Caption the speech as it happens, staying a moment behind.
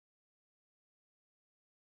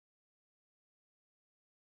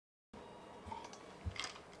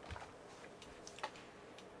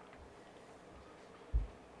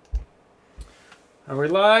Are we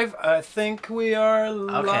live? I think we are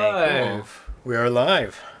live. Okay, cool. We are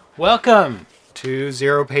live. Welcome to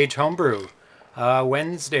ZeroPage Homebrew,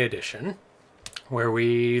 Wednesday edition, where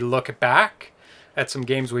we look back at some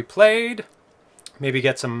games we played, maybe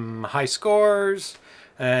get some high scores,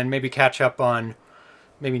 and maybe catch up on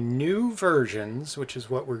maybe new versions, which is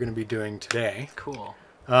what we're going to be doing today. Cool.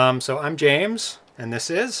 So I'm James, and this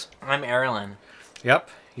is... I'm Erlen. Yep,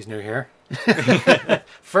 he's new here.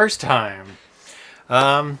 First time.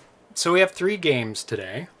 So we have 3 games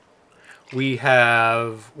today. We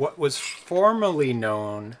have what was formerly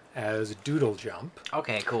known as Doodle Jump.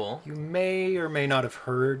 Okay, cool. You may or may not have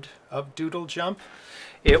heard of Doodle Jump.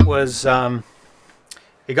 It was,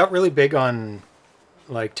 it got really big on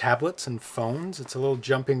like tablets and phones. It's a little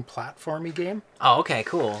jumping platformy game. Oh, okay,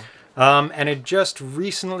 cool. And it just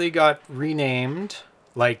recently got renamed,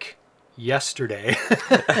 like yesterday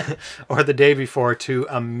or the day before, to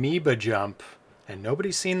Amoeba Jump. And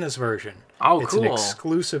nobody's seen this version. Oh, it's cool. It's an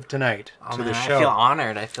exclusive tonight to the show. I feel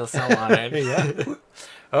honored. I feel so honored. Yeah.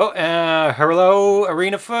 Oh, hello,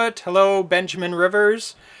 Arenafoot. Hello, Benjamin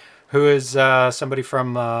Rivers, who is somebody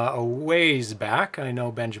from a ways back. I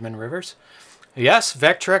know Benjamin Rivers. Yes,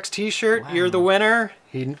 Vectrex T-shirt. Wow. You're the winner.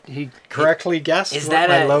 He correctly guessed what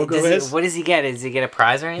my logo is. What does he get? Does he get a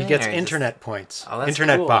prize or anything? He gets internet points. Oh, that's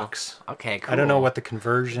internet cool. bucks. Okay, cool. I don't know what the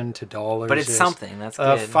conversion to dollars is. But it's something. That's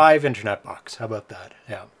good. 5 internet bucks. How about that?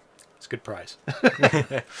 Yeah. It's a good prize.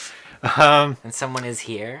 And someone is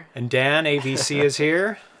here. And Dan, AVC, is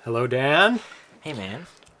here. Hello, Dan. Hey, man.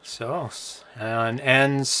 So,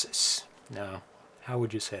 no, how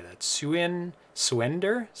would you say that?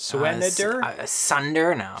 Suender?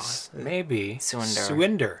 Sunder? No. Maybe.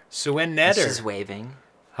 Suender. Sueneder. This is waving.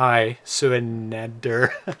 Hi,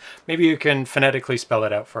 Sueneder. Maybe you can phonetically spell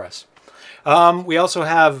it out for us. We also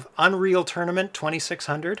have Unreal Tournament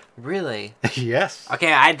 2600. Really? Yes.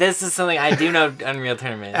 Okay, this is something I do know. Unreal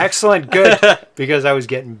Tournament. Excellent, good. Because I was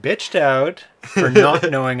getting bitched out for not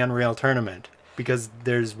knowing Unreal Tournament, because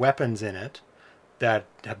there's weapons in it that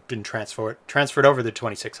have been transferred over the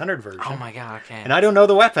 2600 version. Oh my god, okay. And I don't know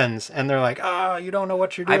the weapons, and they're like, "Oh, you don't know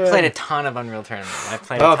what you're doing." I played a ton of Unreal Tournament.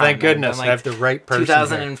 Oh, thank goodness! I have the right person.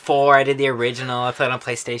 2004, I did the original. I played on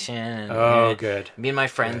PlayStation. And, oh, good. Me and my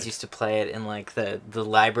friends used to play it in like the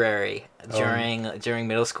library during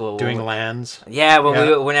middle school. Doing LANs. Yeah,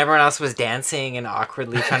 when everyone else was dancing and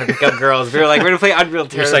awkwardly trying to pick up girls, we were like, "We're gonna play Unreal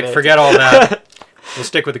Tournament." Just like, forget all that. We'll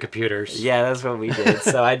stick with the computers. Yeah, that's what we did.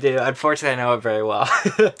 So I do. Unfortunately, I know it very well.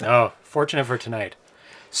 Oh, fortunate for tonight.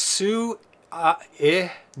 Suenader.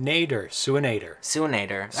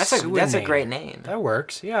 That's a great name. That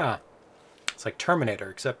works, yeah. It's like Terminator,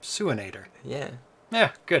 except Suenader. Yeah.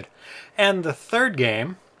 Yeah, good. And the third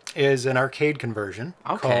game is an arcade conversion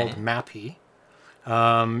called Mappy.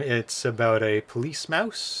 It's about a police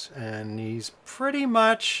mouse, and he's pretty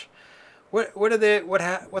much...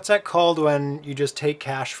 What's that called when you just take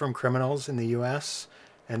cash from criminals in the U.S.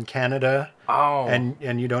 and Canada? Oh. And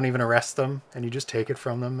you don't even arrest them, and you just take it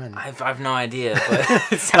from them. And I've no idea, but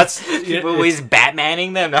that's he's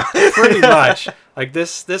Batmaning them. No. Pretty much. Like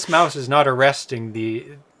this mouse is not arresting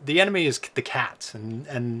the enemy is the cats,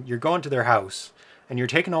 and you're going to their house and you're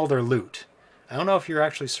taking all their loot. I don't know if you're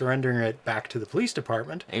actually surrendering it back to the police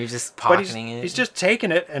department. You're just pocketing it. He's just taking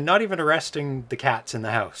it and not even arresting the cats in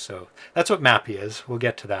the house. So that's what Mappy is. We'll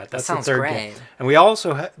get to that. That's sounds the third great. game. And we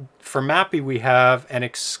also, for Mappy, we have an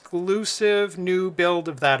exclusive new build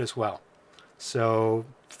of that as well. So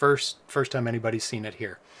first time anybody's seen it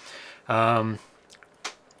here. Oh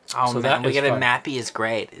so man, we get a Mappy is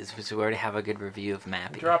great. We already have a good review of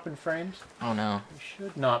Mappy. Dropping frames? Oh no. We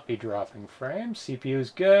should not be dropping frames.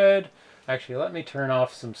 CPU's good. Actually, let me turn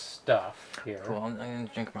off some stuff here. Cool, I'm going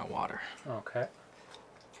to drink my water. Okay.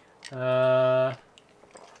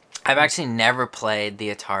 I've actually never played the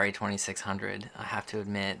Atari 2600, I have to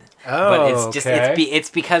admit. Oh, but it's just okay.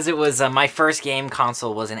 It's because it was my first game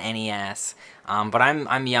console was an NES. But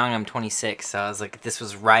I'm young. I'm 26, so I was like, this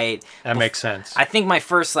was right. That makes sense. I think my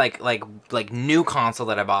first like new console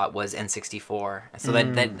that I bought was N64. So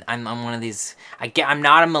that I'm one of these. I'm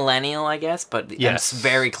not a millennial, I guess, but yes. I'm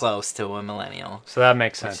very close to a millennial. So that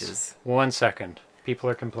makes sense. 1 second. People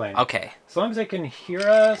are complaining. Okay. As long as they can hear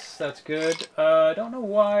us, that's good. I don't know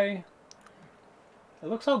why. It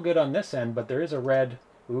looks all good on this end, but there is a red,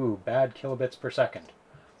 bad kilobits per second.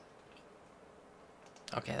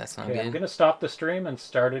 Okay, that's not good. I'm going to stop the stream and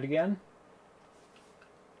start it again.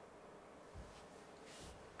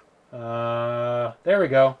 There we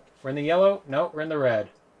go. We're in the yellow. No, we're in the red.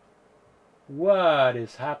 What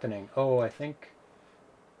is happening? Oh, I think...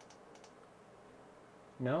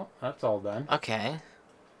 No, that's all done. Okay.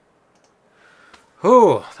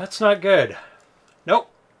 Ooh, that's not good. Nope.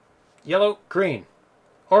 Yellow, green,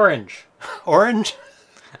 orange. Orange?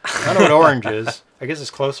 I don't know what orange is. I guess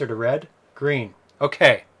it's closer to red. Green.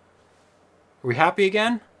 Okay. Are we happy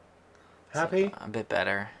again? Happy? A bit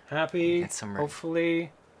better. Happy? Get some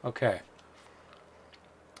Hopefully. Okay.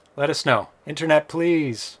 Let us know. Internet,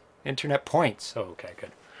 please. Internet points. Oh, okay,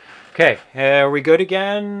 good. Okay, are we good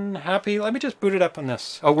again? Happy? Let me just boot it up on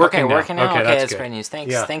this. Oh, working now. Working now? Okay, that's good. great news.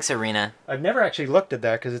 Thanks, Thanks, Arena. I've never actually looked at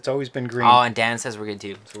that because it's always been green. Oh, and Dan says we're good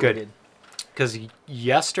too. So good. Because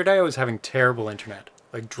yesterday I was having terrible internet.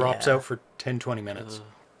 Like, drops out for 10, 20 minutes.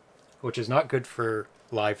 Which is not good for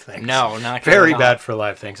live things. No, not good. Very bad for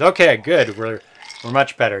live things. Okay, good. We're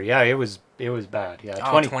much better. Yeah, it was bad. Yeah,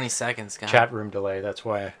 20 seconds, guys. Chat room delay. That's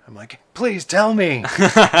why I'm like, please tell me.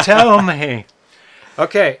 Tell me.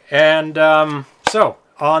 Okay, and so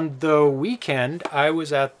on the weekend, I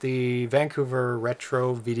was at the Vancouver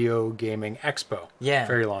Retro Video Gaming Expo. Yeah.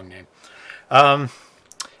 Very long name.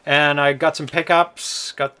 And I got some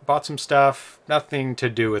pickups, bought some stuff. Nothing to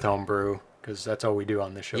do with Homebrew, because that's all we do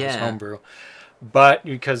on this show is Homebrew. But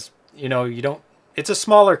because, you don't... It's a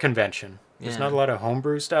smaller convention. There's not a lot of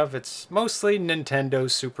Homebrew stuff. It's mostly Nintendo,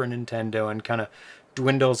 Super Nintendo, and kind of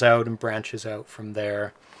dwindles out and branches out from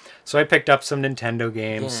there. So I picked up some Nintendo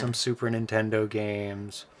games, some Super Nintendo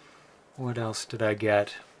games. What else did I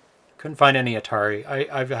get? Couldn't find any Atari.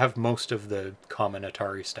 I have most of the common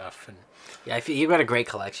Atari stuff. And yeah, I feel you've got a great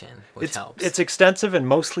collection, which helps. It's extensive and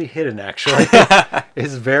mostly hidden, actually.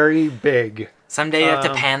 It's very big. Someday you have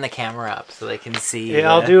to pan the camera up so they can see.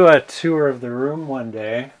 Yeah, I'll do a tour of the room one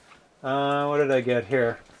day. What did I get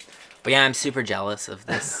here? But yeah, I'm super jealous of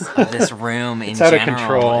this room in general. It's out of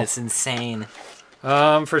control. It's insane.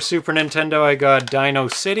 For Super Nintendo, I got Dino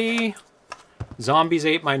City, Zombies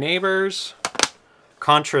Ate My Neighbors,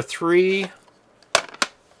 Contra 3,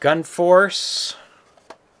 Gun Force.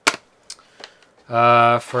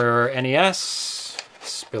 For NES,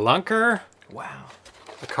 Spelunker. Wow.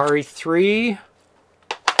 Atari 3,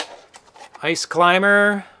 Ice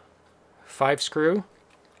Climber, 5-screw.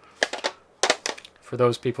 For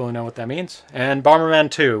those people who know what that means. And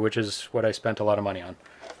Bomberman 2, which is what I spent a lot of money on.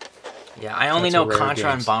 Yeah, I only know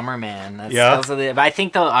Contra and Bomberman. Those are but I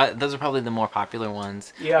think those are probably the more popular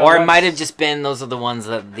ones. Yeah, or it might have just been those are the ones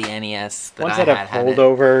that the NES that ones that have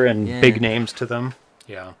holdover and big names to them.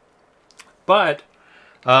 Yeah. But,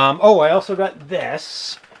 I also got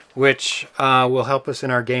this, which will help us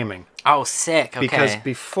in our gaming. Oh, sick. Okay. Because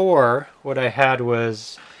before, what I had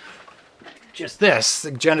was just this,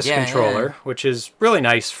 the Genesis controller, which is really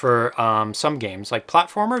nice for some games. Like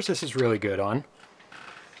platformers, this is really good on.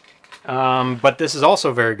 But this is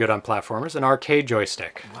also very good on platformers, an arcade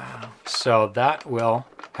joystick. Wow. So that will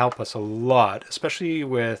help us a lot, especially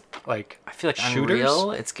with, like, I feel like shooters.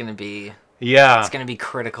 Unreal, it's going to be... Yeah. It's going to be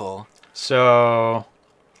critical. So...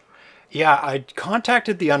 Yeah, I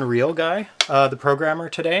contacted the Unreal guy, the programmer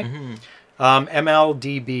today,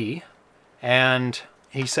 MLDB, and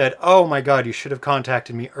he said, oh my god, you should have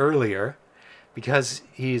contacted me earlier, because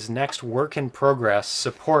his next work in progress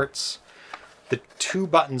supports the 2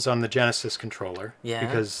 buttons on the Genesis controller. Yeah.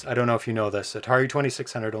 Because, I don't know if you know this, Atari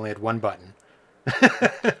 2600 only had 1 button.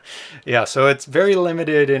 Yeah, so it's very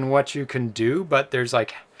limited in what you can do, but there's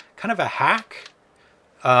like kind of a hack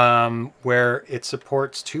where it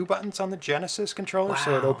supports 2 buttons on the Genesis controller,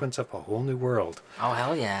 so it opens up a whole new world. Oh,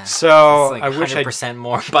 hell yeah. So it's like I wish 100%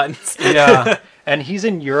 more buttons. Yeah, and he's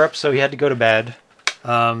in Europe, so he had to go to bed.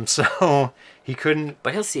 So he couldn't...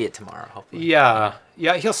 But he'll see it tomorrow, hopefully. Yeah,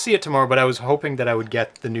 he'll see it tomorrow, but I was hoping that I would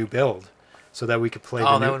get the new build so that we could play the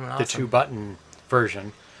 2-button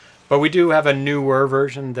version. But we do have a newer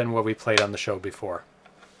version than what we played on the show before.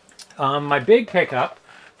 My big pickup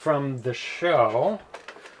from the show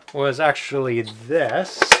was actually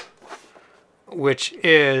this, which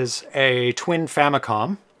is a twin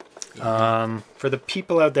Famicom. For the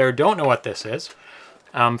people out there who don't know what this is,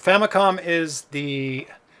 Famicom is the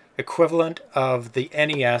equivalent of the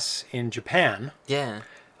NES in Japan. Yeah.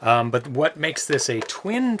 But what makes this a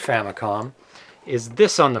twin Famicom is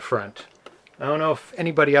this on the front. I don't know if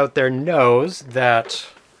anybody out there knows that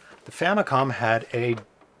the Famicom had a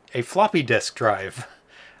floppy disk drive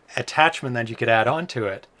attachment that you could add onto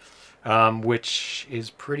it, which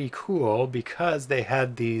is pretty cool because they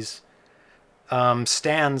had these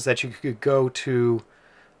stands that you could go to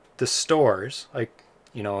the stores, like,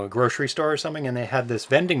 you know, a grocery store or something, and they had this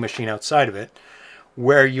vending machine outside of it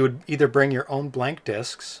where you would either bring your own blank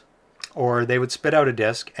discs or they would spit out a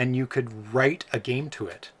disc and you could write a game to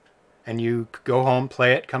it. And you could go home,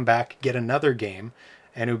 play it, come back, get another game,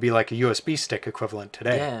 and it would be like a USB stick equivalent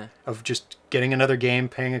today of just getting another game,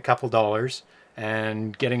 paying a couple dollars,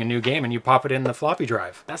 and getting a new game, and you pop it in the floppy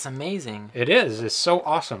drive. That's amazing. It is. It's so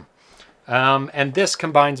awesome. And this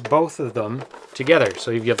combines both of them together.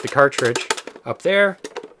 So you have the cartridge up there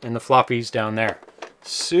and the floppies down there.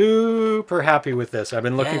 Super happy with this. I've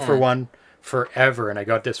been looking for one forever, and I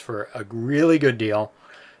got this for a really good deal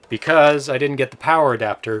because I didn't get the power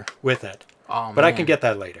adapter with it. Oh, but I can get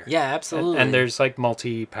that later. Yeah, absolutely. And there's like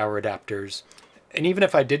multi-power adapters. And even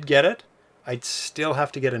if I did get it, I'd still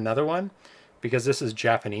have to get another one because this is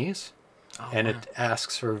Japanese. And it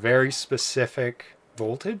asks for very specific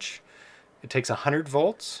voltage. It takes 100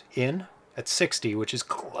 volts in at 60, which is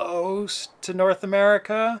close to North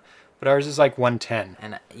America. But ours is like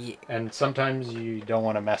 110. And sometimes you don't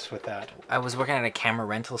want to mess with that. I was working at a camera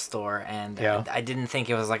rental store, and I didn't think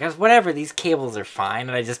it was like, whatever, these cables are fine.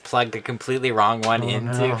 And I just plugged the completely wrong one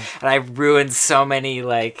into. No. And I ruined so many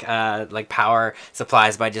like power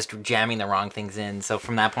supplies by just jamming the wrong things in. So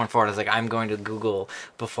from that point forward, I was like, I'm going to Google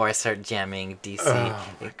before I start jamming DC. Oh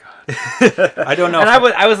my God. I don't know. And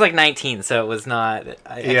I was like 19, so it was not,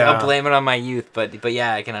 I'll blame it on my youth. But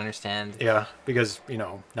yeah, I can understand. Yeah, because,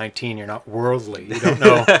 19. You're not worldly. You don't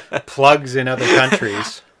know plugs in other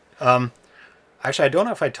countries. Actually, I don't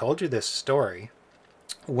know if I told you this story.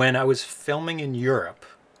 When I was filming in Europe,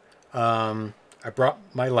 I brought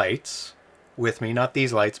my lights with me. Not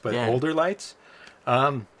these lights, but older lights.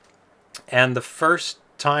 And the first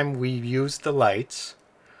time we used the lights,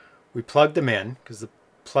 we plugged them in because the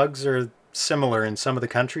plugs are similar in some of the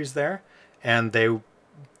countries there. And they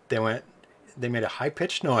made a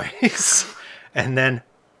high-pitched noise. And then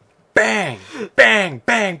bang, bang,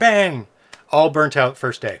 bang, bang. All burnt out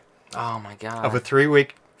first day. Oh my God. Of a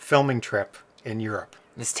 3-week filming trip in Europe.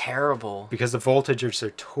 It's terrible. Because the voltages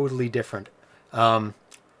are totally different. And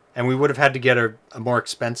we would have had to get a more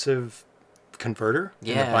expensive converter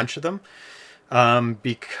in a bunch of them.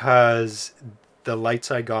 Because the lights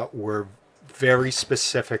I got were very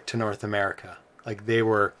specific to North America. Like they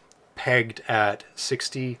were pegged at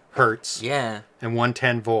 60 hertz. Yeah. And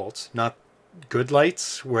 110 volts. Not good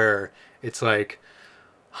lights where it's like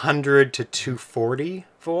 100 to 240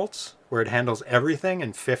 volts where it handles everything,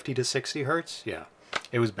 and 50 to 60 hertz. Yeah,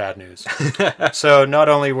 it was bad news. So not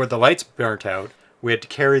only were the lights burnt out, we had to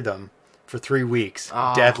carry them for 3 weeks.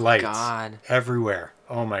 Dead lights everywhere.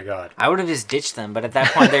 Oh my God. I would have just ditched them, but at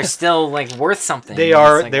that point they're still like worth something. They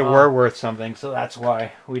are. Like, they were worth something, so that's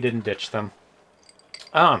why we didn't ditch them.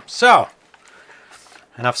 So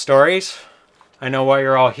enough stories. I know why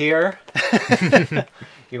you're all here.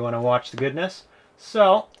 You want to watch the goodness.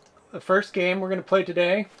 So, the first game we're going to play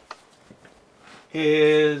today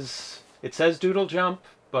is, it says Doodle Jump,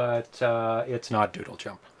 but it's not Doodle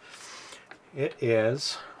Jump. It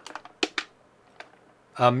is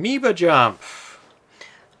Amoeba Jump.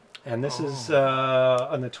 And this is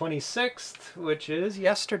on the 26th, which is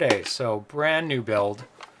yesterday. So, brand new build.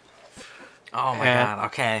 Oh my God!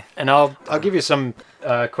 Okay. And I'll give you some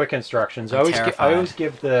quick instructions. I always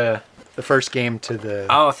give the first game to the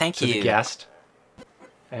the guest.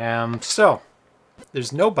 So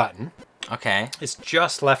there's no button. Okay. It's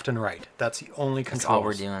just left and right. That's the only controls. That's all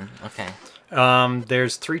we're doing. Okay.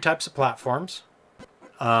 There's 3 types of platforms.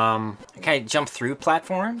 Okay, jump through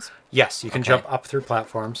platforms? Yes, you can jump up through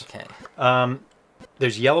platforms. Okay.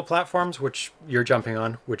 There's yellow platforms, which you're jumping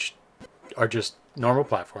on, which are just normal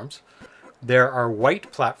platforms. There are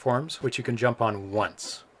white platforms, which you can jump on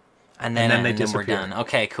once. And then they disappear. We're done.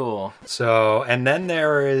 Okay, cool. So, and then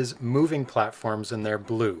there is moving platforms, and they're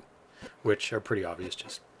blue, which are pretty obvious.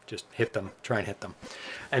 Just hit them, try and hit them.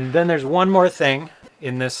 And then there's one more thing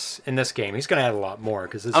in this game. He's going to add a lot more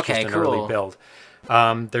because this is just an early build.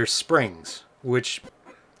 There's springs, which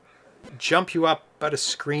jump you up about a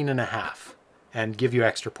screen and a half. And give you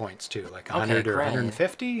extra points too, like 100 or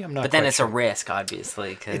 150. I'm not. But then it's a risk,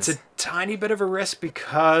 obviously. It's a tiny bit of a risk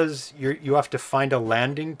because you have to find a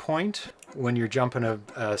landing point when you're jumping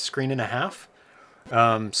a screen and a half.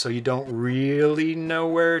 So you don't really know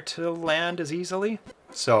where to land as easily.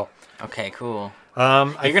 So. Okay, cool.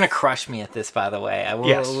 You're gonna crush me at this, by the way. I will.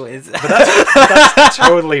 Yes. But that's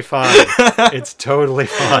totally fine. It's totally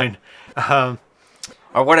fine.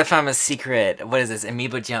 Or what if I'm a secret, what is this,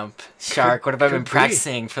 Amoeba Jump Shark? What if I've been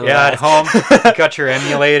practicing for the at home, you got your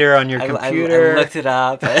emulator on your computer. I looked it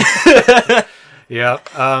up. Yeah.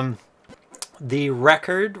 The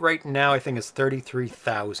record right now, I think, is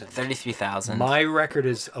 33,000. 33,000. My record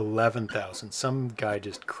is 11,000. Some guy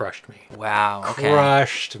just crushed me. Wow, okay.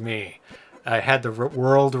 Crushed me. I had the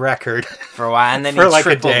world record. For a while, and then for he like a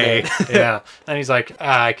tripled day. it. Yeah. And he's like,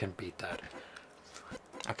 I can beat that.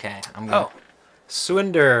 Okay, I'm good.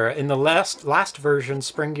 Swinder, in the last version,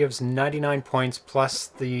 Spring gives 99 points plus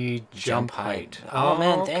the jump height. Oh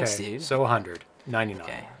man, thanks, dude. So 100. 99.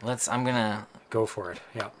 Okay, I'm gonna... Go for it,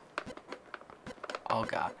 yeah. Oh,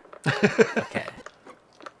 God. Okay.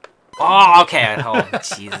 Oh, okay. Oh,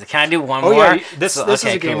 Jesus. Can I do one more? Yeah, this is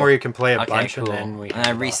a game where you can play a bunch and then we...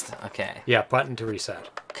 And I okay. Yeah, button to reset.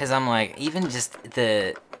 Because I'm like, even just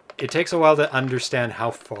the... It takes a while to understand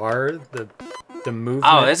how far the movement...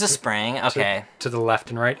 Oh, there's a spring. Okay. To the left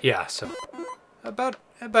and right. Yeah, so about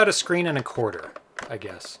a screen and a quarter, I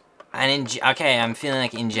guess. And okay, I'm feeling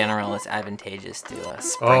like in general it's advantageous to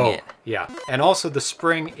spring it. Yeah, and also the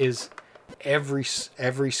spring is every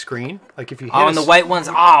screen. Like if you hit and the white ones.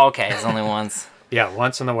 Oh, okay, it's only once. Yeah,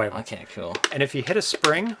 once on the white one. Okay, cool. And if you hit a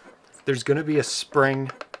spring, there's going to be a spring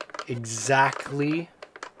exactly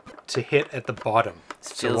to hit at the bottom.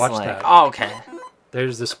 So watch that. Oh, okay.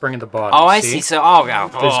 There's the spring at the bottom. Oh, I see. So,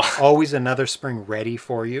 God. There's always another spring ready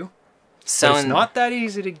for you. So it's not that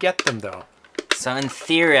easy to get them, though. So in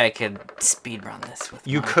theory, I could speedrun this with.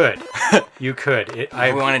 You could. You could.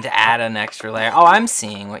 I wanted to add an extra layer. Oh, I'm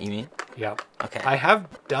seeing what you mean. Yeah. Okay. I have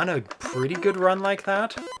done a pretty good run like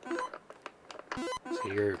that.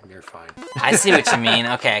 So you're fine. I see what you mean.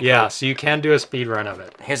 Okay. Cool. Yeah. So you can do a speed run of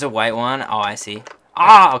it. Here's a white one. Oh, I see.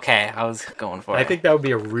 Oh, okay. I was going for it. I think that would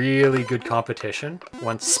be a really good competition.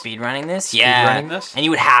 Once speedrunning this. Yeah. Speedrunning this. And you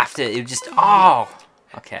would have to. It would just. Oh.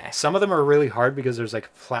 Okay. Some of them are really hard because there's like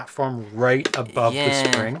a platform right above the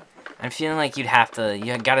spring. I'm feeling like you got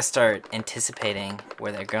to start anticipating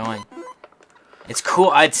where they're going. It's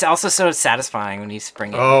cool. It's also so satisfying when you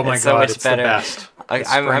spring it. Oh my God, so much it's better. The best.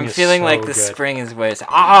 I'm feeling so like the good. spring is where it's...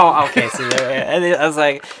 Oh, okay. So I was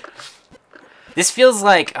like... This feels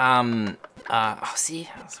like... see?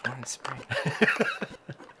 I was wanting spring.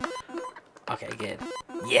 Okay, good.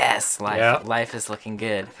 Yes, life is looking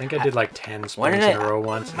good. I think I did like 10 springs in a row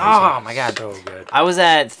once. Oh my God, so good. I was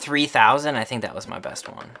at 3,000. I think that was my best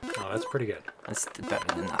one. Oh, that's pretty good. That's better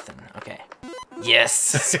than nothing. Okay. Yes,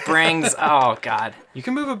 springs. Oh God. You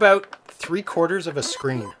can move about 3/4 of a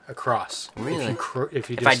screen across. Really?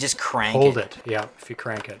 If I just crank hold it. Yeah, if you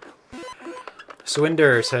crank it.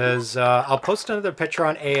 Swinder says, I'll post another picture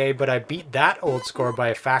on AA, but I beat that old score by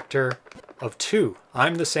a factor of 2.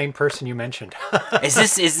 I'm the same person you mentioned. Is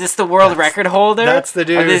this the world record holder? That's the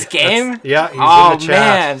dude of this game. He's in the chat.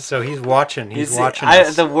 Man. So he's watching. He's watching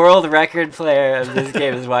us. The world record player of this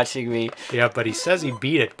game is watching me. Yeah, but he says he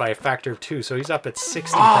beat it by a factor of 2, so he's up at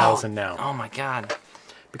 60,000 now. Oh my God!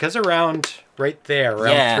 Because around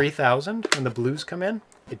 3,000 when the blues come in,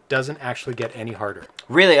 it doesn't actually get any harder.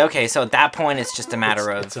 Really? Okay, so at that point it's just a matter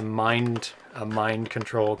of... It's a mind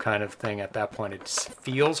control kind of thing at that point. It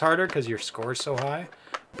feels harder because your score's so high,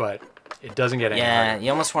 but it doesn't get any harder. Yeah,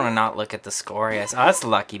 you almost want to not look at the score, yes. Oh, that's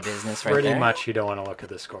lucky business right there. Pretty much you don't want to look at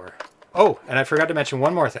the score. Oh, and I forgot to mention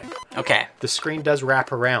one more thing. Okay. The screen does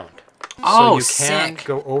wrap around. Oh, so you can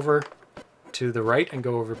go over to the right and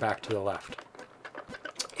go over back to the left.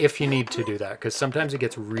 If you need to do that, because sometimes it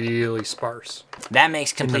gets really sparse. That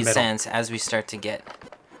makes complete sense as we start to get...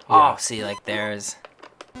 Yeah. Oh, see, like there's...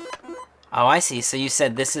 Oh, I see. So you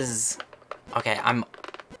said this is... Okay, I'm...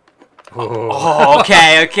 Oh,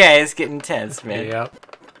 okay, it's getting tense, man.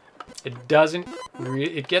 Yep. It doesn't...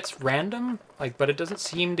 It gets random, but it doesn't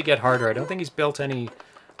seem to get harder. I don't think he's built any,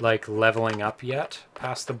 leveling up yet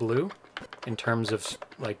past the blue in terms of,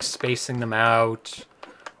 spacing them out...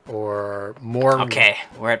 or more... Okay,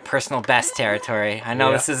 we're at personal best territory. I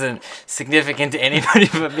know this isn't significant to anybody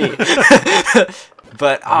but me.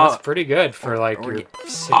 But that's pretty good for your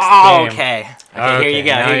 6th game. Okay, here you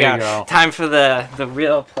go. Here you go. Time for the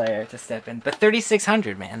real player to step in. But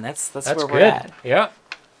 3,600, man. That's where good. We're at. Yeah,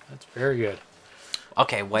 that's very good.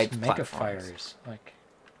 Okay, white mega fires.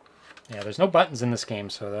 Yeah, there's no buttons in this game,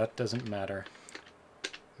 so that doesn't matter.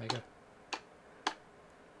 Mega.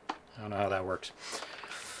 I don't know how that works.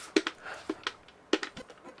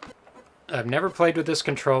 I've never played with this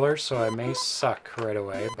controller, so I may suck right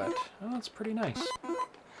away, but it's pretty nice.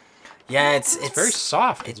 Yeah, it's very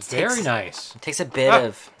soft. It's very nice. It takes a bit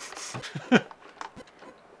of...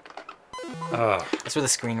 Oh. That's where the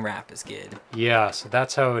screen wrap is good. Yeah, so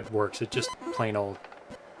that's how it works. It's just plain old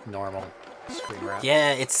normal screen wrap.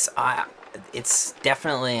 Yeah, it's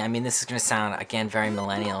definitely, I mean, this is going to sound, again, very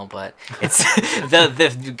millennial, but it's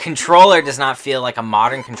the controller does not feel like a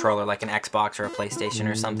modern controller, like an Xbox or a PlayStation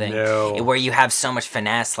or something. No. Where you have so much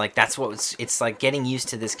finesse. That's what it's like. Getting used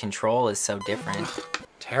to this control is so different.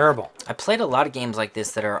 Terrible. I played a lot of games like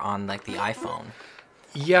this that are on, the iPhone.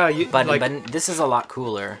 Yeah. But this is a lot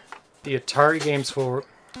cooler. The Atari games for...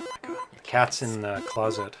 Oh my God. Cat's in the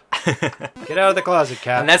closet. Get out of the closet,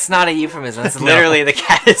 cat. And that's not a euphemism. That's literally the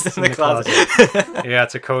cat is in the closet. Yeah,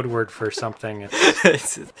 it's a code word for something.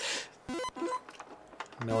 It's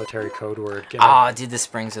military code word. Dude, the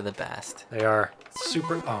springs are the best. They are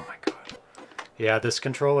super. Oh my god. Yeah, this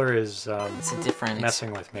controller is it's a different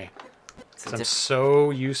messing with me. I'm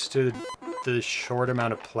so used to the short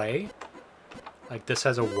amount of play. Like, this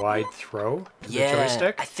has a wide throw to the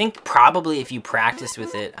joystick. I think probably if you practiced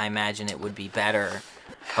with it, I imagine it would be better.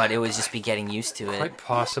 But it would just be getting used to it. Quite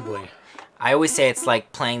possibly. I always say it's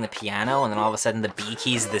like playing the piano, and then all of a sudden the B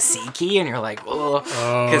key is the C key, and you're like, oh.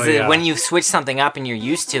 Because when you switch something up and you're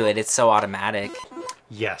used to it, it's so automatic.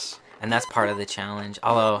 Yes. And that's part of the challenge.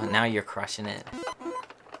 Although, now you're crushing it.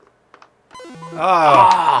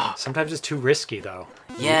 Oh. Sometimes it's too risky, though.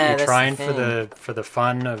 Yeah, you're trying for the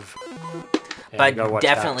fun of... But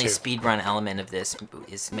definitely speedrun element of this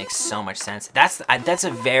makes so much sense. That's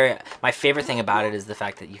my favorite thing about it is the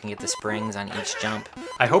fact that you can get the springs on each jump.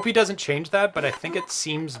 I hope he doesn't change that, but I think it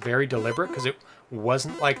seems very deliberate because it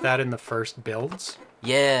wasn't like that in the first builds.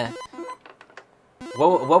 Yeah.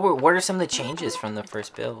 What are some of the changes from the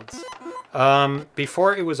first builds?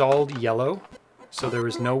 Before it was all yellow, so there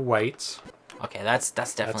was no whites. Okay, that's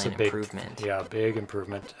definitely an improvement. Yeah, big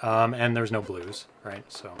improvement. And there's no blues, right?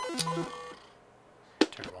 So.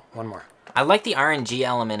 Terrible. One more. I like the RNG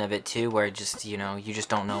element of it too, where just you just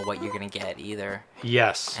don't know what you're gonna get either.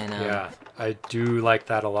 Yes. And, yeah, I do like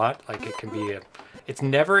that a lot. Like it can be it's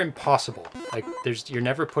never impossible. Like you're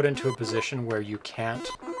never put into a position where you can't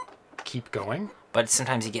keep going. But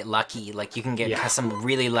sometimes you get lucky. Like you can get some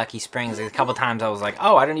really lucky springs. Like, a couple times I was like,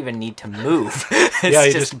 oh, I don't even need to move. It's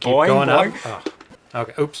you just keep going up. Oh.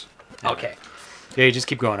 Okay. Oops. Okay. Yeah, you just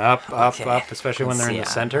keep going up, up, especially when they're in the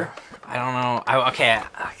center. I don't know.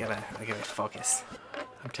 I gotta focus.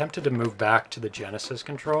 I'm tempted to move back to the Genesis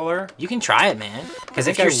controller. You can try it, man. Because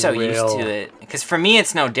if you're so used to it. Because for me,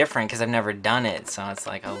 it's no different because I've never done it. So it's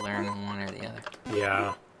like I'll learn one or the other.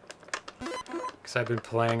 Yeah. Because I've been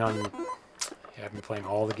playing on... Yeah, I've been playing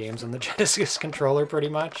all the games on the Genesis controller pretty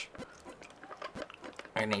much.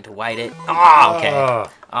 I need to white it. Oh,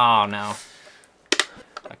 okay. Oh, no.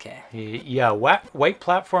 Okay. Yeah, white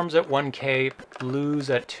platforms at 1K, blues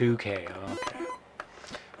at 2K. Okay.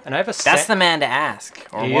 And I have a. That's the man to ask,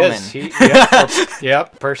 or he woman. Is.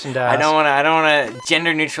 Yep, person to ask. I don't want to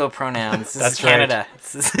gender neutral pronouns. This is Canada.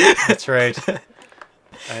 Right. That's right.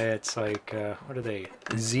 It's like what are they?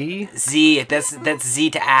 Z. Z. That's Z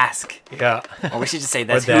to ask. Yeah. Or we should just say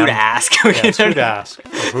that's who to ask. Yeah, it's who to ask.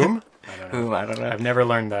 Or whom? I don't know. Whom? I don't know. I've never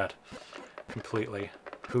learned that completely.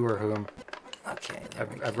 Who or whom? Okay.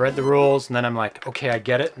 I've read the rules, and then I'm like, okay, I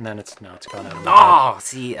get it, and then it's gone out of my head.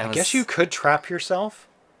 See, I guess you could trap yourself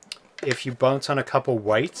if you bounce on a couple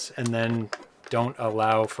whites and then don't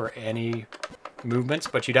allow for any movements,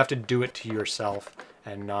 but you'd have to do it to yourself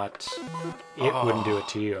and not... It wouldn't do it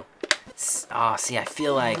to you. Oh, see, I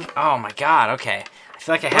feel like... Oh, my God, okay. I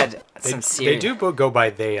feel like I had some serious... They do go by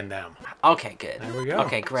they and them. Okay, good. There we go.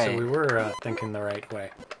 Okay, great. So we were thinking the right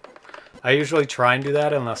way. I usually try and do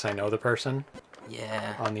that unless I know the person.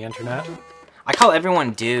 Yeah. On the internet. I call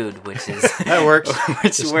everyone dude, which is... That works.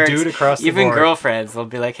 Which just works. Dude across the Even board. girlfriends, they'll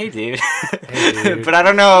be like, hey, dude. Hey, dude. But I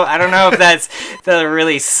don't know if that's the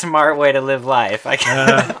really smart way to live life. Maybe.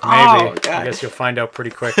 Oh, God. I guess you'll find out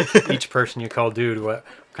pretty quick. Each person you call dude, what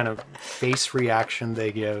kind of face reaction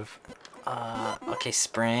they give. Okay,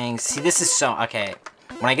 springs. See, this is so... Okay,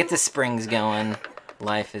 when I get the springs going,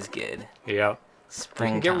 life is good. Yep.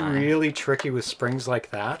 Spring You can get really tricky with springs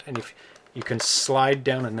like that, and if you can slide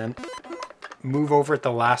down and then move over at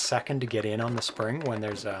the last second to get in on the spring when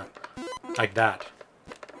there's a... Like that.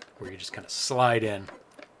 Where you just kind of slide in.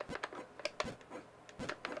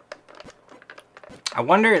 I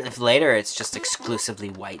wonder if later it's just exclusively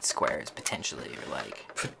white squares, potentially, or like...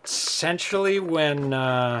 Potentially when,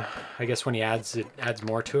 I guess when he adds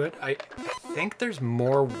more to it. I think there's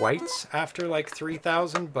more whites after like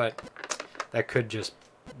 3,000, but that could just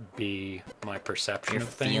be my perception of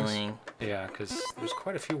things. Feeling. Yeah, because there's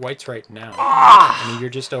quite a few whites right now. Ah! I mean, you're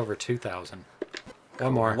just over 2,000.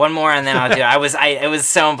 One more. One more, and then I'll do it. It was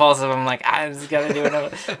so impulsive. I'm like, I just gotta do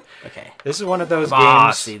another. Okay. This is one of those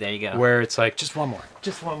games. See, there you go. Where it's like, just one more.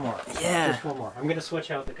 Just one more. Yeah. Just one more. I'm gonna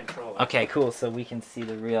switch out the controller. Okay, cool. So we can see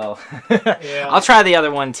the real. Yeah. I'll try the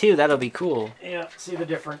other one too. That'll be cool. Yeah. See the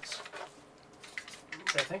difference.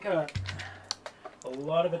 I think a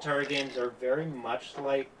lot of Atari games are very much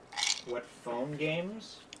like what phone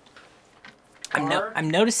games are. I'm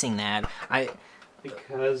noticing that.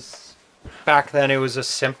 Because back then it was a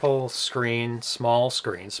simple screen, small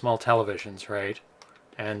televisions, right?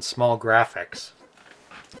 And small graphics.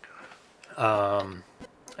 And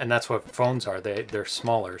and that's what phones are. They're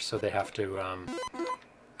smaller, so they have to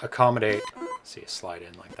accommodate. See, a slide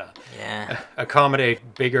in like that. Yeah.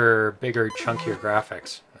 Accommodate bigger, chunkier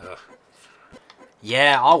graphics. Ugh.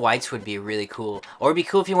 Yeah, all whites would be really cool. Or it'd be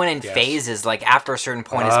cool if you went in Yes. phases, like after a certain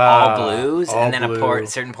point is all blues, all and then blue. a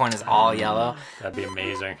certain point is all yellow. That'd be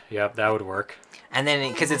amazing. Yep, that would work. And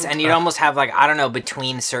then, and you'd almost have like, I don't know,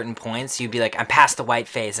 between certain points, you'd be like, I'm past the white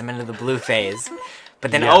phase, I'm into the blue phase.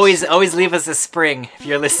 But then Yes. always leave us a spring if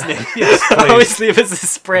you're listening. Yes, please. Always leave us a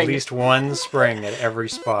spring. At least one spring at every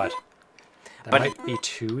spot. That But- might be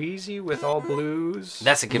too easy with all blues.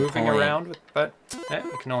 That's a good moving point. around, but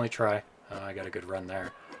you can only try. I got a good run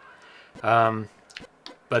there.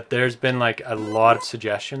 But there's been like a lot of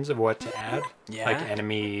suggestions of what to add, Yeah. like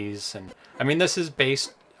enemies, and I mean this is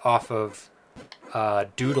based off of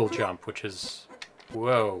Doodle Jump, which is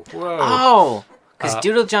whoa. Oh, because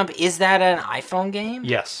Doodle Jump, is that an iPhone game?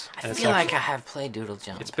 Yes. I and feel it's like I have played Doodle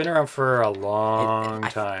Jump. It's been around for a long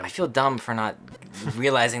time. I feel dumb for not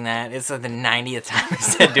realizing that. It's like the 90th time I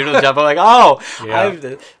said Doodle Jump. I'm like, oh,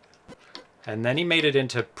 Yeah. And then he made it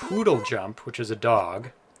into Poodle Jump, which is a dog,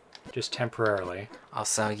 just temporarily.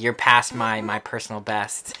 Also, you're past my personal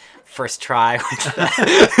best first try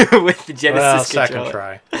with, with the Genesis Well,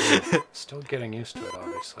 controller. second try. Still getting used to it,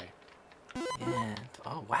 obviously. Yeah.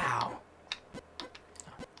 Oh, wow.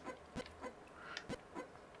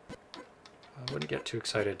 I wouldn't get too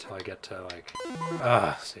excited till I get to like,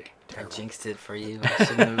 see, I terrible. jinxed it for you. I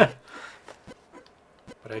shouldn't have.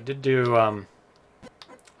 But I did do,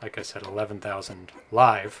 like I said, 11,000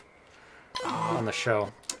 live on the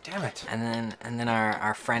show. Damn it. And then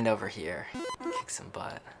our friend over here kicked some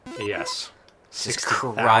butt. Yes. Just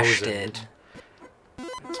crushed 60,000. it.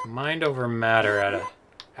 It's mind over matter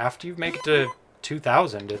after you make it to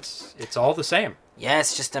 2,000. It's all the same. Yeah,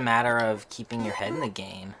 it's just a matter of keeping your head in the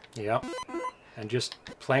game. Yep. And just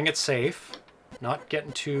playing it safe, not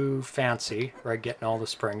getting too fancy, right? Getting all the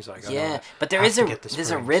springs. Like, Yeah, but there's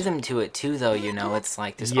a rhythm to it too, though. You know, it's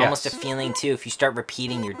like there's almost a feeling too if you start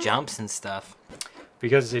repeating your jumps and stuff.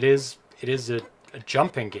 Because it is a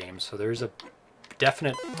jumping game, so there's a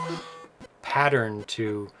definite pattern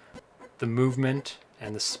to the movement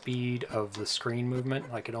and the speed of the screen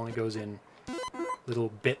movement. Like it only goes in little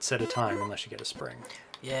bits at a time unless you get a spring.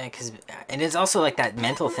 Yeah, and it's also like that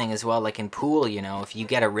mental thing as well. Like in pool, you know, if you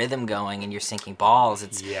get a rhythm going and you're sinking balls,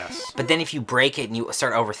 it's Yes. But then if you break it and you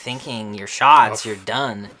start overthinking your shots, you're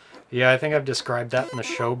done. Yeah, I think I've described that in the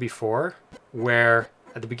show before, where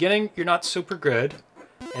at the beginning you're not super good,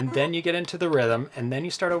 and then you get into the rhythm, and then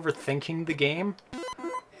you start overthinking the game,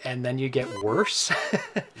 and then you get worse.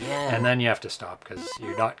 Yeah. And then you have to stop because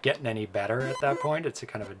you're not getting any better at that point. It's a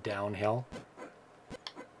kind of a downhill.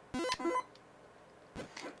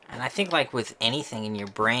 And I think like with anything in your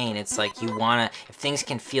brain, it's like you want to, if things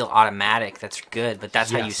can feel automatic, that's good. But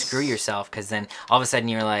that's how you screw yourself, because then all of a sudden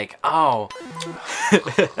you're like, oh.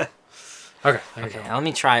 Okay. Okay, let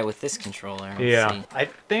me try it with this controller. Let's see. I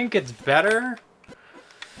think it's better.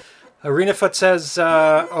 ArenaFoot says,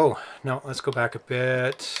 oh, no, let's go back a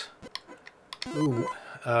bit. Ooh,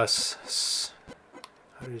 how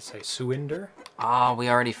did it say? Suinder? Oh, we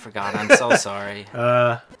already forgot. I'm so sorry.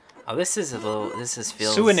 Oh, this is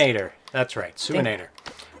feels... Suinator. That's right, Suinator.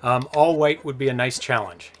 All white would be a nice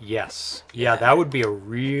challenge. Yes. Yeah, that would be a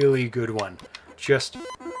really good one. Just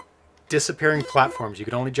disappearing platforms. You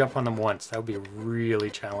could only jump on them once. That would be really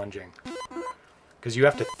challenging. Because you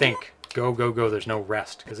have to think. Go, go, go. There's no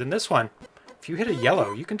rest. Because in this one, if you hit a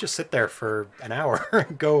yellow, you can just sit there for an hour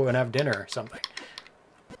and go and have dinner or something.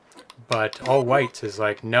 But all white is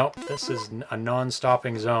like, nope, this is a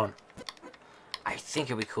non-stopping zone. I think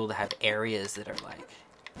it'd be cool to have areas that are like...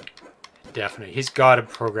 Definitely. He's got to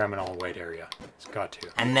program an all white area. He's got to.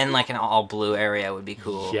 And then like an all blue area would be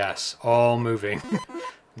cool. Yes, all moving.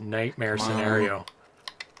 Nightmare scenario.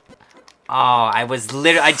 Oh, I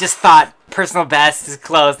just thought personal best is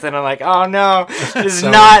close, and I'm like, oh no, that is So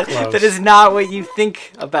not close. that is not what you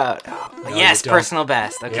think about. Oh, No, yes, you don't. personal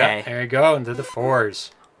best. Okay, Yeah, there you go, into the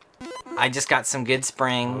fours. I just got some good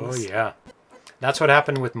springs. Oh yeah. That's what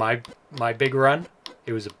happened with my big run.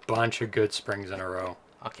 It was a bunch of good springs in a row.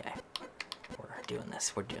 Okay, we're doing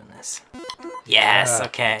this. We're doing this. Yes. Yeah.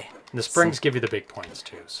 Okay. And the springs give you the big points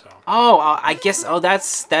too, so. Oh, I guess. Oh, that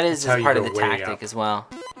is how you part of go the way tactic up. as well.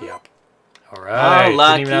 Yep. All right. Oh,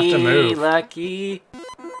 lucky, Didn't even have to move. lucky.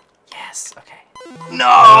 Yes. Okay. No.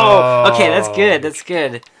 Oh. Okay, that's good. That's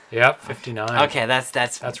good. Yep, 59. Okay,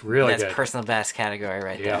 that's really good. That's personal best category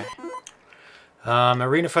right Yeah. there.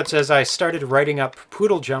 ArenaFoot says, I started writing up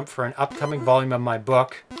Poodle Jump for an upcoming volume of my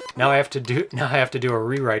book. Now I have to do a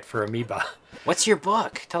rewrite for Amoeba. What's your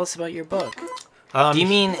book? Tell us about your book. Do you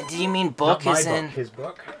mean book? Not my As book, in his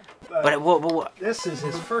book. but what? This is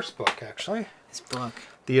his first book, actually. His book.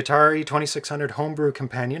 The Atari 2600 Homebrew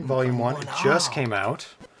Companion, Volume 1. It just came out.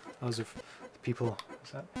 Those are the people...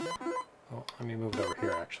 Is that... Oh, let me move it over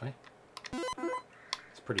here, actually.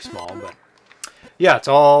 It's pretty small, but... Yeah, it's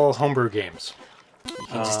all homebrew games.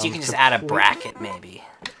 You can just add a bracket, maybe.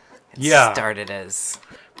 Yeah. Start it as...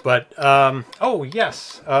 But, oh,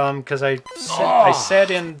 yes. Because I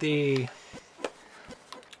said in the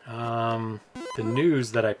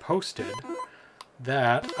news that I posted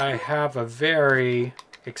that I have a very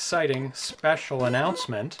exciting special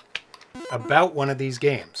announcement about one of these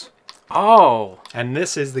games. Oh. And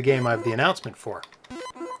this is the game I have the announcement for.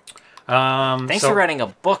 Thanks for writing a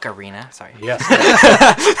book, Arena. Sorry. Yes.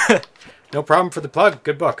 No problem for the plug.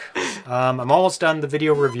 Good book. I'm almost done the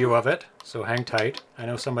video review of it, so hang tight. I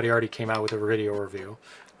know somebody already came out with a video review,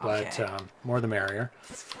 but Okay. more the merrier.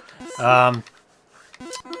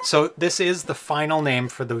 So this is the final name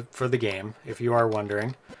for the game, if you are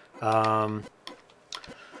wondering. And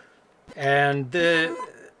the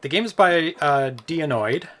game is by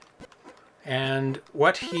Dianoid. And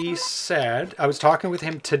what he said, I was talking with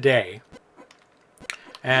him today,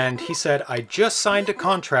 and he said, I just signed a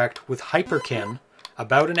contract with Hyperkin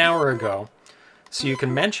about an hour ago, so you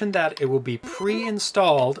can mention that it will be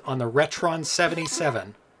pre-installed on the Retron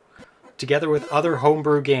 77, together with other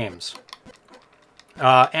homebrew games.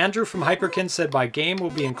 Andrew from Hyperkin said my game will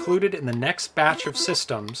be included in the next batch of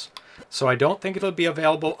systems, so I don't think it'll be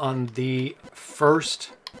available on the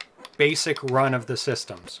first basic run of the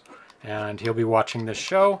systems. And he'll be watching this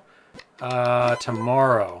show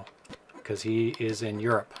tomorrow, because he is in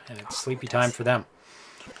Europe, and it's sleepy time for them.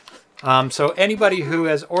 So anybody who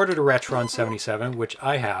has ordered a Retron 77, which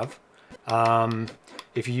I have,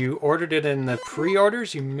 if you ordered it in the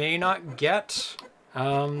pre-orders, you may not get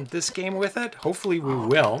this game with it. Hopefully we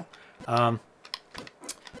will. So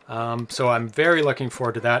I'm very looking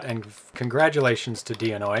forward to that, and congratulations to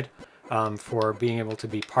Dianoid for being able to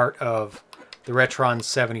be part of the Retron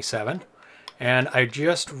 77. And I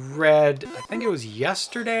just read, I think it was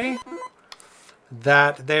yesterday,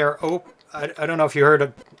 that they're I don't know if you heard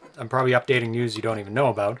of, I'm probably updating news you don't even know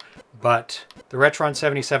about, but the Retron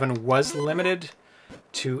 77 was limited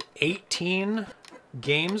to 18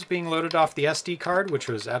 games being loaded off the SD card, which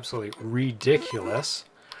was absolutely ridiculous.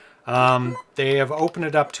 They have opened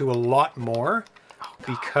it up to a lot more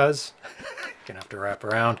because... Gonna have to wrap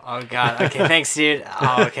around. Oh god. Okay, thanks, dude.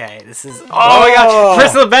 Oh, okay. This is. Oh my god.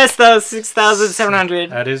 Personal best though,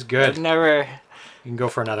 6,700. That is good. I've never. You can go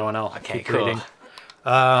for another one. I'll keep cool. reading.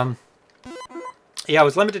 Yeah, it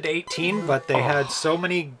was limited to 18, but they had so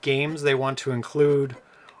many games they want to include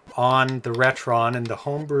on the Retron, and the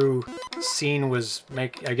homebrew scene was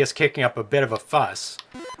kicking up a bit of a fuss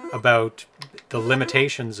about the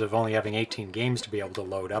limitations of only having 18 games to be able to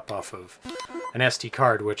load up off of an SD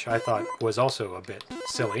card, which I thought was also a bit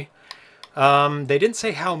silly. They didn't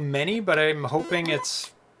say how many, but I'm hoping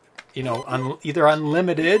it's, you know, either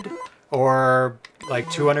unlimited or like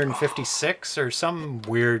 256 or some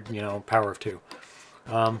weird, you know, power of 2.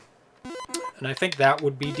 And I think that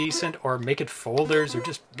would be decent, or make it folders, or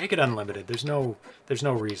just make it unlimited. There's no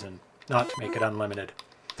reason not to make it unlimited.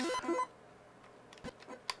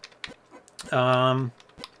 Oh,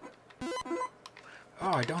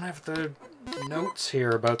 I don't have the notes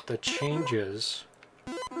here about the changes.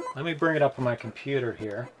 Let me bring it up on my computer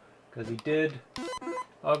here, because he did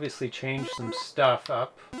obviously change some stuff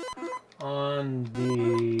up on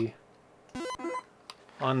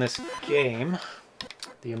this game,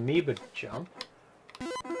 the Amoeba jump.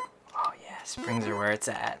 Oh yeah, springs are where it's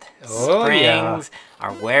at. Oh, springs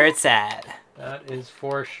are where it's at. That is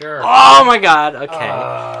for sure. Oh my god. Okay.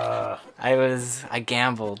 I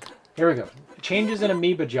gambled. Here we go. Changes in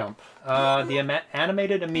Amoeba jump. The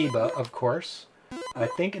animated Amoeba, of course. I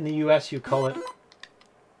think in the US you call it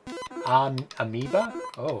Amoeba.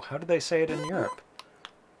 Oh, how do they say it in Europe?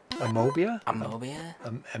 Amobia? Amobia?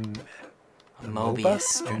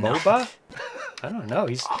 Mobius? Amoeba? I don't know.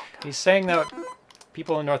 He's saying that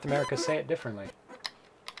people in North America say it differently.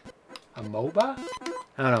 Amoeba?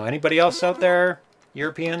 I don't know. Anybody else out there,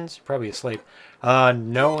 Europeans, probably asleep,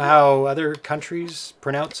 know how other countries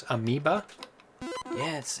pronounce amoeba?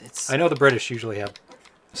 Yeah, it's. I know the British usually have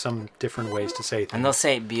some different ways to say things. And they'll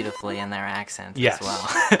say it beautifully in their accent yes. as well.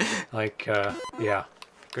 Like, yeah.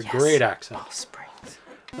 Great accent. Oh, springs.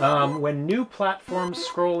 When new platforms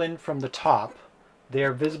scroll in from the top, they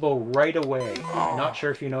are visible right away. Oh. Not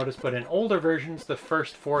sure if you noticed, but in older versions, the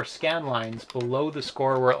first 4 scan lines below the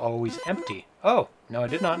score were always empty. Oh, no, I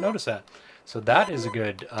did not notice that. So that is a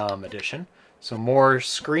good addition So more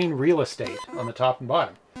screen real estate on the top and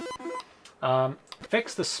bottom.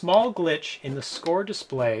 Fix the small glitch in the score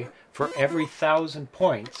display for every 1,000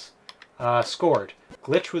 points scored.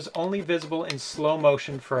 Glitch was only visible in slow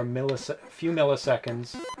motion for a few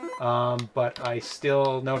milliseconds, but I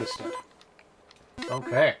still noticed it.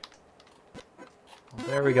 Okay. Well,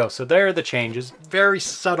 there we go. So there are the changes. Very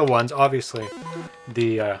subtle ones, obviously. Do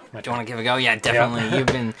you want to give it a go? Yeah, definitely.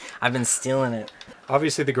 Yeah. I've been stealing it.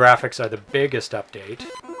 Obviously, the graphics are the biggest update.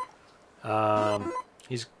 I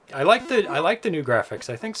like the new graphics.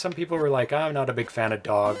 I think some people were like, I'm not a big fan of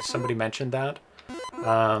dogs. Somebody mentioned that.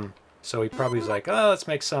 So he probably was like, oh, let's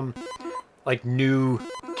make some like new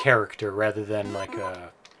character rather than like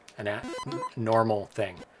a normal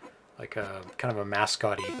thing, like a kind of a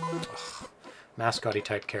mascotty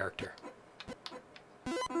type character.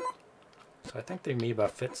 So I think the Amoeba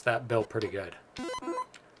fits that bill pretty good. And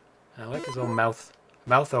I like his little mouth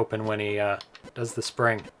open when he does the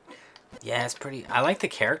spring. Yeah, it's pretty. I like the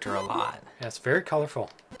character a lot. Yeah, it's very colorful.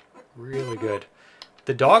 Really good.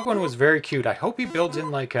 The dog one was very cute. I hope he builds in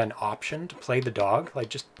like an option to play the dog. Like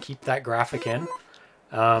just keep that graphic in.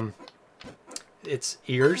 Its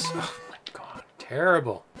ears. Oh my god,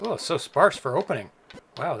 terrible. Oh, so sparse for opening.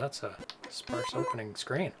 Wow, that's a sparse opening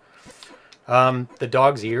screen. The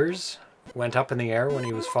dog's ears went up in the air when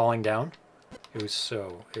he was falling down.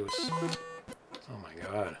 Oh my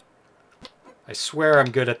god. I swear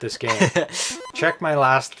I'm good at this game. Check my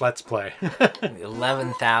last Let's Play.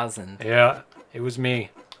 11,000. Yeah, it was me.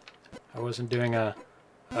 I wasn't doing a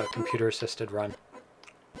computer-assisted run.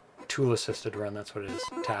 Tool-assisted run, that's what it is.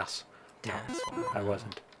 TAS. No, I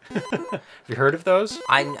wasn't. Have you heard of those?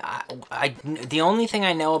 The only thing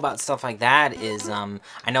I know about stuff like that is I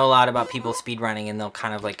know a lot about people speedrunning, and they'll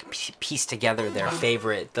kind of like piece together their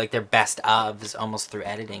favorite, like their best ofs almost through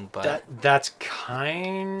editing. But that's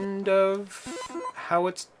kind of how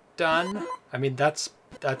it's done. I mean, that's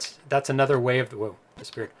another way of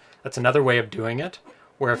disappeared. That's another way of doing it,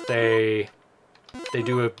 where if they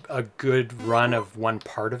do a good run of one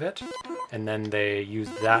part of it, and then they use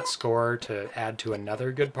that score to add to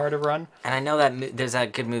another good part of run. And I know that there's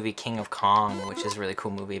that good movie King of Kong, which is a really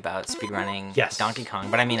cool movie about speedrunning Donkey Kong.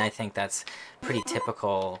 But I mean, I think that's pretty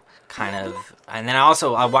typical kind of. And then I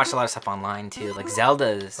watched a lot of stuff online too. Like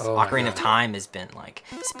Zelda's Ocarina of Time has been like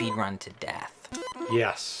speedrun to death.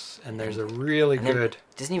 Yes, and there's a really good.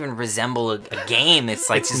 It doesn't even resemble a game. It's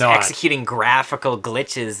like just executing graphical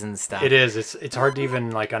glitches and stuff. It is. It's hard to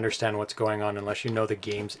even like understand what's going on unless you know the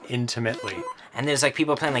games intimately. And there's like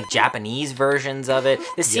people playing like Japanese versions of it.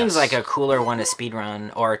 This seems like a cooler one to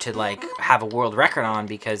speedrun or to like have a world record on,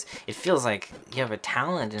 because it feels like you have a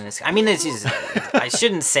talent in this. I mean, it's just, I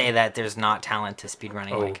shouldn't say that there's not talent to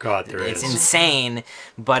speedrunning. Oh god, there is. It's insane,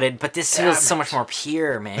 but this feels so much more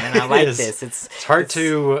pure, man. I like this. It's hard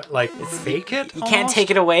to like fake it. You can't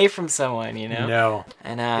take it away from someone, you know. No.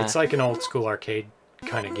 And it's like an old school arcade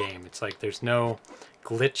kind of game. It's like there's no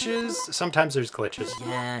glitches. Sometimes there's glitches.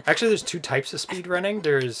 Yeah. Actually, there's two types of speedrunning.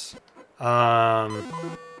 There is,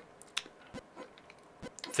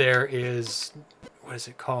 what is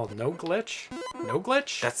it called? No glitch? No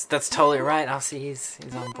glitch? That's totally right. I'll see he's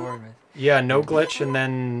on board with. Yeah, no glitch, and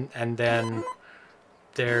then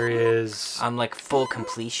there is like full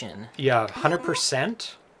completion. Yeah,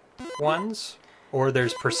 100% ones, or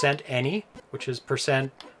there's percent any, which is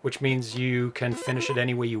percent, which means you can finish it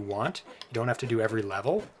any way you want. You don't have to do every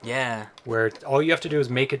level. Yeah. Where all you have to do is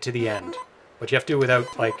make it to the end. But you have to do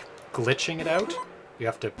without like glitching it out. You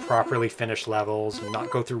have to properly finish levels and not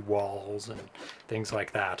go through walls and things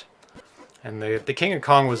like that. And the King of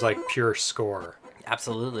Kong was like pure score.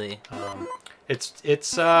 Absolutely.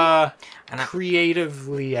 It's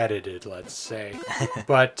creatively edited, let's say.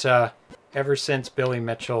 But ever since Billy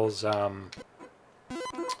Mitchell's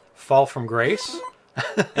Fall from Grace,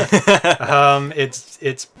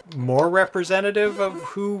 it's more representative of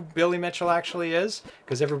who Billy Mitchell actually is,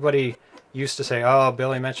 because everybody used to say, oh,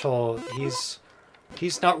 Billy Mitchell, he's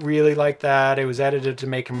not really like that. It was edited to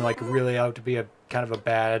make him like really out to be a kind of a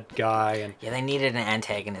bad guy. And yeah, they needed an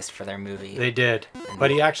antagonist for their movie. They did,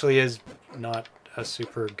 but he actually is not a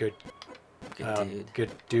super good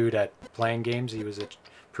dude at playing games. He was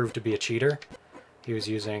proved to be a cheater. He was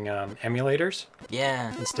using emulators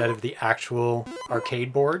instead of the actual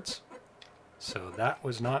arcade boards. So that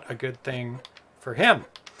was not a good thing for him.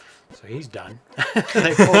 So he's done.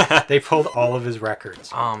 They pulled all of his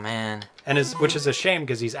records. Oh, man. Which is a shame,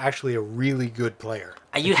 because he's actually a really good player.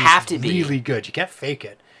 You have to be. Really good. You can't fake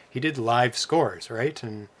it. He did live scores, right?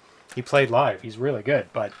 And he played live. He's really good,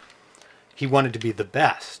 but he wanted to be the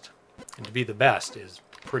best. And to be the best is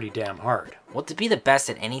pretty damn hard. Well, to be the best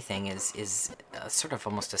at anything is sort of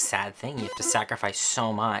almost a sad thing. You have to sacrifice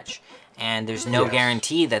so much, and there's no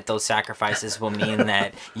guarantee that those sacrifices will mean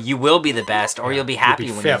that you will be the best or you'll be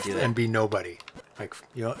happy when you do it. And be nobody. Like,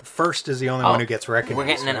 you know, first is the only one who gets recognized. We're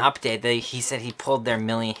getting an update. He said he pulled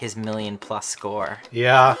his million plus score.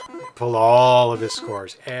 Yeah, he pulled all of his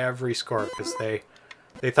scores, every score, because they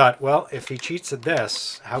thought, well, if he cheats at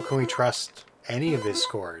this, how can we trust any of his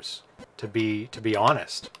scores to be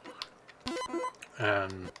honest?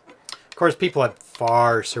 Of course, people have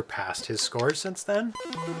far surpassed his scores since then,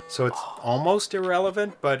 so it's almost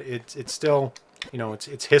irrelevant, but it's still, you know,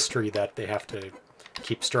 it's history that they have to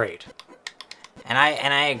keep straight. And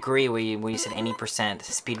I agree where you said any percent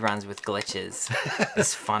speedruns with glitches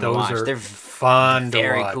is fun to watch. They're fun to watch.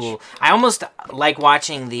 Very cool. I almost like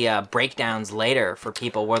watching the breakdowns later for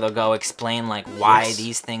people where they'll go explain like why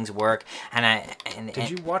these things work. Did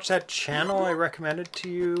you watch that channel I recommended to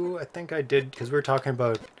you? I think I did, because we were talking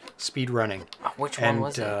about speedrunning. Which one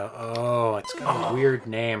was it? It's got a weird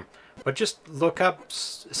name. But just look up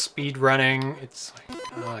speedrunning. It's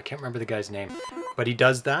like, I can't remember the guy's name, but he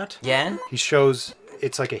does that. Yeah. He shows,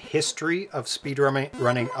 it's like a history of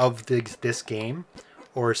speedrunning of this game,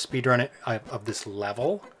 or speedrunning of this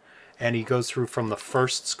level, and he goes through from the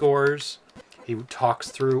first scores. He talks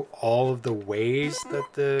through all of the ways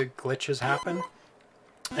that the glitches happen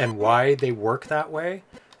and why they work that way,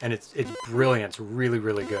 and it's brilliant. It's really,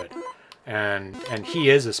 really good. And he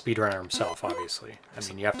is a speedrunner himself, obviously. I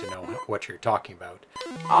mean, you have to know what you're talking about.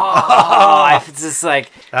 It's just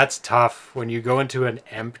like... That's tough when you go into an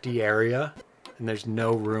empty area and there's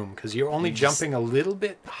no room, because you're only jumping a little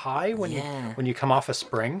bit high when you come off a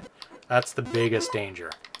spring. That's the biggest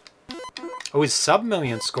danger. Oh, his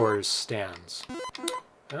sub-million scores stands.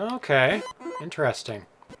 Okay, interesting.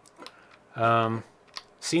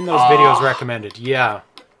 Seen those videos recommended. Yeah.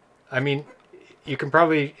 I mean... You can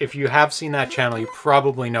probably, if you have seen that channel, you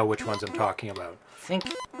probably know which ones I'm talking about. I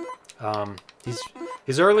think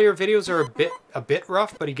his earlier videos are a bit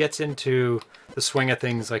rough, but he gets into the swing of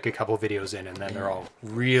things like a couple videos in, and then they're all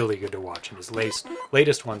really good to watch. And his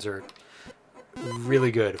latest ones are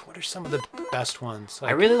really good. What are some of the best ones?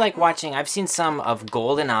 I really like watching. I've seen some of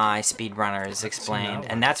GoldenEye speedrunners explained,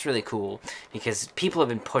 and that's really cool because people have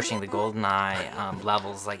been pushing the GoldenEye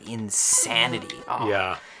levels like insanity.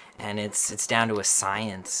 Yeah. And it's down to a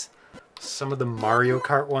science. Some of the Mario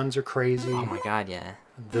Kart ones are crazy. Oh my god, yeah.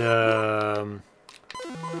 The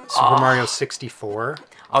Super Mario 64.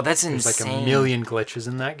 Oh, that's insane. There's like a million glitches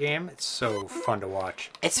in that game. It's so fun to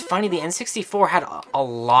watch. It's funny, the N64 had a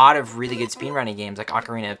lot of really good speedrunning games, like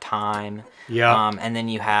Ocarina of Time. Yeah. And then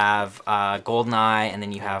you have GoldenEye, and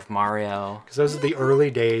then you have Mario. Because those are the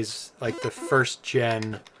early days, like the first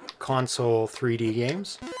gen console 3D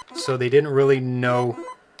games. So they didn't really know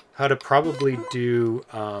how to probably do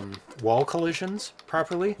wall collisions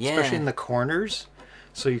properly, especially in the corners,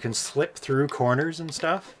 so you can slip through corners and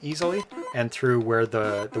stuff easily, and through where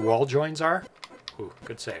the wall joins are. Ooh,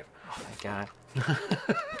 good save. Oh my god.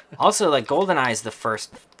 Also, like, GoldenEye is the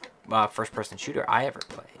first first-person shooter I ever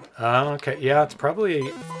played. Okay, yeah, it's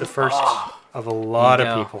probably the first of a lot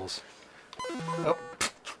of people's. Oh,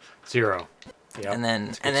 0. Yep, and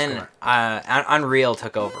then Unreal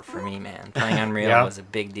took over for me, man. Playing Unreal was a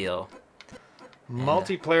big deal.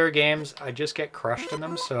 Multiplayer games, I just get crushed in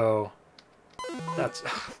them, so that's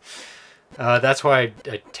why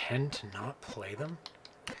I tend to not play them.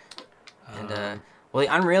 And well,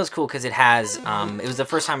 the Unreal's cool because it has it was the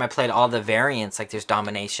first time I played all the variants. Like there's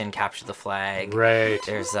domination, capture the flag. Right.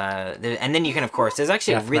 There's and then you can, of course, there's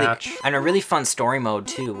actually a really fun story mode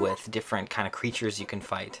too with different kind of creatures you can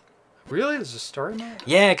fight. Really? There's a story mode?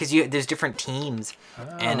 Yeah, because there's different teams,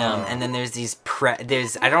 and then there's these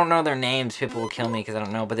I don't know their names. People will kill me because I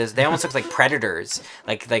don't know, but they almost look like predators,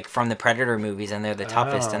 like from the Predator movies, and they're the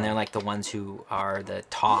toughest, and they're like the ones who are the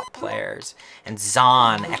top players. And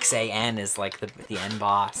Xan, Xan, is like the end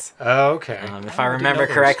boss. Oh, okay. If I remember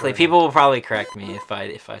correctly, people will probably correct me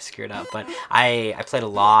if I screwed up, but I played a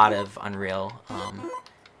lot of Unreal,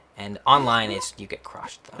 and online you get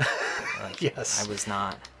crushed though. Like, yes. I was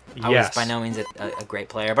not. I was by no means a great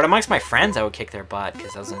player, but amongst my friends, I would kick their butt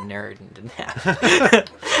because I was a nerd and didn't have.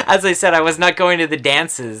 As I said, I was not going to the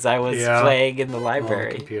dances. I was playing in the library.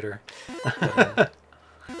 On the computer.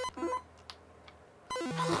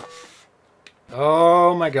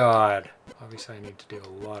 Oh my god! Obviously, I need to do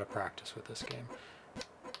a lot of practice with this game.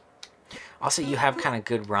 Also, you have kind of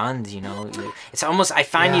good runs, you know. It's almost, I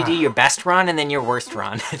find you do your best run and then your worst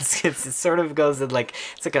run. It sort of goes in like,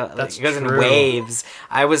 it's like it goes in waves.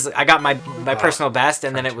 I got my personal best,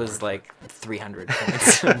 and then it was like 300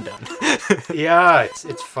 points. I'm done. Yeah,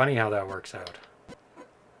 it's funny how that works out.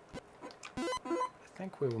 I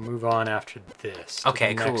think we will move on after this.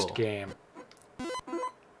 Okay, to the next game.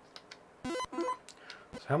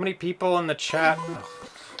 So how many people in the chat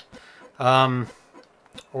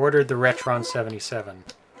ordered the Retron 77?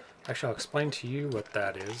 Actually, I'll explain to you what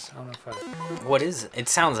that is. I don't know if I... What is it? It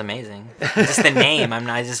sounds amazing. Just the name. I'm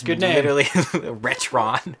not just good name. Literally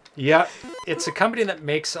Retron. Yeah, it's a company that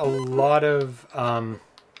makes a lot of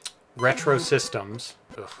retro systems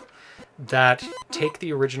that take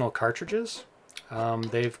the original cartridges.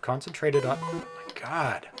 They've concentrated on, oh my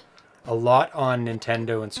god, a lot on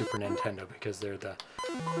Nintendo and Super Nintendo because they're the...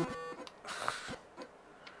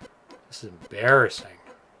 This is embarrassing.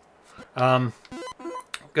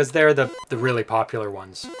 Because they're the really popular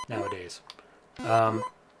ones nowadays. So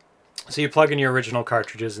you plug in your original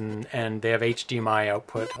cartridges and they have HDMI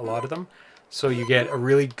output, a lot of them. So you get a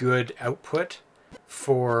really good output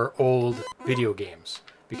for old video games.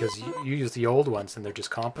 Because you use the old ones and they're just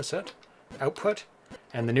composite output.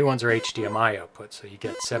 And the new ones are HDMI output, so you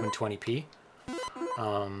get 720p.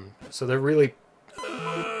 So they're really...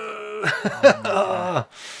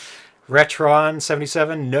 Retron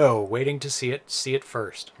 77, no. Waiting to see it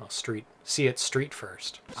first. Well, see it street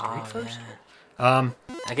first. Street first? Yeah.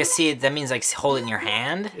 I guess see it, that means like hold it in your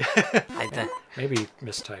hand? Maybe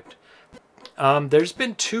mistyped. There's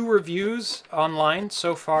been 2 reviews online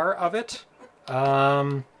so far of it.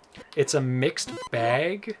 It's a mixed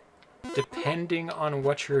bag, depending on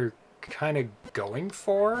what you're kind of going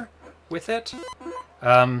for with it.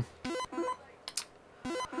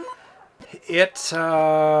 It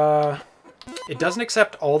doesn't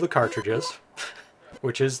accept all the cartridges,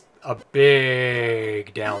 which is a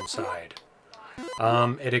big downside.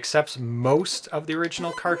 It accepts most of the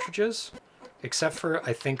original cartridges, except for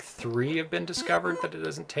I think 3 have been discovered that it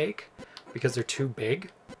doesn't take because they're too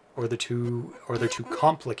big, or they're too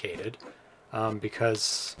complicated.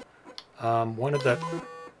 Because one of the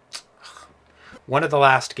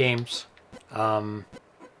last games.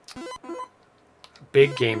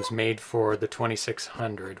 Big games made for the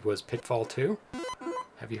 2600 was Pitfall 2.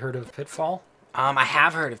 Have you heard of Pitfall? I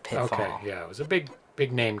have heard of Pitfall. Okay, yeah, it was a big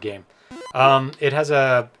name game. It has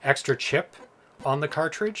a extra chip on the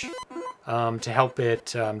cartridge to help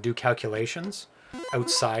it do calculations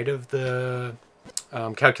outside of the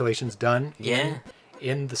calculations done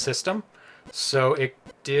in the system. So it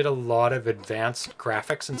did a lot of advanced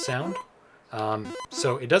graphics and sound.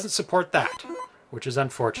 So it doesn't support that, which is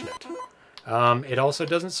unfortunate. It also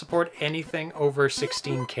doesn't support anything over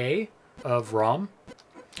 16K of ROM,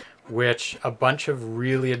 which a bunch of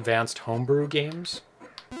really advanced homebrew games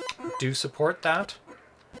do support that.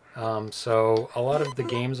 So a lot of the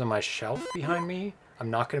games on my shelf behind me, I'm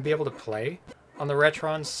not going to be able to play on the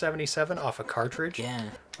Retron 77 off a cartridge,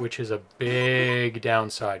 which is a big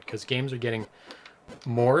downside because games are getting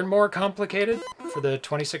more and more complicated for the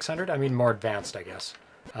 2600. I mean, more advanced, I guess,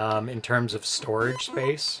 in terms of storage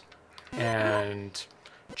space and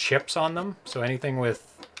chips on them. So anything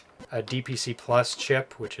with a DPC Plus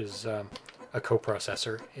chip, which is a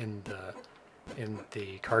coprocessor in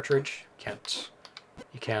the cartridge,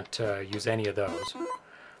 you can't use any of those.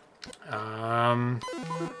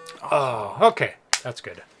 Oh, okay, that's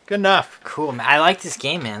good. Good enough. Cool, man. I like this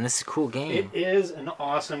game, man. This is a cool game. It is an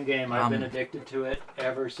awesome game. I've been addicted to it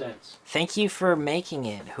ever since. Thank you for making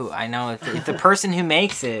it. I know if the person who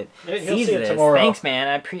makes it sees see it this, tomorrow. thanks,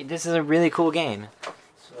 man. This is a really cool game.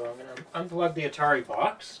 So I'm going to unplug the Atari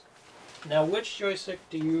box. Now, which joystick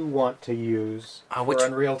do you want to use for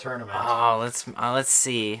Unreal Tournament? Oh, let's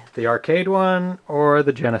see. The arcade one or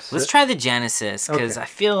the Genesis? Let's try the Genesis because I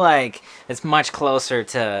feel like it's much closer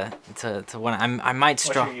to what I might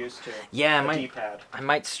struggle. What you're used to. Yeah, D-pad. I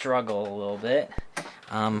might struggle a little bit.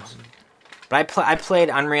 But I played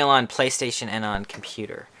Unreal on PlayStation and on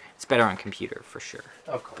computer. It's better on computer for sure.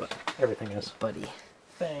 Of course, everything is. Buddy.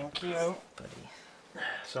 Thank you, buddy.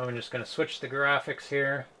 So I'm just gonna switch the graphics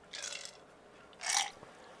here.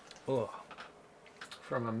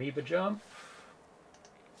 From Amoeba Jump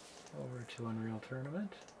over to Unreal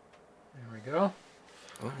Tournament. There we go.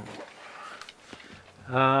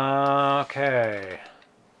 Okay.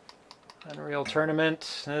 Unreal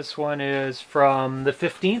Tournament. This one is from the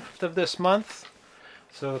 15th of this month.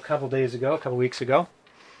 So a couple weeks ago.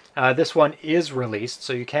 This one is released,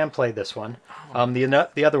 so you can play this one.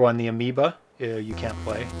 The other one, the Amoeba, you can't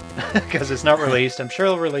play because it's not released. I'm sure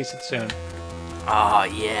they'll release it soon. Oh,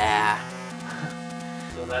 yeah.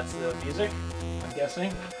 that's the music, I'm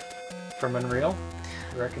guessing, from Unreal.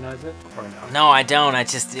 You recognize it or no? No, I don't.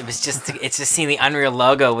 It's just seeing the Unreal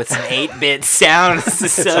logo with some 8-bit sounds.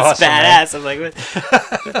 It's so awesome, badass. I'm like,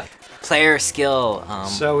 what? Player skill.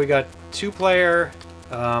 So we got 2-player.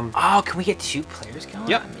 Oh, can we get 2 players going?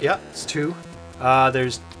 Yep, yep, it's 2.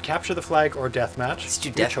 There's capture the flag or deathmatch. Let's do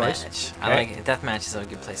deathmatch. Okay. I like it. Deathmatch is a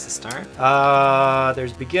good place to start.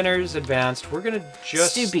 There's beginners, advanced. We're gonna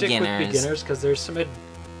just stick with beginners because there's some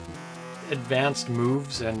advanced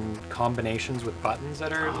moves and combinations with buttons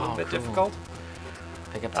that are a little bit difficult.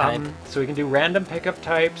 Pickup type. So we can do random pickup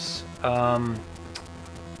types.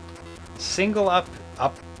 Single up.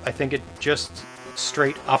 I think it just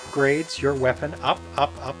straight upgrades your weapon up,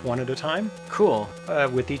 one at a time. Cool.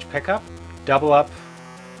 With each pickup. Double up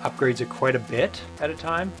upgrades it quite a bit at a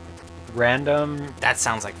time. Random. That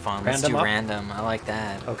sounds like fun. Let's do random. I like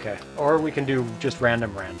that. Okay. Or we can do just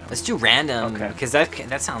random. Let's do random. Okay. Because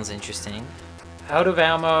that sounds interesting. Out of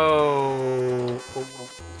ammo.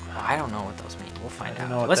 I don't know what those mean. We'll find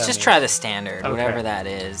out. Let's just try the standard, whatever that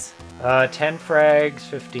is. 10 frags,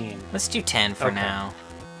 15. Let's do 10 for now.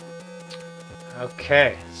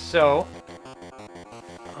 Okay, so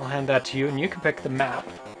I'll hand that to you, and you can pick the map.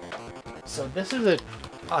 So this is a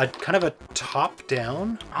kind of a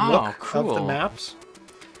top-down look of the maps.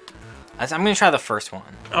 I'm going to try the first one.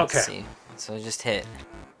 Okay. Let's see. So just hit.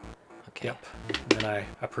 Okay. Yep. And then I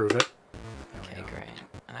approve it. Okay, great.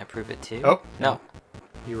 And I approve it too? Oh, no.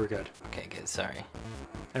 You were good. Okay, good. Sorry.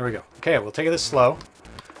 There we go. Okay, we'll take this slow.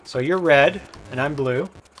 So you're red, and I'm blue.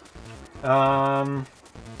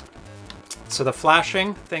 So the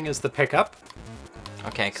flashing thing is the pickup.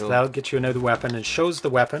 Okay, cool. So that'll get you another weapon. It shows the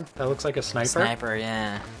weapon. That looks like a sniper. Sniper,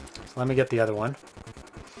 yeah. So let me get the other one.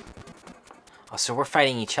 Oh, so we're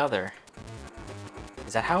fighting each other.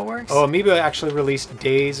 Is that how it works? Oh, Amoeba actually released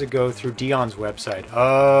days ago through Dion's website.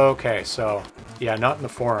 Okay, so yeah, not in the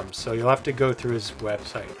forums. So you'll have to go through his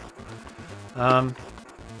website.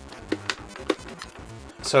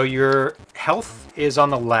 So your health is on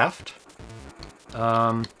the left.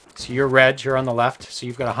 So you're red, you're on the left. So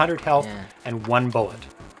you've got 100 health and 1 bullet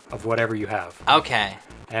of whatever you have. Okay.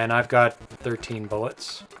 And I've got 13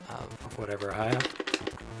 bullets of whatever I have.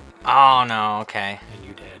 Oh, no, okay. And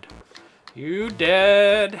you dead. You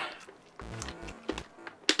dead.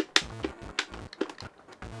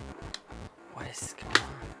 What is going on?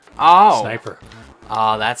 Oh! Sniper.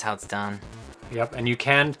 Oh, that's how it's done. Yep, and you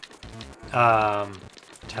can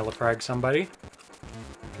telefrag somebody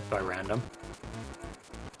by random.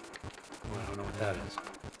 Well, I don't know what that is.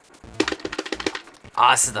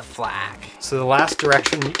 Oh, this is the flak. So the last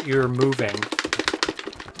direction you're moving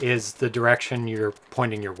is the direction you're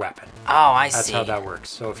pointing your weapon. Oh, I see. That's how that works.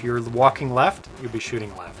 So if you're walking left, you'll be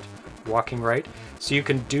shooting left. Walking right. So you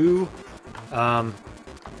can do... Sniper.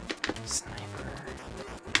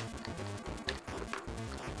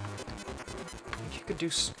 I think you could do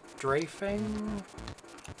strafing.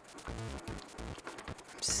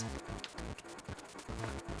 Oops.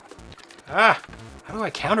 Ah! How do I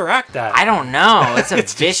counteract that? I don't know. It's a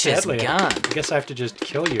It's vicious deadly. gun. I guess I have to just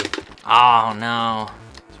kill you. Oh, no.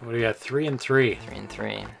 So what do you got? 3 and 3. 3 and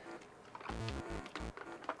 3.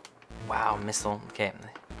 Wow, missile. Okay.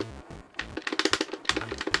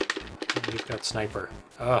 You've got sniper.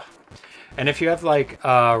 Ugh. And if you have like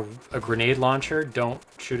a grenade launcher, don't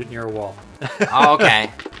shoot it near a wall. Oh, okay.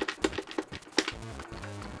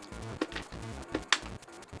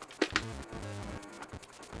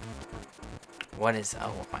 What is...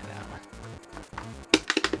 Oh, we'll find out.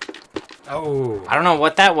 Oh. I don't know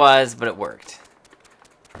what that was, but it worked.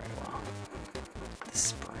 Very well. The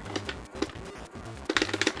spring.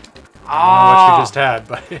 I don't know what you just had,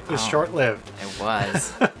 but it was short-lived. It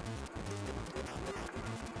was.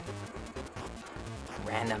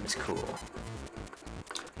 Random is cool.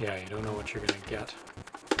 Yeah, you don't know what you're gonna get.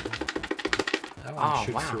 That one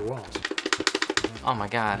shoots through walls. Oh my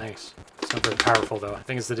god. Nice. It's not very powerful though. I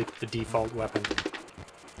think it's the default weapon.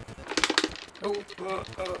 Oh!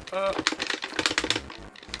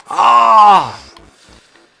 Oh!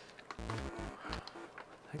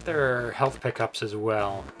 I think there are health pickups as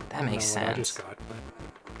well. That makes sense. I just got, but...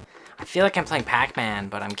 I feel like I'm playing Pac-Man,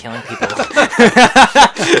 but I'm killing people.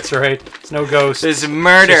 That's right. It's no ghost. There's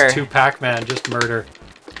murder. It's just 2 Pac-Man, just murder.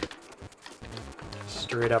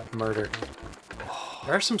 Straight up murder.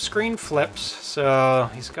 There are some screen flips, so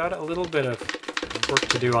he's got a little bit of work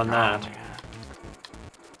to do on that.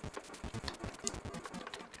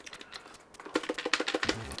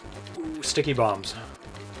 Ooh, sticky bombs.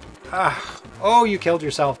 Ah. Oh, you killed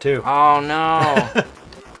yourself too. Oh no.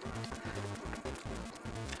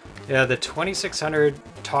 Yeah, the 2600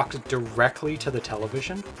 talks directly to the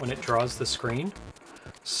television when it draws the screen.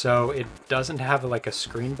 So it doesn't have like a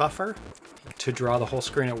screen buffer to draw the whole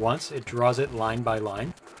screen at once. It draws it line by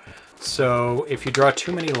line. So if you draw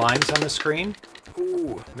too many lines on the screen,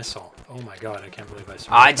 ooh, missile. Oh my god, I can't believe I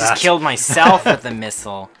survived I just killed myself with the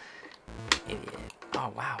missile. Idiot.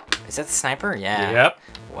 Oh, wow. Is that the sniper? Yeah. Yep.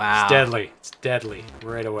 Wow. It's deadly. It's deadly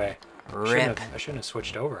right away. Rip. I shouldn't have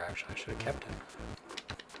switched over, actually. I should have kept it.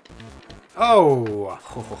 Oh!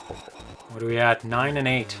 What are we at? 9 and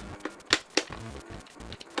 8.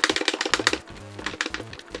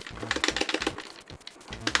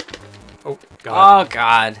 Oh, God. Oh,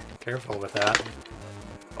 God. Careful with that.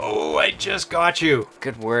 Oh, I just got you.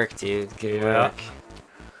 Good work, dude. Good work.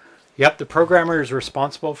 Yep, the programmer is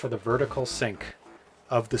responsible for the vertical sync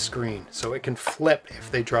of the screen, so it can flip if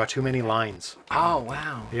they draw too many lines. Oh,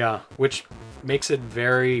 wow. Yeah, which makes it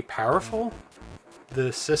very powerful,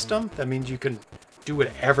 the system. That means you can do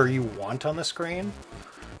whatever you want on the screen,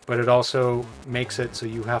 but it also makes it so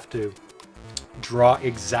you have to draw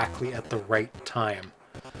exactly at the right time,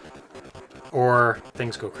 or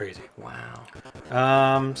things go crazy.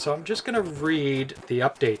 Wow. So I'm just going to read the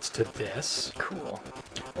updates to this. Cool.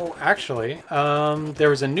 Oh, actually, there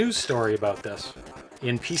was a news story about this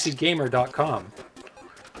in PCGamer.com.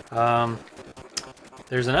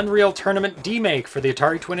 There's an Unreal Tournament demake for the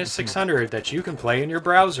Atari 2600 that you can play in your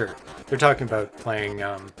browser. They're talking about playing,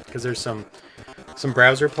 because there's some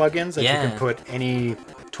browser plugins that you can put any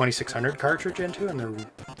 2600 cartridge into, and they're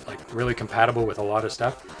like really compatible with a lot of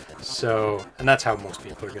stuff. So, and that's how most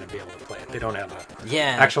people are going to be able to play it. They don't have a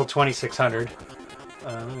actual 2600.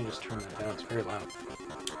 Let me just turn that down. It's very loud.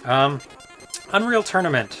 Unreal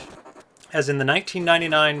Tournament, as in the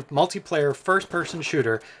 1999 multiplayer first-person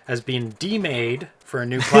shooter, has been demade for a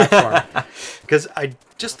new platform. Because I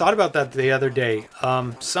just thought about that the other day.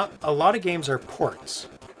 A lot of games are ports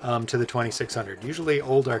to the 2600. Usually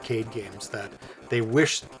old arcade games that they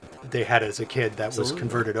wish they had as a kid that was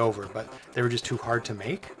converted over, but they were just too hard to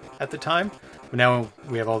make at the time. But now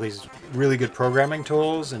we have all these really good programming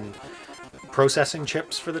tools and processing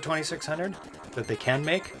chips for the 2600 that they can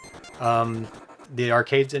make the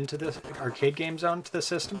arcade games onto the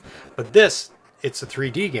system. But this, it's a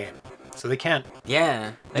 3D game, so they can't.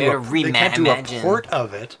 Yeah, they can't do a port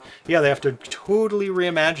of it. Yeah, they have to totally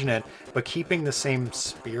reimagine it, but keeping the same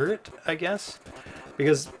spirit, I guess.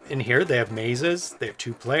 Because in here they have mazes, they have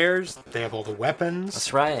 2 players, they have all the weapons.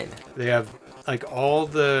 That's right. They have like all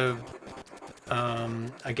the,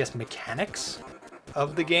 I guess, mechanics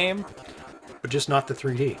of the game, but just not the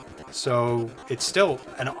 3D. So it's still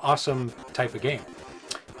an awesome type of game.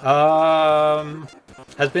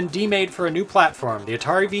 Has been demade for a new platform, the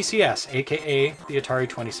Atari VCS, aka the Atari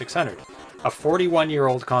 2600, a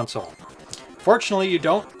 41-year-old console. Fortunately, you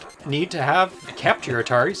don't need to have kept your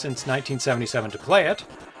Atari since 1977 to play it,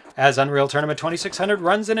 as Unreal Tournament 2600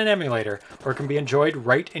 runs in an emulator or can be enjoyed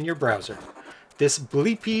right in your browser. This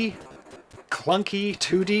bleepy, clunky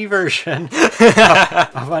 2D version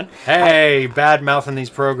hey, bad mouthing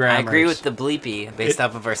these programmers. I agree with the bleepy based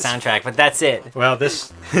off of our soundtrack, but that's it. Well,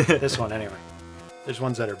 this one anyway. There's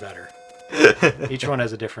ones that are better. Each one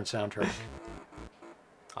has a different soundtrack.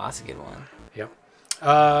 Oh, that's a good one. Yep.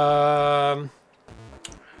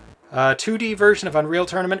 2D version of Unreal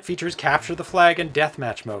Tournament features Capture the Flag and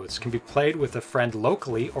Deathmatch modes. Can be played with a friend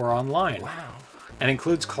locally or online. Wow. And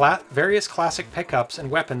includes various classic pickups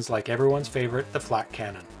and weapons like everyone's favorite, the flak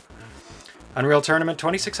cannon. Unreal Tournament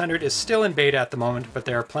 2600 is still in beta at the moment, but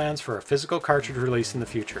there are plans for a physical cartridge release in the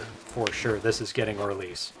future. For sure, this is getting a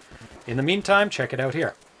release. In the meantime, check it out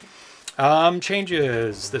here.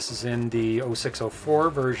 Changes. This is in the 0604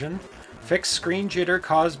 version. Fixed screen jitter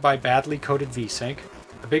caused by badly coded VSync.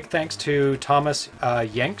 A big thanks to Thomas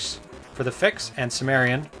Yanks for the fix, and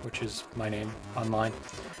Sumerian, which is my name online,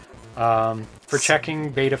 for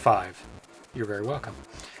checking Beta 5. You're very welcome.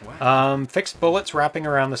 Wow. Fixed bullets wrapping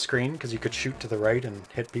around the screen, because you could shoot to the right and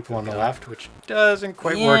hit people on the left, which doesn't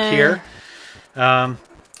quite work here.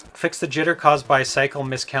 Fixed the jitter caused by cycle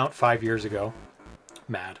miscount 5 years ago.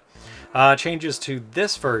 Mad. Changes to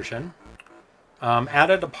this version.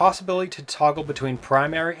 Added a possibility to toggle between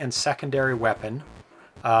primary and secondary weapon.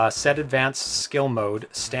 Set advanced skill mode.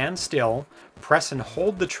 Stand still. Press and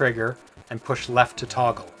hold the trigger and push left to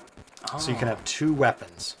toggle. Oh. So you can have 2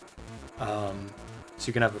 weapons. So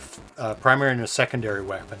you can have a primary and a secondary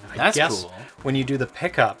weapon. That's I guess cool. When you do the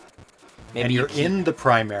pickup and you're in the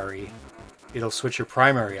primary, it'll switch your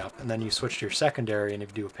primary up, and then you switch to your secondary, and if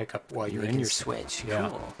you do a pickup while you're in your switch. Yeah.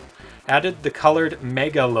 Cool. Added the colored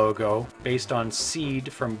Mega logo based on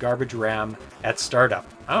seed from Garbage Ram at startup.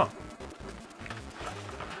 Oh.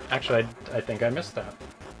 Actually, I think I missed that.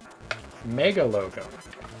 Mega logo.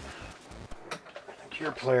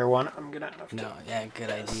 Your player one, I'm gonna have to... No, yeah, good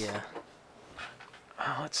idea.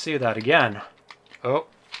 Let's see that again. Oh.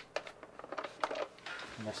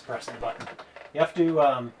 Mispressing the button. You have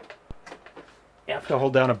to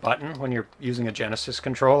hold down a button when you're using a Genesis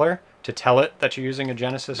controller to tell it that you're using a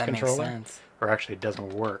Genesis controller. That makes sense. Or actually it doesn't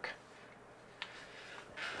work.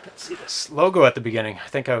 Let's see this logo at the beginning. I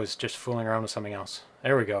think I was just fooling around with something else.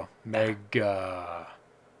 There we go. Mega.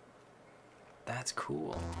 That's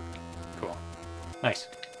cool. Cool. Nice.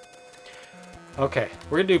 Okay,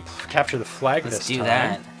 we're gonna do capture the flag this time. Let's do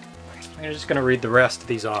that. I'm just gonna read the rest of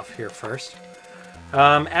these off here first.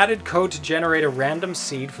 Added code to generate a random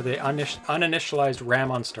seed for the uninitialized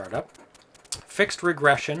RAM on startup. Fixed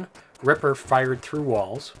regression, Ripper fired through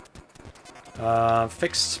walls.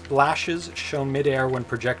 Fixed splashes shown midair when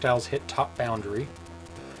projectiles hit top boundary.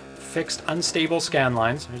 Fixed unstable scan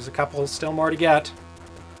lines. There's a couple still more to get.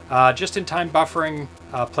 Just-in-time buffering,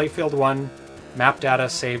 playfield 1. Map data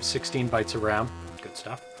saves 16 bytes of RAM. Good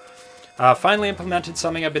stuff. Finally implemented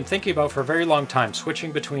something I've been thinking about for a very long time,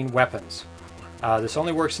 switching between weapons. This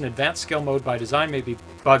only works in advanced skill mode by design, may be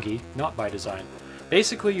buggy, not by design.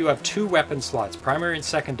 Basically, you have 2 weapon slots, primary and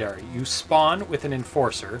secondary. You spawn with an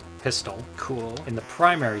enforcer, pistol, cool, in the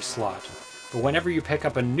primary slot. But whenever you pick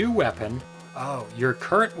up a new weapon, your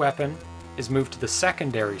current weapon is moved to the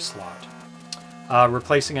secondary slot,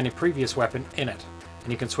 replacing any previous weapon in it.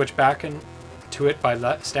 And you can switch back to it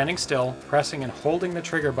by standing still, pressing and holding the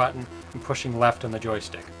trigger button, and pushing left on the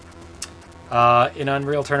joystick. In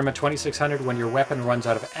Unreal Tournament 2600, when your weapon runs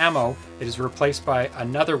out of ammo, it is replaced by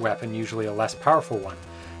another weapon, usually a less powerful one.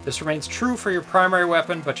 This remains true for your primary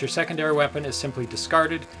weapon, but your secondary weapon is simply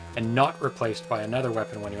discarded and not replaced by another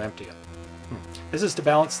weapon when you empty it. This is to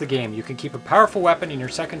balance the game. You can keep a powerful weapon in your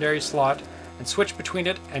secondary slot and switch between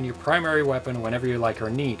it and your primary weapon whenever you like or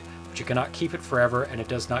need, but you cannot keep it forever, and it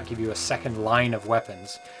does not give you a second line of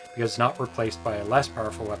weapons because it's not replaced by a less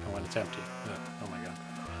powerful weapon when it's empty. Oh my god.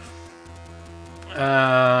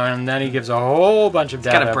 And then he gives a whole bunch of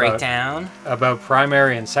data about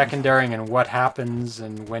primary and secondary and what happens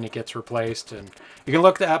and when it gets replaced, and you can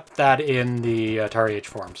look up that in the Atari Age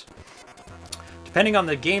forums. Depending on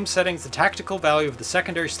the game settings, the tactical value of the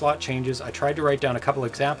secondary slot changes. I tried to write down a couple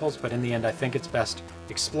examples, but in the end I think it's best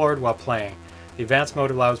explored while playing. The advanced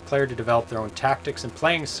mode allows player to develop their own tactics and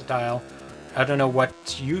playing style. I don't know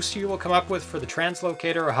what use you will come up with for the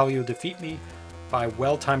translocator or how you'll defeat me by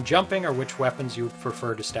well-timed jumping or which weapons you would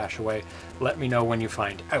prefer to stash away. Let me know when you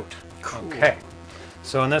find out. Cool. Okay,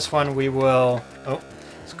 so in this one we will...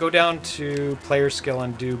 let's go down to player skill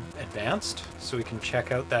and do advanced so we can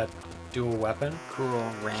check out that dual weapon. Cool.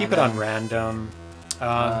 Random. Keep it on random.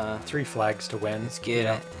 3 flags to win. It's good.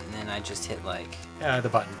 And then I just hit like... the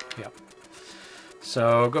button. Yep.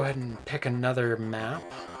 So go ahead and pick another map.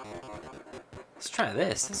 Let's try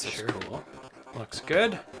this. This is cool. Looks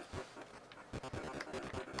good.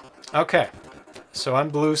 Okay. So I'm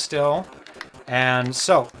blue still. And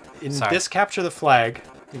so in this capture the flag,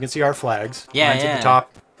 you can see our flags. Mine's at the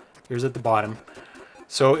top. Yours at the bottom.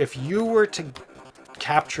 So if you were to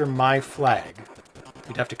capture my flag,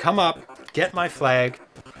 you'd have to come up, get my flag,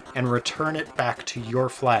 and return it back to your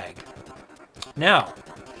flag. Now,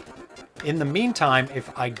 in the meantime,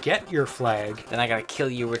 if I get your flag... Then I gotta kill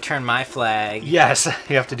you, return my flag. Yes,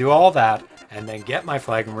 you have to do all that, and then get my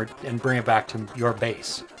flag and bring it back to your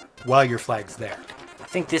base while your flag's there. I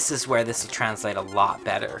think this is where this will translate a lot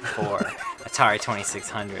better for Atari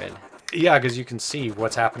 2600. Yeah, because you can see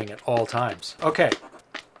what's happening at all times. Okay.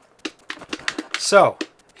 So,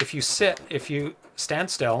 if you stand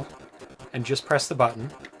still and just press the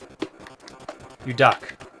button, you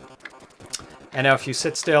duck. And now if you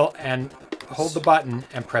sit still and hold the button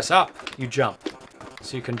and press up, you jump.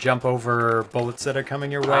 So you can jump over bullets that are coming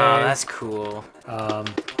your way. Oh, that's cool. Or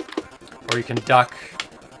you can duck.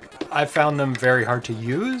 I found them very hard to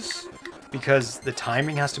use because the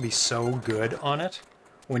timing has to be so good on it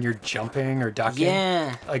when you're jumping or ducking.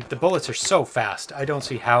 Yeah. Like, the bullets are so fast. I don't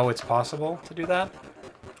see how it's possible to do that.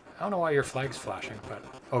 I don't know why your flag's flashing, but...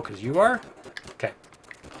 Oh, because you are? Okay.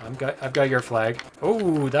 I've got your flag.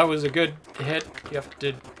 Oh, that was a good hit. You have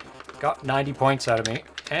to... Got 90 points out of me.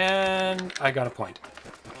 And I got a point.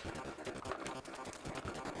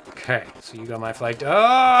 Okay, so you got my flag.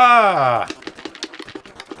 Ah!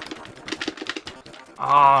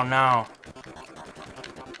 Oh, no.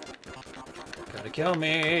 Gotta kill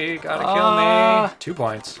me. Gotta kill me. 2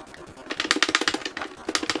 points.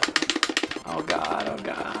 Oh, God. Oh,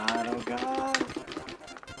 God. Oh, God.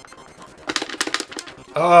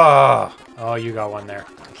 Oh! Oh, you got one there.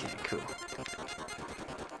 Okay, cool.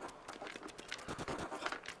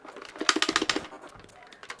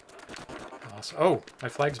 Oh, my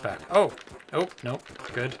flag's back. Oh, oh, nope.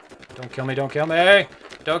 Good. Don't kill me, don't kill me.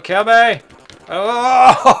 Don't kill me.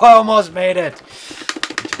 Oh, almost made it.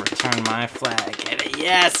 To return my flag. Get it.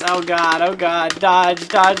 Yes. Oh, God. Oh, God. Dodge,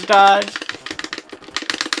 dodge, dodge.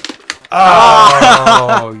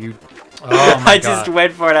 Oh, you... Oh, my I God. just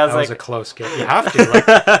went for it. I was that like... was a close get. You have to. Like,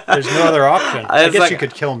 there's no other option. I guess like, you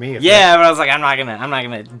could kill me. If yeah, but I was like, I'm not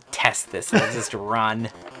gonna test this. I'll just run.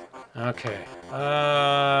 Okay.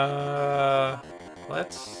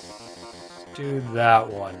 Let's do that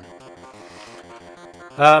one.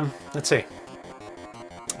 Let's see.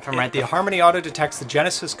 From right the Harmony auto detects the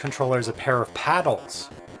Genesis controller as a pair of paddles,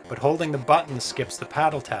 but holding the button skips the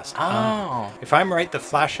paddle test. Oh. If I'm right, the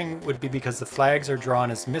flashing would be because the flags are drawn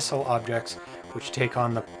as missile objects, which take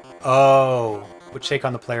on the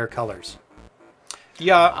player colors.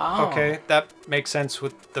 Yeah. Oh. Okay, that makes sense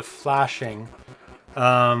with the flashing.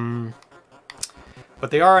 But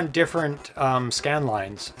they are on different scan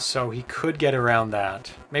lines, so he could get around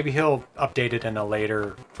that. Maybe he'll update it in a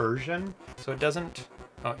later version, so it doesn't...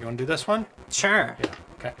 Oh, you want to do this one? Sure. Yeah,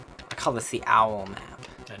 okay. I call this the owl map.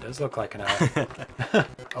 It does look like an owl.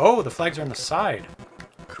 Oh, the flags are on the side.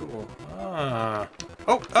 Cool. Ah.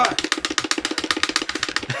 Oh, ah!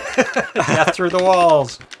 Death through the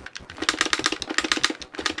walls.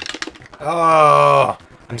 Oh!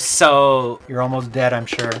 I'm so... You're almost dead, I'm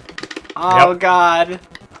sure. Oh, yep. God.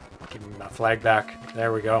 Give me my flag back.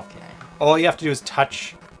 There we go. Okay. All you have to do is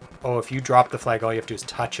touch... Oh, if you drop the flag, all you have to do is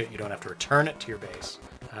touch it. You don't have to return it to your base.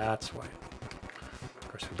 That's why. Of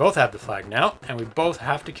course, we both have the flag now, and we both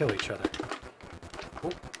have to kill each other. Oh,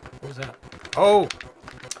 what was that? Oh!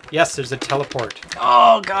 Yes, there's a teleport.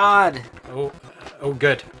 Oh, God. Oh, oh,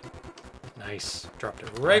 good. Nice. Dropped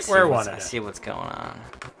it right where I wanted it. I see what's going on.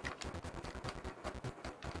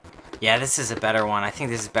 Yeah, this is a better one. I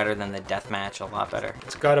think this is better than the deathmatch. A lot better.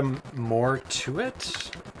 It's got more to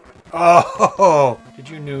it. Oh! Did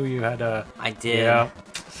you know you had a... I did. Yeah.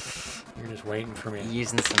 You're just waiting for me.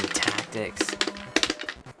 Using some tactics.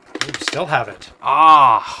 Oh, you still have it.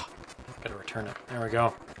 Ah! Oh. Gotta return it. There we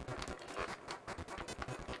go.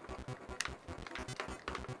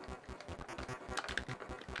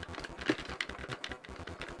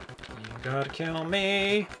 You gotta kill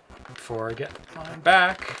me before I get mine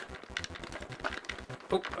back.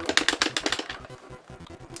 Oh, oh.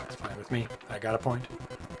 That's fine with me. I got a point.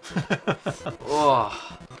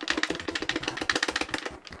 Oh.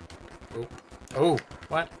 Oh. Oh,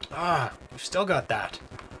 what? Ah, you've still got that.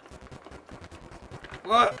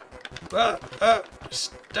 What? Oh, I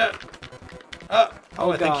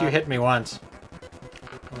God. think you hit me once.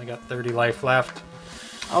 Only got 30 life left.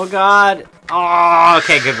 Oh, God. Oh,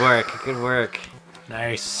 okay, good work. Good work.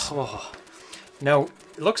 Nice. Oh. No,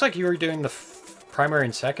 it looks like you were doing the primary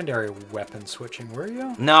and secondary weapon switching, were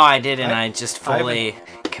you? No, I didn't. I just fully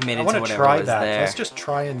committed to whatever was there. Let's just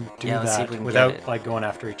try and do that without like going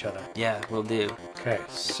after each other. Yeah, we'll do. Okay,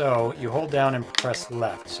 so you hold down and press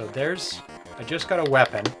left. So there's... I just got a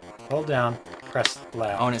weapon. Hold down, press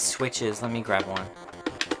left. Oh, and it switches. Let me grab one.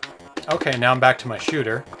 Okay, now I'm back to my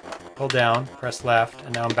shooter. Hold down, press left,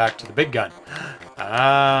 and now I'm back to the big gun.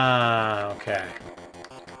 Ah, okay.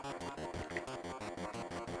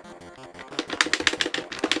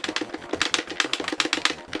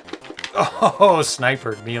 Oh,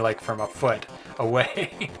 snipered me like from a foot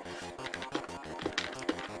away.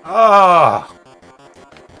 Oh!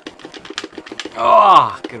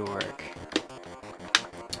 Oh, good work.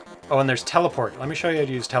 Oh, and there's teleport. Let me show you how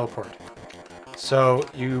to use teleport. So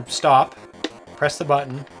you stop, press the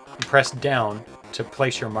button, and press down to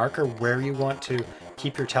place your marker where you want to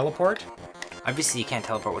keep your teleport. Obviously, you can't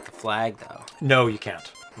teleport with the flag, though. No, you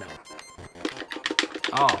can't. No.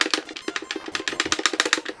 Oh.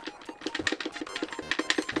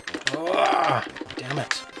 Oh, damn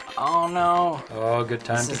it. Oh, no. Oh, good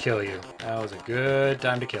time to kill you. That was a good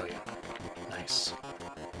time to kill you. Nice.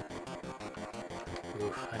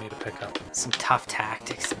 Oof, I need to pick up. Some tough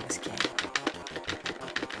tactics in this game.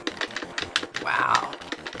 Wow.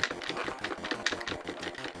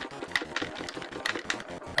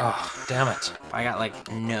 Oh, damn it. I got,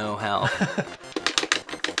 like, no health.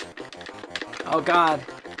 Oh, God.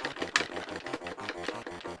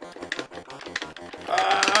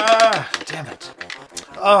 Ah, damn it.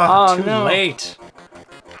 Oh, too no. late.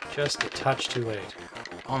 Just a touch too late.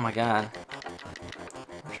 Oh, my God.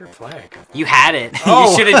 Where's your flag? You had it. Oh.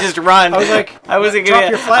 You should have just run. I was like, I wasn't drop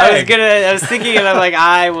gonna. your flag. I was thinking, and I'm like,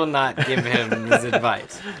 I will not give him this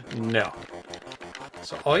advice. No.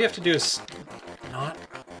 So all you have to do is not.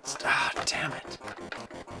 Ah, damn it.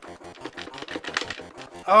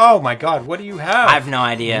 Oh my god, what do you have? I have no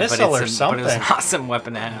idea, Missile but or something. But it was an awesome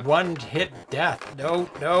weapon to have. One hit death. No,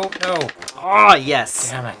 no, no. Oh,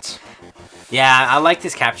 yes. Damn it. Yeah, I like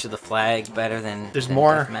this capture the flag better than There's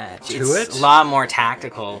more deathmatch. to It's it? a lot more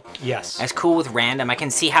tactical. Yes. It's cool with random. I can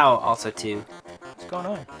see how also too. What's going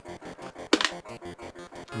on?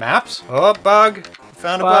 Maps? Oh, bug.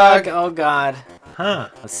 Found a bug. Oh god. Huh.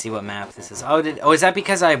 Let's see what map this is. Oh, is that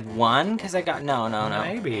because I won? Because I got no.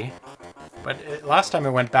 Maybe. But last time it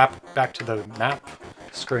went back to the map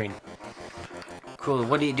screen. Cool.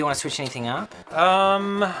 What do you want to switch anything up?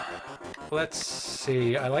 Let's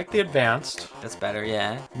see. I like the advanced. That's better,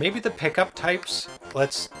 yeah. Maybe the pickup types.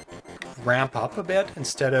 Let's ramp up a bit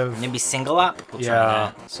instead of Maybe single up. We'll try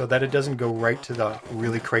yeah, that. so that it doesn't go right to the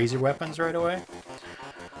really crazy weapons right away.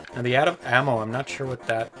 And the ammo, I'm not sure what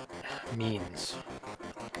that means.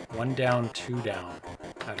 1 down, 2 down.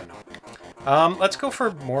 I don't know. Let's go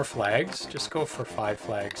for more flags. Just go for 5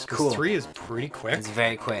 flags. Cool. 3 is pretty quick. It's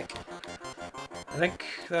very quick. I think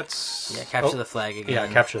that's... Yeah, capture the flag again. Yeah,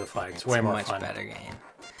 capture the flag. It's way more much fun. better game.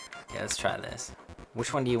 Yeah, let's try this.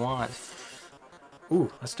 Which one do you want?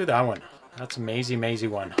 Ooh, let's do that one. That's a mazy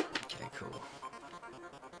one. Okay, cool.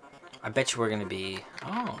 I bet you we're gonna be...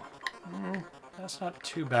 Oh. That's not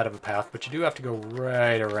too bad of a path, but you do have to go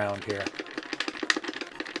right around here.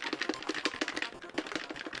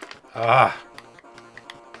 Ah.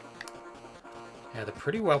 Yeah, they're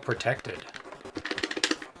pretty well protected.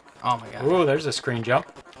 Oh my god. Ooh, there's a screen jump.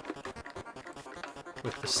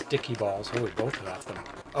 With the sticky balls. Oh, we both have them.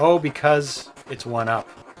 Oh, because it's 1 up.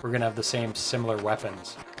 We're going to have the same similar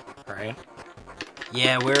weapons, right?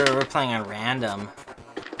 Yeah, we're playing on random.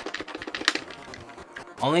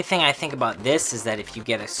 Only thing I think about this is that if you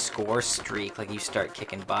get a score streak, like you start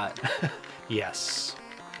kicking butt. Yes.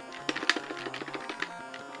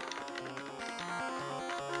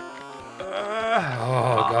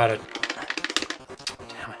 Oh, got it.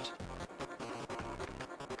 Damn it.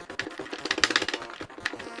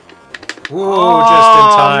 Whoa, just in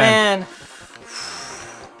time. Man.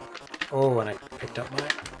 Oh, and I picked up my...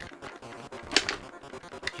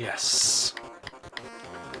 Yes.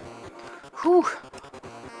 Whew.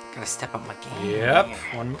 Gotta step up my game. Yep.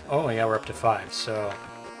 Oh, yeah, we're up to 5, so...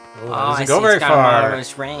 Oh, that I doesn't see go very it's got far.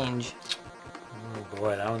 moderate range. Oh,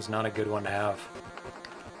 boy, that one's not a good one to have.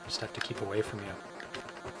 Just have to keep away from you.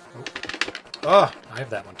 Oh, I have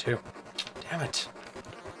that one too. Damn it.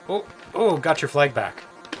 Oh, got your flag back.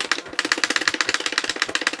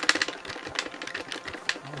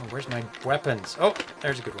 Oh, where's my weapons? Oh,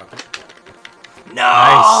 there's a good weapon.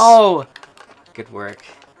 No! Nice. Good work.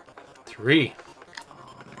 3.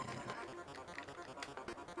 Oh, man.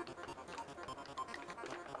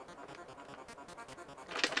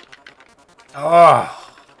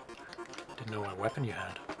 Oh. Didn't know what weapon you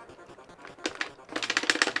had.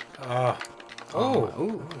 Oh,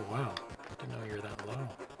 wow. Didn't know you were that low.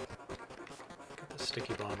 Get the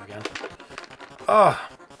sticky bomb again. Oh.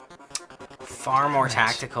 Far more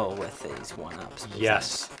tactical with these 1-ups.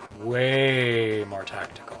 Yes. Way more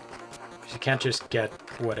tactical. You can't just get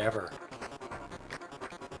whatever.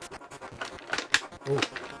 Ooh.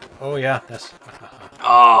 Oh, yeah. That's...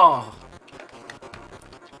 Oh!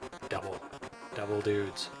 Double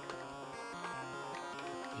dudes.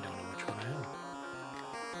 You don't know which one I am.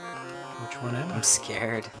 Which one am I? I'm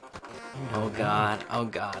scared. Oh god. Oh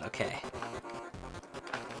god. Okay.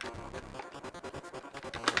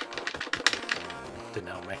 Didn't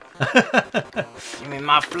help me. Give me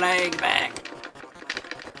my flag back.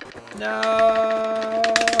 No!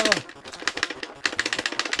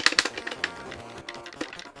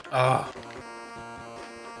 Oh.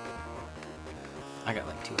 I got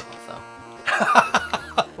like 2 health though.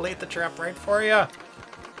 Laid the trap right for you.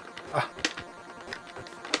 Oh.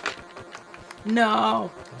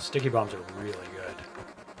 No. Those sticky bombs are really good.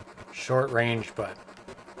 Short range, but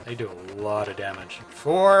they do a lot of damage.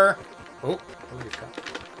 4. Oh, you've got.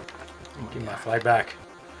 Give me my flag back.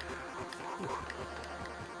 Whew.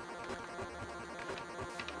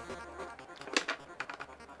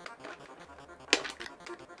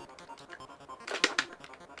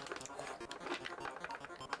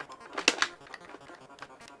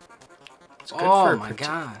 It's good Oh my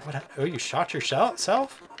god. What? Oh, you shot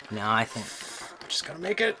yourself? No, I think. Just gotta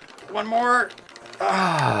make it 1 more.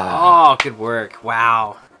 Oh, good work.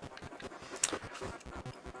 Wow.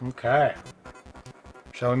 Okay.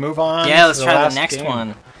 Shall we move on? Yeah, let's to try the last next game?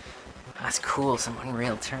 one. That's cool. Some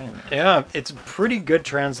Unreal Tournament. Yeah, it's a pretty good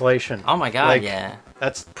translation. Oh my god, Like, yeah.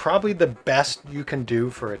 That's probably the best you can do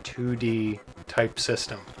for a 2D type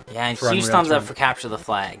system. Yeah, and for huge Unreal thumbs up Tournament. for Capture the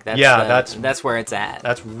Flag. That's Yeah, that's where it's at.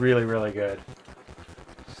 That's really, really good.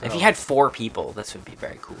 So. If you had 4 people, this would be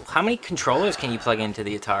very cool. How many controllers can you plug into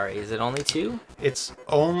the Atari? Is it only 2? It's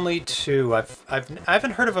only 2. I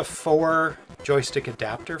haven't heard of a 4 joystick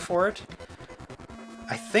adapter for it.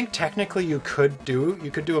 I think technically you could do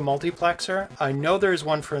a multiplexer. I know there's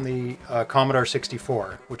one from the Commodore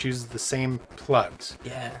 64, which uses the same plugs.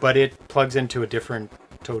 Yeah. But it plugs into a different,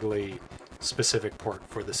 totally specific port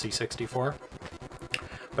for the C64.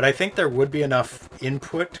 But I think there would be enough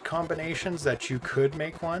input combinations that you could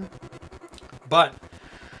make one. But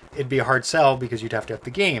it'd be a hard sell because you'd have to have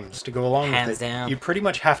the games to go along with it. Hands down. You pretty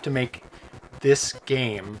much have to make this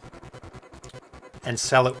game and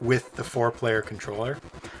sell it with the 4-player controller.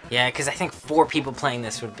 Yeah, because I think 4 people playing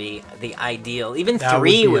this would be the ideal. Even that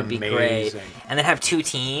 3 would be great. And then have 2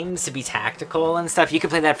 teams to be tactical and stuff. You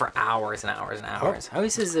could play that for hours and hours and hours. Oh. I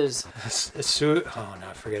always says there's...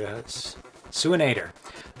 Suinator.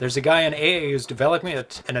 There's a guy in AA who's developing an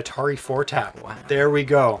Atari 4-tap. Wow. There we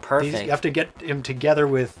go. Perfect. You have to get him together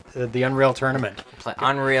with the Unreal Tournament. Play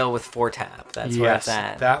Unreal with 4-tap. That's where it's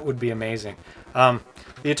at. That would be amazing.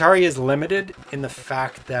 The Atari is limited in the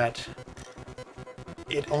fact that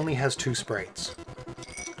it only has 2 sprites.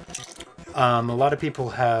 A lot of people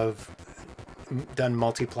have done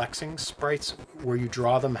multiplexing sprites where you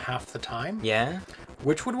draw them half the time. Yeah?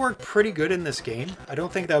 Which would work pretty good in this game. I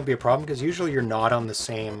don't think that would be a problem because usually you're not on the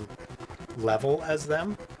same level as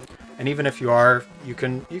them. And even if you are, you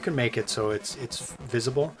can make it so it's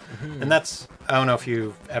visible. Mm-hmm. And that's, I don't know if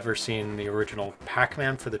you've ever seen the original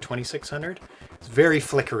Pac-Man for the 2600. It's very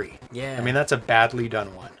flickery. Yeah. I mean, that's a badly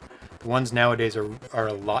done one. The ones nowadays are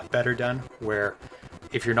a lot better done, where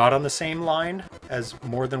if you're not on the same line as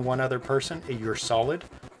more than one other person, you're solid.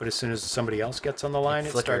 But as soon as somebody else gets on the line,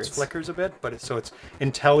 it starts flickers a bit. But so it's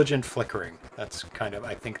intelligent flickering. That's kind of,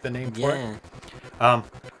 I think, the name for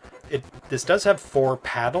it. This does have 4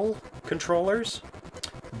 paddle controllers,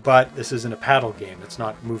 but this isn't a paddle game. It's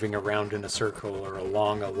not moving around in a circle or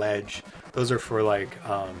along a ledge. Those are for like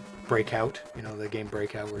Breakout, you know, the game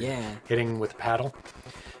Breakout where you're hitting with a paddle.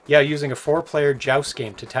 Yeah, using a 4-player joust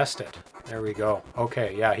game to test it. There we go.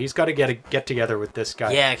 Okay, yeah, he's got to get together with this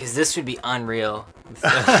guy. Yeah, because this would be unreal. So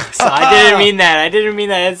I didn't mean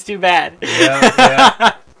that. That's too bad.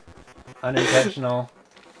 Yeah. Unintentional.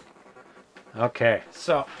 Okay,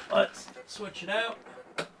 so let's switch it out.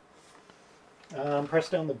 Press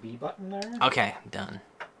down the B button there. Okay, done.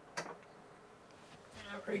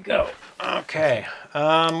 There we go. Okay,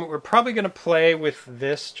 we're probably going to play with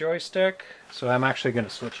this joystick, so I'm actually going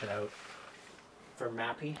to switch it out for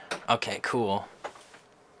Mappy. Okay, cool.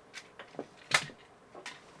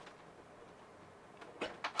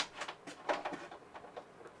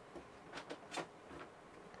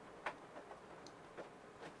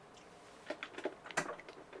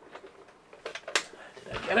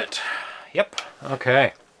 Did I get it? Yep.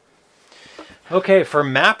 Okay. Okay, for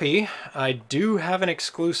Mappy, I do have an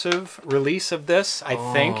exclusive release of this, I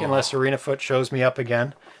think, unless ArenaFoot shows me up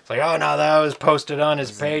again. It's like, oh no, that was posted on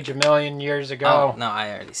his page a million years ago. Oh, no, I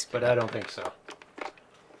already skipped. But I don't think so.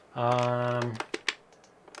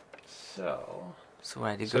 So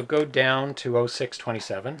what I did go down to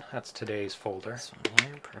 0627. That's today's folder. This one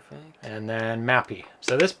here, perfect. And then Mappy.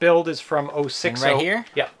 So this build is from 06. Right here?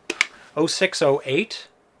 Yeah. 0608,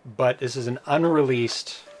 but this is an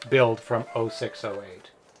unreleased build from 0608.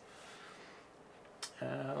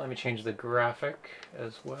 Let me change the graphic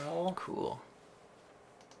as well. Cool.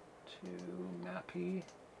 To Mappy.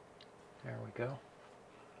 There we go.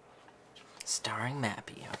 Starring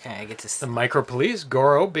Mappy. Okay, I get to The Micro Police,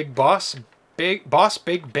 Goro, Big Boss,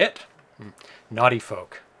 Big Bit, Naughty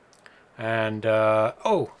Folk. And,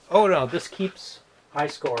 oh no, this keeps high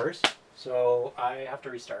scores, so I have to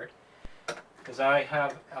restart. Because I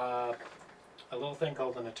have a little thing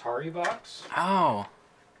called an Atari box. Oh.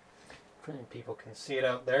 People can see it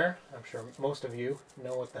out there. I'm sure most of you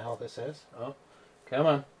know what the hell this is. Oh, come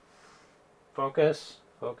on. Focus,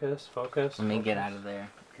 focus, focus. Let me get out of there,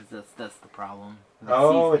 because that's the problem.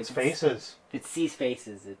 It's faces. If it sees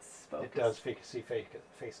faces, it's focus. It does see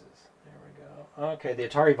faces. There we go. Okay, the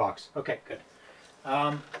Atari box. Okay, good.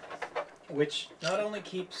 Which not only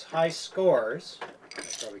keeps high scores, you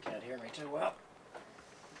probably can't hear me too well.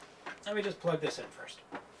 Let me just plug this in first.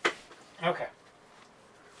 Okay.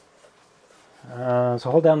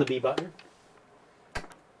 So hold down the B button.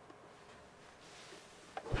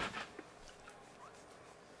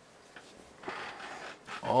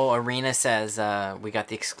 Oh, Arena says we got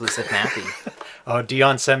the exclusive Mappy. Oh,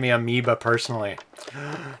 Dion sent me Amoeba personally.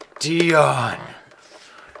 Dion!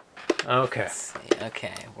 Okay.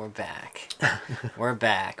 Okay, we're back. We're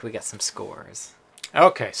back. We got some scores.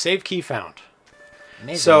 Okay, save key found.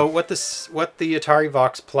 Amazing. So what the Atari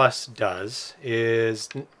Vox Plus does is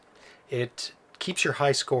it keeps your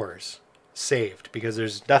high scores saved, because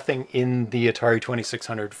there's nothing in the Atari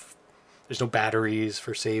 2600. There's no batteries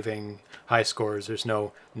for saving high scores. There's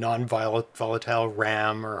no non-volatile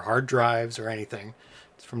RAM or hard drives or anything.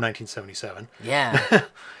 It's from 1977. Yeah.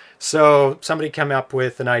 So somebody came up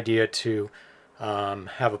with an idea to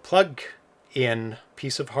have a plug-in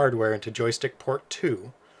piece of hardware into joystick port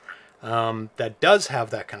 2 that does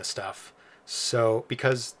have that kind of stuff. So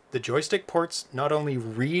because the joystick ports not only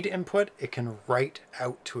read input, it can write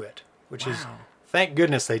out to it, which is, thank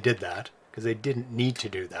goodness they did that, because they didn't need to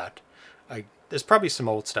do that. There's probably some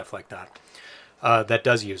old stuff like that that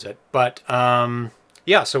does use it. But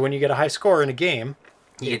yeah, so when you get a high score in a game,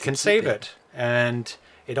 you can save it. And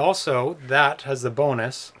it also, that has the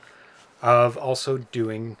bonus of also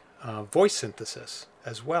doing voice synthesis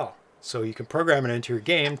as well. So you can program it into your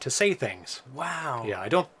game to say things. Wow.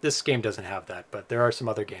 Yeah, this game doesn't have that, but there are some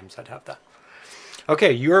other games that have that.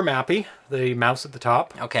 Okay, you're Mappy, the mouse at the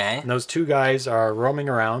top. Okay. And those two guys are roaming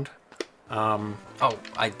around.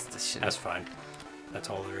 That's fine. That's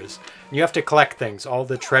all there is. And you have to collect things, all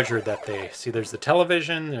the treasure that they see. There's the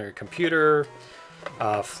television, their computer,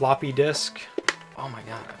 floppy disk. Oh my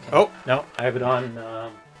god. Okay. Oh, no, I have it on.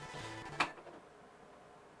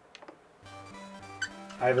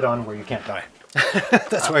 I have it on where you can't die.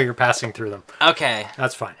 That's why you're passing through them. Okay.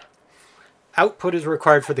 That's fine. Output is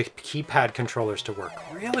required for the keypad controllers to work.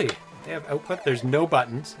 Really? They have output? There's no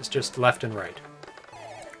buttons. It's just left and right.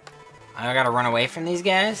 I gotta run away from these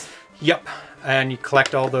guys? Yep. And you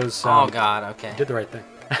collect all those... oh god, okay. You did the right thing.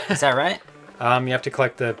 Is that right? You have to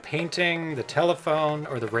collect the painting, the telephone,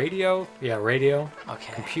 or the radio. Yeah, radio.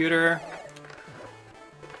 Okay. Computer.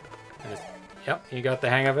 Yep, you got the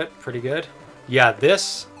hang of it. Pretty good. Yeah,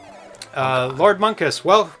 this... Lord Munkus,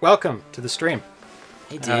 welcome to the stream.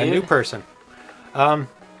 Hey, dude. New person.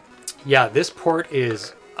 Yeah, this port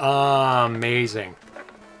is amazing.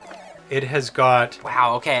 It has got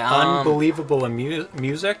wow. Okay. unbelievable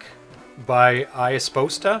music by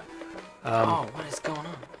Iasposta. What is going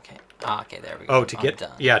on? Okay. Okay, there we go. Oh,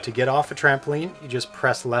 to get off a trampoline, you just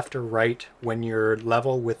press left or right when you're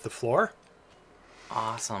level with the floor.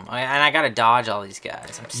 Awesome. And I gotta dodge all these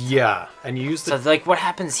guys. Yeah, and you use the... So, like, what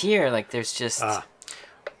happens here? Like, there's just...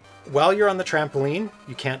 while you're on the trampoline,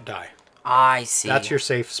 you can't die. I see. That's your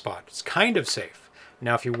safe spot. It's kind of safe.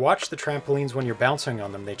 Now, if you watch the trampolines when you're bouncing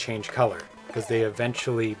on them, they change color, because they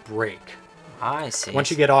eventually break. I see. Once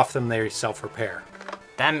you get off them, they self-repair.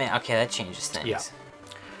 Okay, that changes things. Yeah.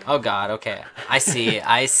 Oh god, okay. I see,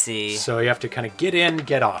 I see. So you have to kind of get in,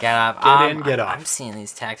 get off. Get off. Get in, get off. I'm seeing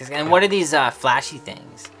these tactics. And what are these flashy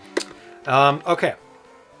things? Okay.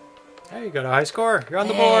 Hey, you got a high score. You're on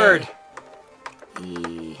the board.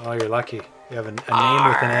 Oh, you're lucky. You have a name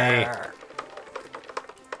with an A.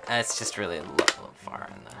 That's just really a little far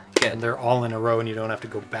in the... Good. And they're all in a row and you don't have to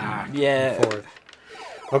go back and forth.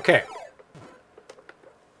 Okay.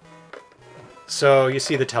 So you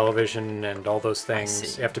see the television and all those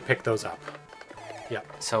things. You have to pick those up. Yeah.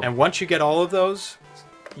 And once you get all of those,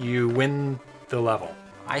 you win the level.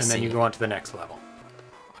 And then you go on to the next level.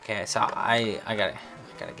 Okay, so I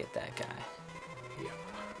gotta get that guy. Yeah.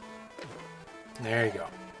 There you go.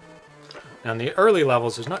 Now in the early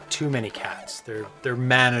levels, there's not too many cats. They're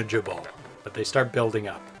manageable, but they start building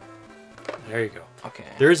up. There you go. Okay.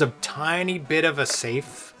 There is a tiny bit of a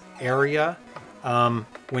safe area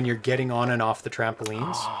when you're getting on and off the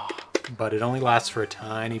trampolines, but it only lasts for a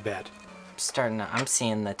tiny bit. I'm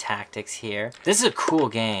seeing the tactics here. This is a cool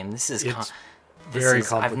game. This is very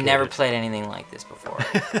complicated. I've never played anything like this before.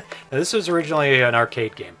 Now, this was originally an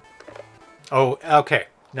arcade game. Oh, okay.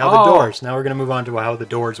 Now the doors. Now we're going to move on to how the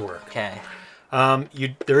doors work. Okay.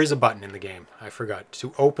 There is a button in the game, I forgot,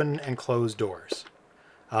 to open and close doors.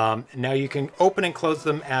 Now you can open and close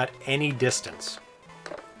them at any distance.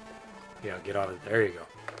 Yeah, get out of there. You go.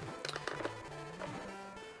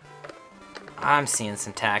 I'm seeing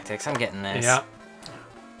some tactics. I'm getting this. Yeah.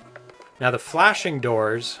 Now the flashing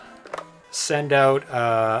doors send out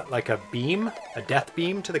like a beam, a death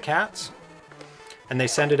beam to the cats. And they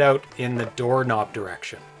send it out in the doorknob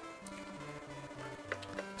direction.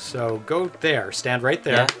 So go there, stand right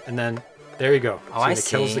there, and then there you go. Oh, I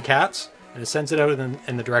see. It kills the cats, and it sends it out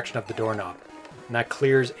in the direction of the doorknob. And that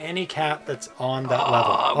clears any cat that's on that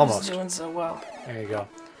level. Almost. I was doing so well. There you go.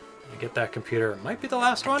 You get that computer. It might be the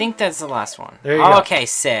last one. I think that's the last one. There you go. Okay,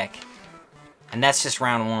 sick. And that's just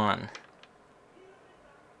round 1.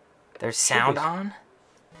 There's sound on?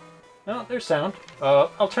 No, there's sound.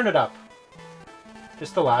 I'll turn it up.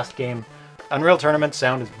 Just the last game. Unreal Tournament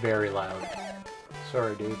sound is very loud.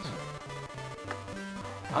 Sorry, dudes.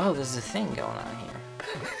 Oh, there's a thing going on here.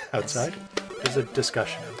 Outside? There's a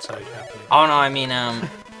discussion outside happening. Oh no, I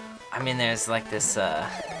mean there's like this.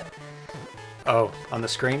 Oh, on the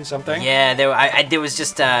screen something? Yeah, there was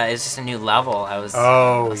just it was just a new level. I was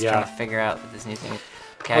trying to figure out this new thing.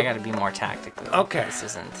 Okay, I got to be more tactical. Okay. This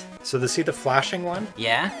isn't. So see the flashing one?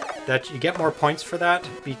 Yeah. That you get more points for that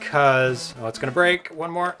because it's gonna break.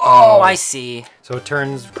 One more. Oh, I see. So it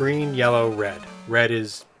turns green, yellow, red. Red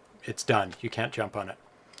is it's done. You can't jump on it.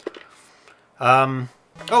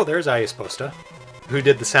 Oh, there's Ayasposta, who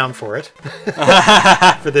did the sound for it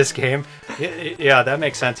for this game. Yeah, that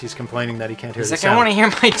makes sense. He's complaining that he can't hear the sound. I want to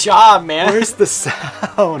hear my job, man. Where's the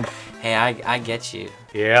sound? Hey, I get you.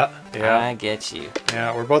 Yeah. I get you.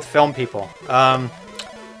 Yeah, we're both film people.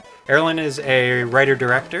 Erlen is a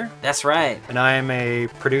writer-director. That's right. And I am a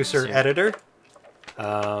producer-editor.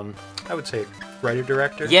 I would say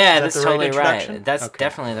writer-director. Yeah, that's totally right. That's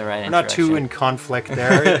definitely the right introduction. We're not too in conflict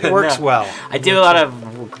there. It works well. I do a lot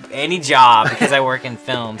of any job because I work in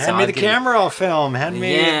film. Hand me the camera, I'll film. Hand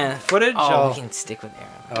me footage. Oh, we can stick with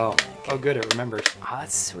Aaron. Oh, good, it remembers. Oh,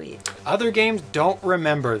 that's sweet. Other games don't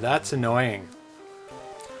remember. That's annoying.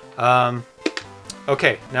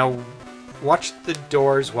 Okay, now watch the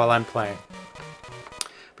doors while I'm playing.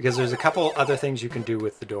 Because there's a couple other things you can do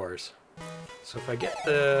with the doors. So if I get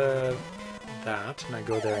that, and I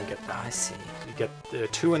go there and get that. I see. You get the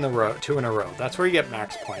two in a row. That's where you get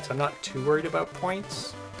max points. I'm not too worried about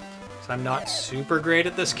points. Because I'm not super great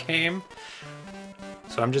at this game.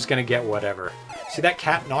 So I'm just going to get whatever. See that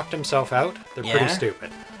cat knocked himself out? They're pretty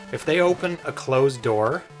stupid. If they open a closed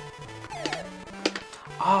door,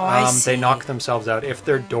 I see. They knock themselves out if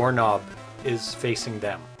their doorknob is facing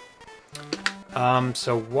them.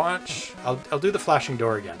 So watch. I'll do the flashing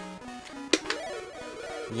door again.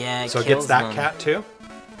 Yeah, so it gets that cat too.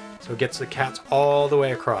 So it gets the cats all the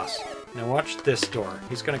way across. Now watch this door.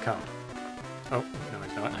 He's gonna come. Oh, no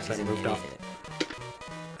he's not. He's moved off.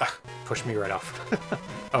 Push me right off.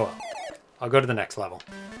 Oh well. I'll go to the next level.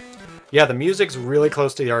 Yeah, the music's really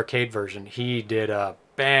close to the arcade version. He did a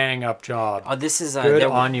bang-up job. Oh, this is good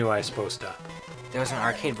on you, Ayasposta. There was an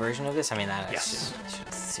arcade version of this? I mean, I should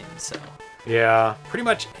assume so. Yeah, pretty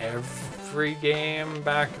much every game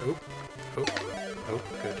back... Oh,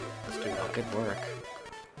 good. Let's do that. Good work.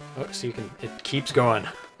 Oh, so you can... It keeps going,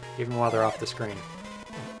 even while they're off the screen.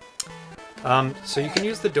 So you can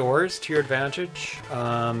use the doors to your advantage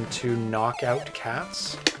to knock out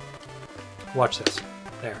cats. Watch this.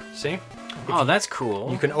 There. See? That's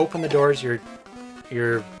cool. You can open the doors. You're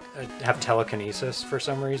have telekinesis for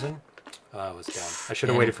some reason. I was dumb. I should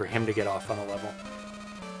have waited for him to get off on a level.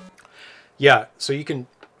 Yeah, so you can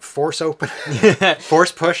force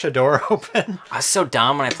push a door open. I was so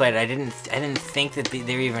dumb when I played it. I didn't think that they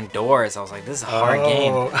were even doors. I was like, this is a hard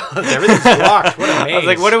game. Everything's blocked. What a maze. I was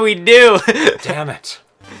like, what do we do? Damn it.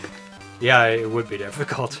 Yeah, it would be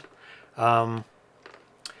difficult.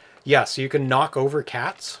 Yeah, so you can knock over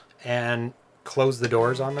cats and close the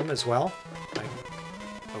doors on them as well.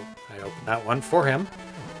 I opened that one for him.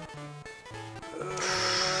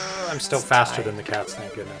 I'm still faster than the cats,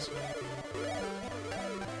 thank goodness.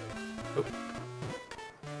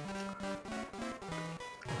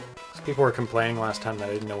 People were complaining last time that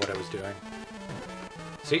I didn't know what I was doing.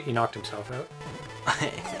 See, he knocked himself out.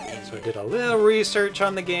 So I did a little research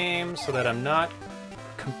on the game so that I'm not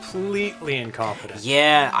completely incompetent.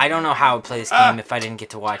 Yeah, I don't know how I would play this game if I didn't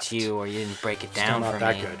get to watch you or you didn't break it down for me. Still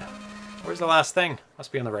not that good. Where's the last thing?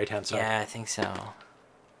 Must be on the right-hand side. Yeah, I think so.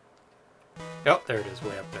 Oh, there it is,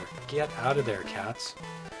 way up there. Get out of there, cats.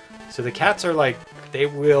 So the cats are like, they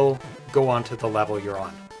will go onto the level you're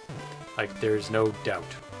on. Like, there's no doubt.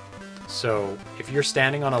 So if you're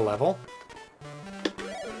standing on a level,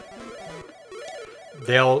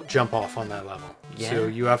 they'll jump off on that level. Yeah. So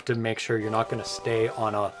you have to make sure you're not going to stay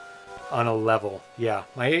on a level. Yeah,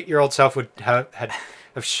 my 8-year-old self would have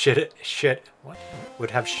shit. What?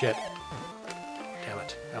 Would have shit. Damn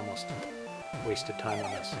it! I almost wasted time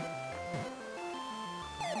on this.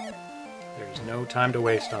 There's no time to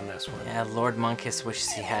waste on this one. Yeah, Lord Monkus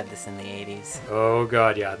wishes he had this in the 80s. Oh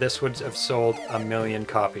god, yeah. This would have sold 1 million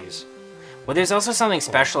copies. Well, there's also something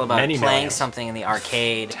special about playing something in the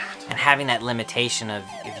arcade and having that limitation of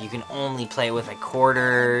if you can only play with like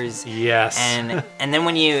quarters. Yes. And then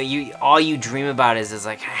when you all you dream about is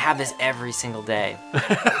like, I have this every single day.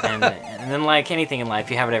 and then like anything in life,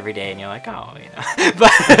 you have it every day, and you're like, oh, you know.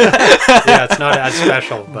 But yeah, it's not as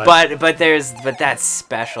special. But that's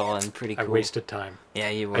special and pretty cool. I wasted time. Yeah,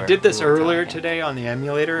 you were. I did this earlier today on the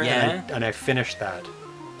emulator, and I finished that.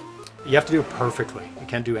 You have to do it perfectly. You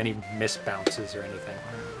can't do any miss bounces or anything.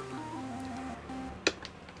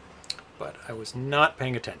 but I was not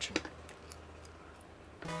paying attention.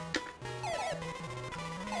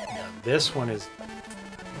 Now this one is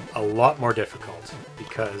a lot more difficult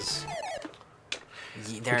because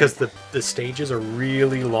the stages are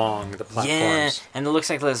really long, the platforms. Yeah, and it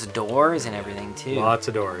looks like there's doors and everything too. Lots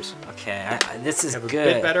of doors. Okay, this is have good.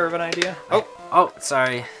 A bit better of an idea. Oh,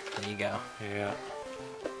 sorry. There you go. Yeah.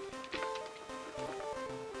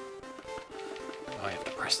 Oh, I have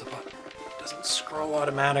to press the button. It doesn't scroll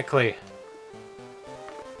automatically.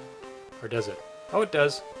 Or does it? Oh, it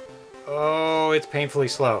does. Oh, it's painfully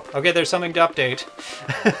slow. Okay, there's something to update.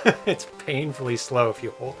 It's painfully slow. If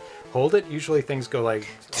you hold it, usually things go like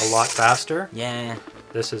a lot faster. Yeah.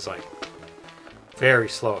 This is like very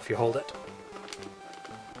slow if you hold it.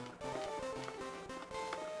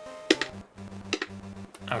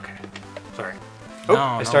 Okay. Sorry. Oh, No,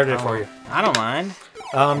 I started it for you. I don't mind.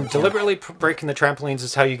 Deliberately breaking the trampolines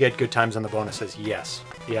is how you get good times on the bonuses. Yes.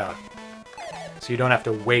 Yeah. So you don't have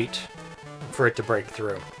to wait for it to break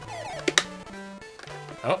through.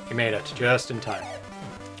 Oh, you made it just in time.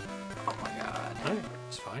 Oh my god. Oh,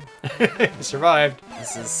 it's fine. You survived.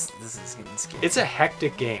 This is getting scary. It's a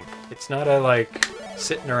hectic game. It's not a like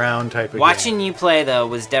sitting around type of Watching game. you play though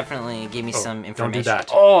was definitely gave me some information. Don't do that.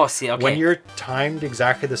 Oh, see, okay. When you're timed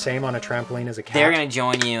exactly the same on a trampoline as a cat, they're gonna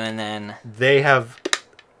join you and then they have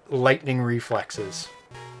lightning reflexes.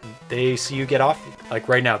 They see you get off, like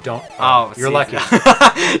right now. Don't. Oh, you're lucky.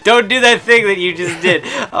 Don't do that thing that you just did.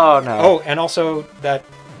 Oh no. Oh, and also that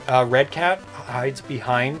red cat hides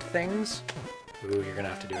behind things. Ooh, you're gonna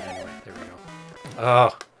have to do it anyway. There we go.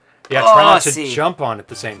 Oh, yeah. Try not to jump on at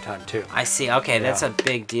the same time too. I see. Okay, that's a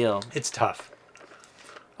big deal. It's tough.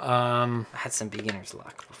 I had some beginner's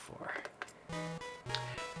luck before.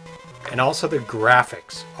 And also the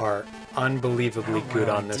graphics are unbelievably good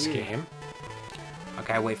on this game.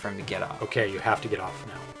 Okay, I wait for him to get off. Okay, you have to get off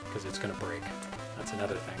now because it's gonna break. That's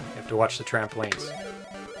another thing. You have to watch the trampolines.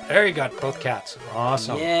 There you got both cats.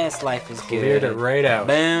 Awesome. Yes, life is good. Cleared it right out.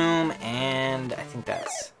 Boom, and I think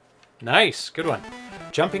that's nice. Good one.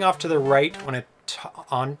 Jumping off to the right when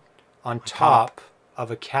on top of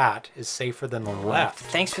a cat is safer than the left.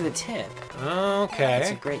 Thanks for the tip. Okay. That's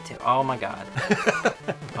a great tip. Oh my god.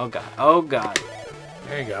 Oh god. Oh god.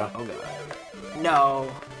 There you go. Oh god.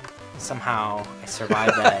 No. Somehow I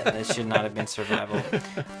survived that. That should not have been survival.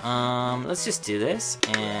 Let's just do this,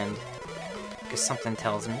 and because something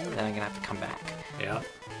tells me that I'm gonna have to come back. Yeah.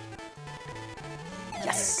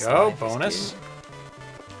 Yes. There you go. Bonus.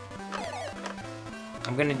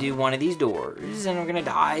 I'm gonna do one of these doors, and I'm gonna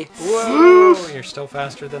die. Whoa! You're still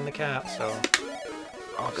faster than the cat, so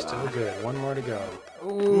still God. good. One more to go.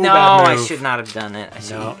 Ooh, no, I should not have done it.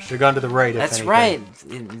 No, should have gone to the right. That's if right.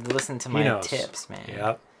 Listen to my tips, man.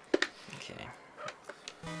 Yep. Okay.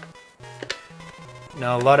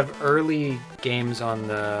 Now, a lot of early games on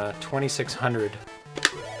the 2600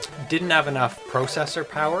 didn't have enough processor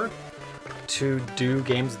power to do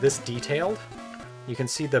games this detailed. You can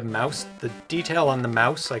see the mouse, the detail on the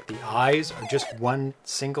mouse, like the eyes are just one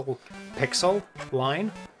single pixel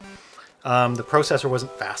line. The processor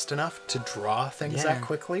wasn't fast enough to draw things that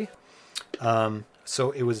quickly.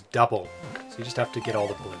 So it was double. So you just have to get all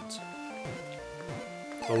the balloons.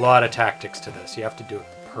 There's a lot of tactics to this. You have to do it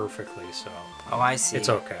perfectly, so... Oh, I see. It's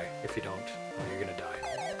okay if you don't, or you're going to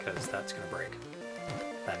die, because that's going to break.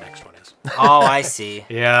 That next one is. Oh, I see.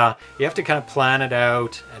 Yeah, you have to kind of plan it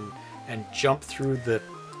out and jump through the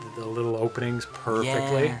little openings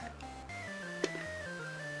perfectly. Yeah.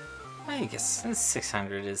 I guess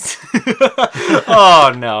 600 is...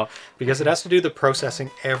 Oh, no. Because it has to do the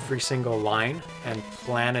processing every single line and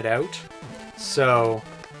plan it out. So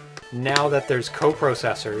now that there's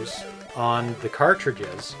coprocessors on the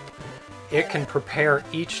cartridges, it can prepare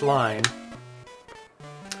each line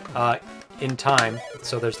in time.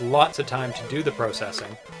 So there's lots of time to do the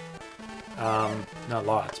processing. Not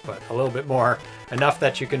lots, but a little bit more. Enough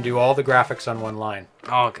that you can do all the graphics on one line.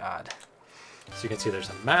 Oh, God. So you can see there's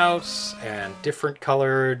a mouse and different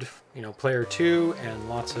colored, player 2 and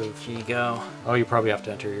lots of... Here you go. Oh, you probably have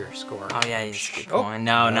to enter your score. Oh, yeah, you just keep going.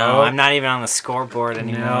 No, I'm not even on the scoreboard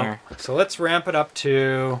anymore. No. So let's ramp it up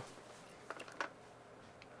to...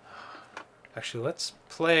 Actually, let's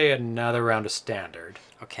play another round of standard.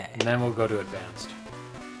 Okay. And then we'll go to advanced.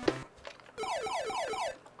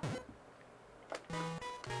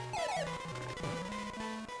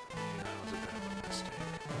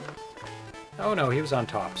 Oh no, he was on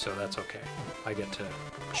top, so that's okay. I get to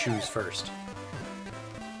choose first.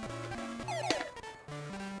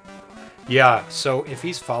 Yeah, so if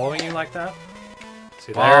he's following you like that,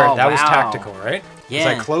 see there, that was tactical, right? Yeah.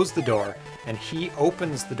 Because I closed the door, and he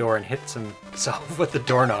opens the door and hits himself with the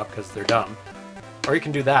doorknob because they're dumb. Or you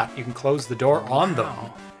can do that. You can close the door on them,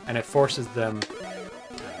 and it forces them...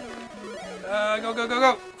 go, go, go,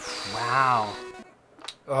 go! Wow.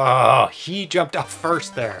 Oh, he jumped off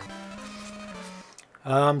first there.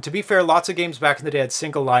 To be fair, lots of games back in the day had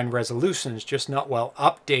single-line resolutions, just not well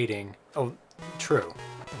updating. Oh, true.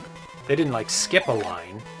 They didn't, like, skip a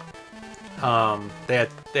line. They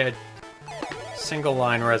had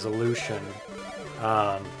single-line resolution.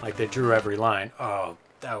 Like, they drew every line. Oh,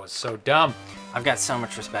 that was so dumb. I've got so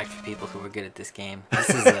much respect for people who are good at this game. This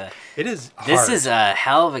is a... It is hard. This is a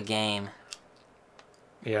hell of a game.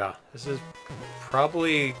 Yeah, this is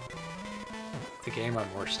probably the game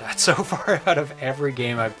I'm worst at so far out of every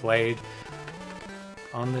game I've played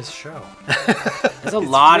on this show. There's a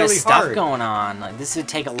lot really of stuff hard. going on. Like, this would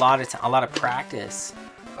take a lot of practice.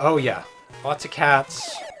 Oh yeah, lots of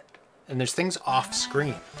cats, and there's things off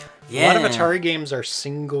screen. Yeah. A lot of Atari games are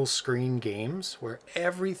single screen games where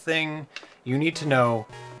everything you need to know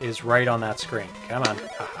is right on that screen. Come on.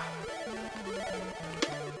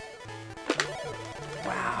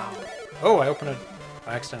 Wow. Oh, I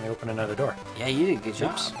accidentally opened another door. Yeah, you did a good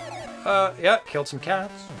job. Oops. Yeah, killed some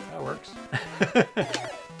cats. That works.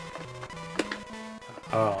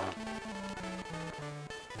 Oh.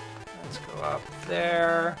 Let's go up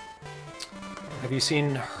there. Have you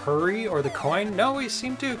seen Hurry or the coin? No, we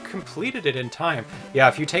seem to have completed it in time. Yeah,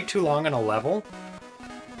 if you take too long on a level,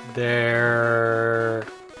 there...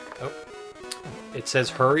 Oh. It says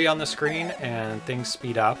Hurry on the screen and things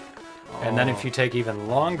speed up. Oh. And then if you take even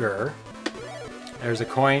longer, there's a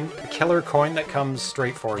coin, a killer coin that comes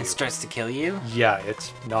straight for you. It starts to kill you? Yeah,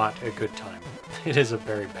 it's not a good time. It is a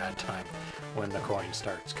very bad time when the coin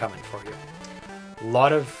starts coming for you.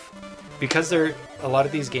 Because a lot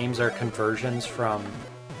of these games are conversions from...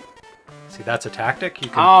 See, that's a tactic. You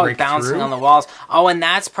can break bouncing through. on the walls. Oh, and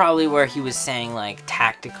that's probably where he was saying, like,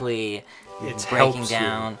 tactically It breaking helps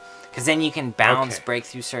down. Because then you can bounce, Okay. break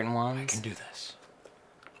through certain ones. I can do this.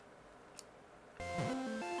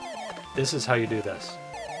 This is how you do this.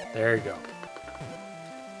 There you go.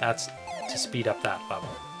 That's to speed up that level.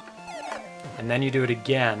 And then you do it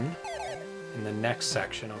again in the next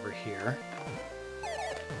section over here.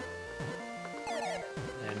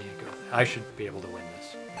 And you go. I should be able to win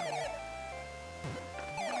this.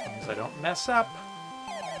 As long as I don't mess up.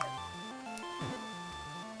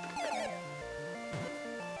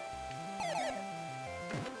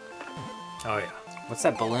 Oh yeah. What's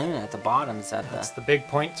that balloon at the bottom? Is that That's the big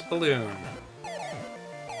points balloon.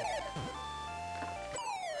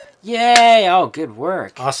 Yay! Oh, good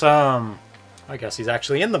work. Awesome. I guess he's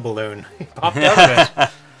actually in the balloon. He popped out of it.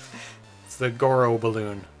 It's the Goro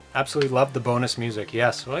balloon. Absolutely love the bonus music.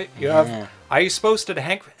 Yes, right? You have. Are you supposed to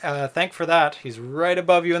thank for that? He's right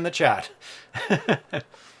above you in the chat.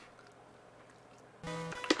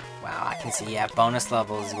 Wow, I can see. Yeah, bonus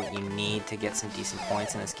level is what you need to get some decent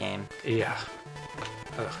points in this game. Yeah.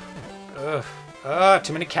 Ugh.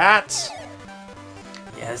 Too many cats.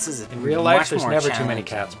 Yeah, this is In real life, much there's more never too many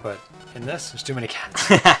challenging. cats, but in this, there's too many cats.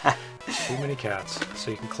 Too many cats.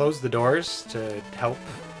 So you can close the doors to help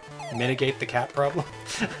mitigate the cat problem.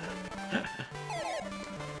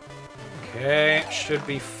 Okay, should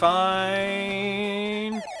be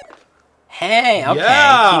fine. Hey, okay,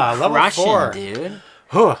 Yeah, keep level crushing, 4. dude.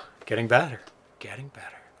 Huh, getting better. Getting better.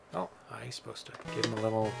 Oh, I'm supposed to give him a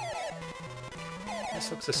little...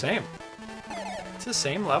 This looks the same. It's the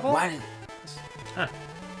same level? Why did... Huh.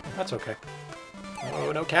 That's okay.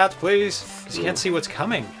 Oh, no cats, please. Because you can't see what's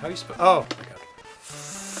coming. How are you supposed... Oh, my God.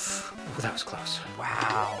 Oh, that was close.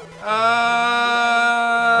 Wow.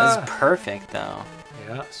 That was perfect, though.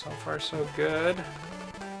 Yeah, so far so good.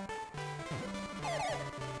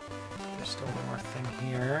 There's still one more thing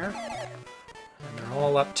here. And they're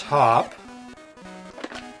all up top.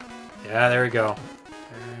 Yeah, there we go.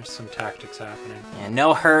 There's some tactics happening. Yeah,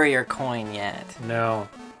 no hurry or coin yet. No.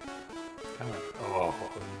 Come on. Oh,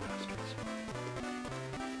 bastards.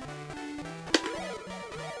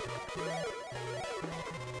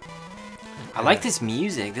 I like this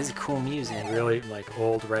music. This is cool music. Really, like,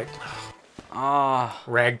 old Oh.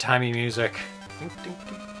 ragtimey music. Ding, ding,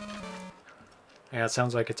 ding. Yeah, it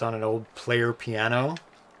sounds like it's on an old player piano.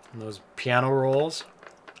 And those piano rolls.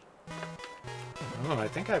 Oh, I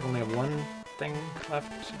think I only have one thing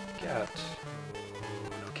left to get. Oh,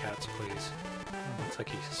 no cats, please. Oh, looks like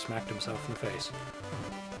he smacked himself in the face.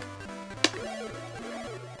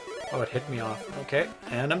 Oh, it hit me off. Okay,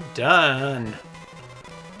 and I'm done.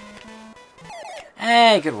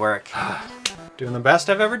 Hey, good work. Doing the best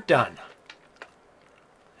I've ever done.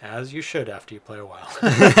 As you should after you play a while.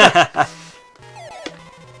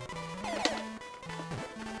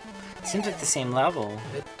 Seems like the same level.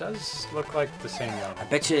 It does look like the same level. I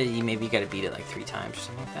bet you maybe got to beat it like 3 times or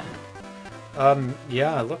something like that.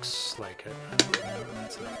 Yeah, it looks like it. I don't know.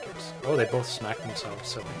 That's not good. Oh, they both smacked themselves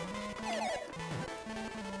silly.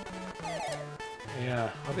 Yeah,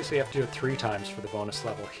 obviously you have to do it 3 times for the bonus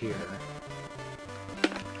level here.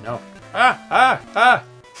 No. Ah! Ah! Ah!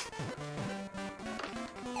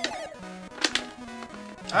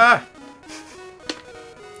 Ah!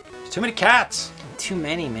 There's too many cats! Too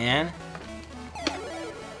many, man.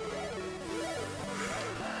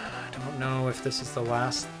 I don't know if this is the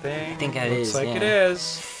last thing. I think it is. Looks like yeah. it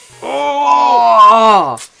is.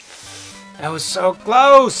 Oh! That was so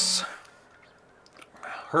close!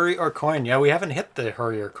 Hurry or coin. Yeah, we haven't hit the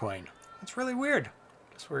hurry or coin. That's really weird.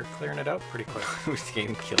 Guess we're clearing it out pretty quick. We're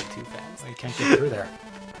getting killed too fast. Well, you can't get through there.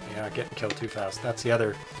 Yeah, getting killed too fast. That's the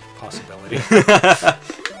other possibility.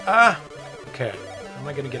 Ah! Okay. How am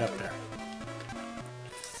I going to get up there?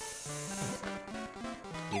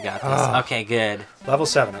 You got this. Okay, good. Level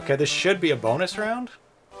 7. Okay, this should be a bonus round.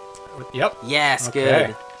 Yep. Yes, Okay.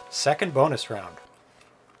 good. Second bonus round.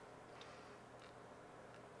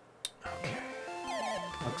 Okay.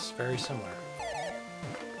 Looks very similar.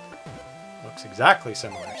 Looks exactly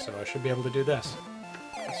similar, so I should be able to do this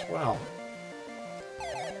as well.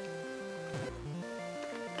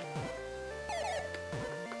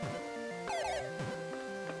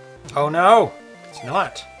 Oh no! It's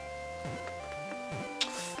not.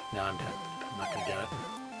 No, I'm dead. I'm not gonna get it.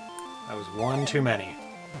 That was one too many.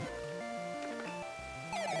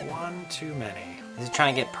 One too many. Is it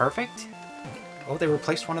trying to get perfect? Oh, they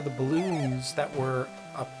replaced one of the balloons that were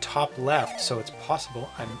up top left, so it's possible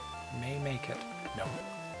I may make it. No.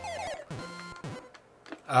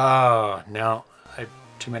 Oh, no.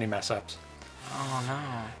 Too many mess ups. Oh, no.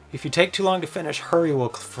 If you take too long to finish, hurry will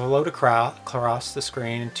float across the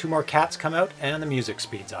screen, 2 more cats come out, and the music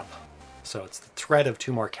speeds up. So it's the threat of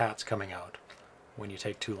 2 more cats coming out when you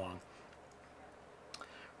take too long.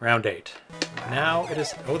 Round 8. Wow. Now it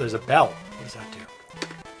is... Oh, there's a bell. What does that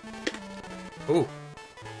do? Ooh.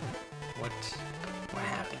 What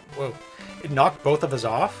happened? Whoa. It knocked both of us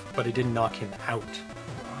off, but it didn't knock him out.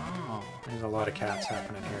 Oh. There's a lot of cats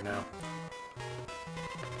happening here now.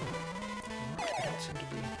 They don't seem to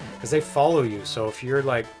be... Because they follow you, so if you're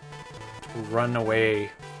like run away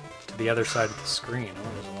to the other side of the screen...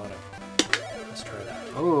 Oh, there's a lot of... Let's try that.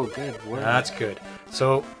 Oh, good work. That's good.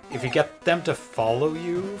 So if you get them to follow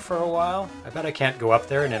you for a while, I bet I can't go up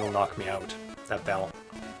there and it'll knock me out. That bell.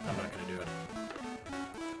 I'm not going to do it.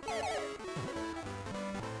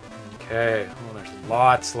 Okay. Well, there's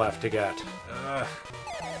lots left to get. Ugh.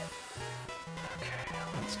 Okay,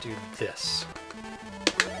 let's do this.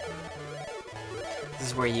 This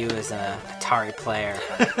is where you, as an Atari player,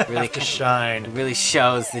 really have to shine. It really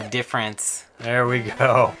shows the difference. There we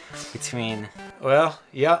go. Between... Well,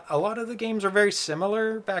 yeah, a lot of the games are very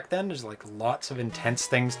similar back then. There's like lots of intense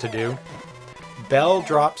things to do. Bell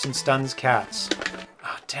drops and stuns cats.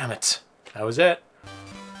 Ah, oh, damn it. That was it.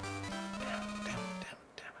 Damn it.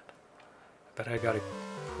 I bet I got a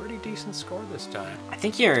pretty decent score this time. I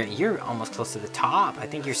think you're almost close to the top. I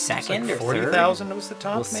think you're second like or third. 40,000 was the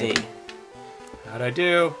top, We'll maybe? see. How'd I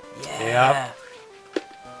do? Yeah. Yep.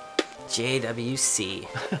 JWC.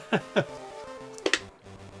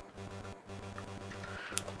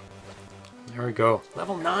 There we go.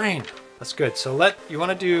 Level 9. That's good. So you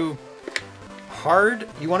want to do hard?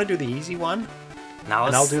 You want to do the easy one? Now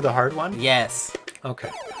and I'll do the hard one? Yes. Okay.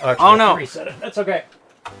 Actually, oh no. Reset it. That's okay.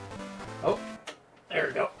 Oh, there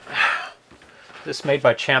we go. This is made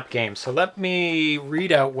by Champ Games. So let me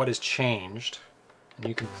read out what has changed. And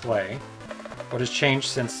you can play. What has changed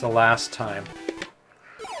since the last time?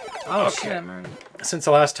 Oh, okay. Since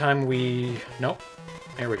the last time we... Nope.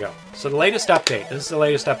 Here we go. So the latest update. This is the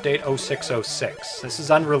latest update, 0606. This is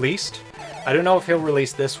unreleased. I don't know if he'll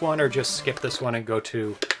release this one or just skip this one and go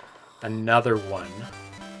to another one.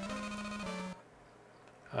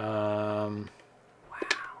 Wow.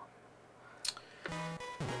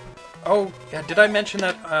 Oh, yeah, did I mention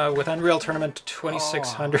that with Unreal Tournament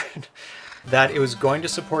 2600 that it was going to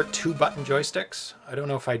support 2-button joysticks? I don't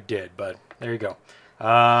know if I did, but there you go.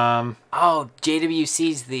 Oh,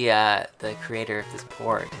 JWC's the creator of this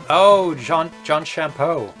port. Oh, John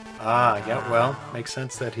Champeau. Ah, yeah, well, makes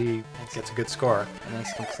sense that he gets a good score. That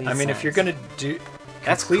makes complete sense. If you're going to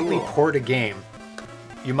completely port a game,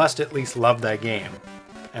 you must at least love that game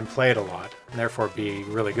and play it a lot, and therefore be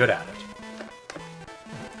really good at it.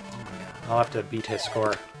 I'll have to beat his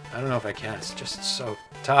score. I don't know if I can. It's just so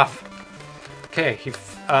tough. Okay,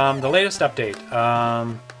 the latest update.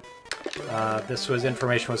 This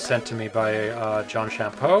information was sent to me by John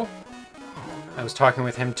Champeau. I was talking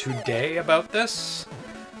with him today about this.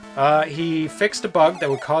 He fixed a bug that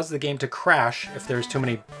would cause the game to crash if there's too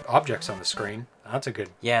many objects on the screen. That's a good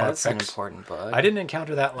bug that's fix. an important bug. I didn't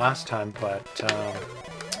encounter that last time, but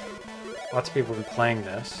lots of people have been playing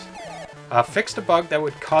this. Fixed a bug that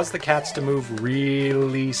would cause the cats to move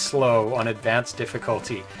really slow on advanced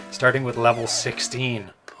difficulty, starting with level 16.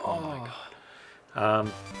 Oh my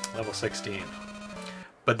god. Level 16.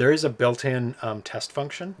 But there is a built-in test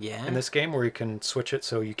function in this game where you can switch it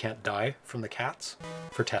so you can't die from the cats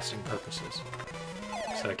for testing purposes.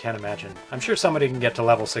 So I can't imagine. I'm sure somebody can get to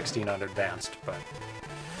level 16 on advanced, but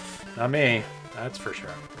not me, that's for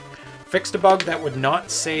sure. Fixed a bug that would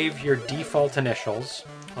not save your default initials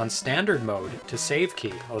on standard mode to save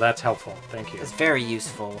key. Oh, that's helpful. Thank you. It's very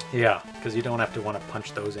useful. Yeah, because you don't have to want to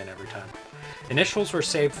punch those in every time. Initials were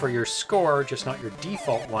saved for your score, just not your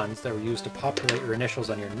default ones that were used to populate your initials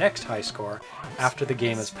on your next high score after the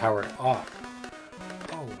game is powered off.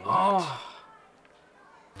 Oh, what?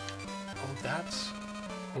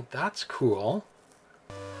 Oh, that's cool.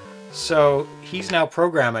 So he's now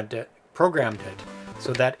programmed it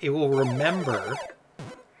so that it will remember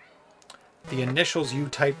the initials you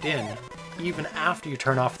typed in even after you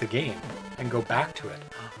turn off the game and go back to it.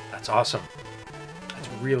 That's awesome. That's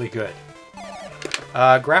really good.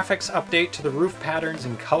 Graphics update to the roof patterns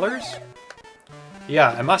and colors.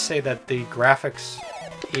 Yeah, I must say that the graphics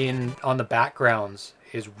on the backgrounds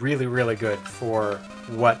is really, really good for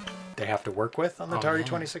what they have to work with on the Atari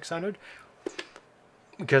 2600.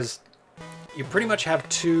 Because you pretty much have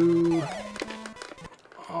two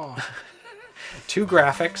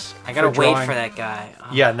graphics. I gotta wait for that guy.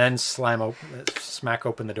 Oh. Yeah, and then smack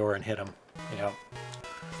open the door and hit him. Yeah.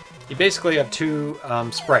 You basically have two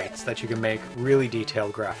sprites that you can make really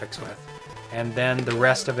detailed graphics with. And then the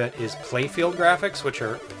rest of it is playfield graphics, which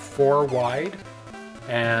are 4 wide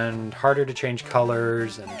and harder to change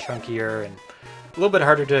colors and chunkier and a little bit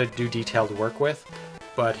harder to do detailed work with.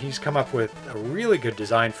 But he's come up with a really good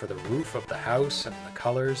design for the roof of the house and the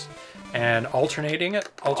colors. And alternating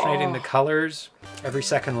the colors every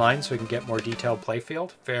second line so we can get more detailed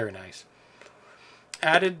playfield. Very nice.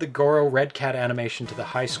 Added the Goro Red Cat animation to the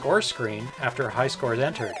high score screen after a high score is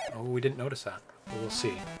entered. Oh, we didn't notice that. But we'll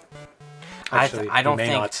see. Actually, I don't we may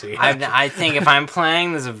think. not see. I think if I'm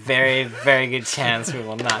playing, there's a very, very good chance we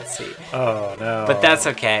will not see. Oh no! But that's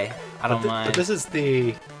okay. I don't mind. But this is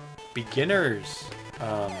the beginner's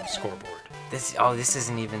scoreboard. This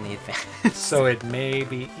isn't even the advanced. So it may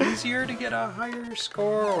be easier to get a higher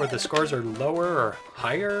score, or the scores are lower or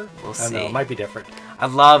higher. We'll see. I don't know, it might be different. I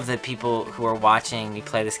love that people who are watching me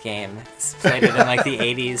play this game played it in like the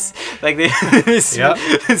 80s. Like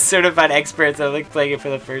the certified experts are like playing it for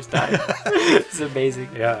the first time. It's amazing.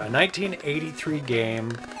 Yeah, a 1983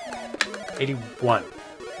 game, 81,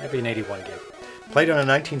 maybe an 81 game. Played on a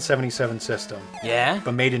 1977 system. Yeah?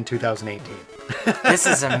 But made in 2018. This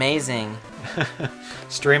is amazing.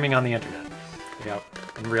 Streaming on the internet. Yep,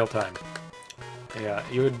 in real time. Yeah,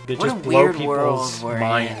 it What just a blow weird people's world we're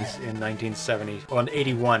minds in 1970, well, in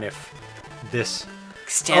 81 if this...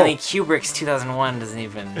 Stanley Kubrick's 2001 doesn't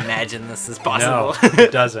even imagine this is possible. No,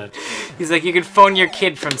 it doesn't. He's like, you could phone your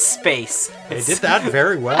kid from space. They did that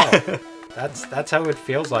very well. That's how it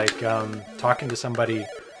feels like talking to somebody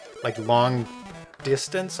like long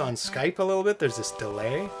distance on Skype a little bit. There's this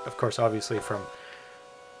delay, of course, obviously from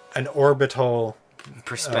an orbital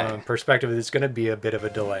perspective. There's going to be a bit of a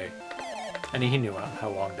delay, and he knew how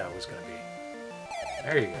long that was going to be.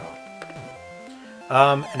 There you go.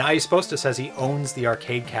 And Iesposta says he owns the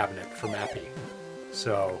arcade cabinet for Mappy,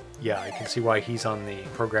 so yeah, I can see why he's on the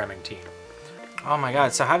programming team. Oh my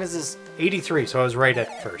god, so how does this... 83, so I was right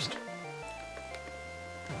at first.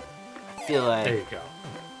 I feel like... There you go.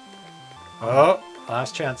 Oh,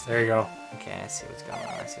 last chance. There you go. Okay, I see what's going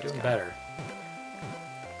on. I see what's Doing going on. better.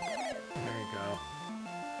 There you go.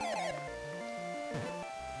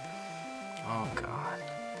 Oh god.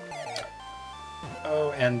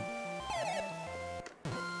 Oh, and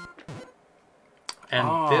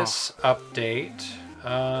this update,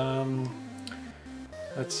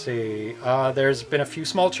 let's see, there's been a few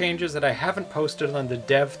small changes that I haven't posted on the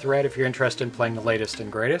dev thread if you're interested in playing the latest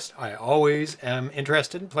and greatest. I always am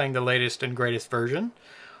interested in playing the latest and greatest version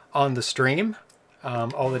on the stream.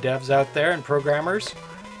 All the devs out there and programmers.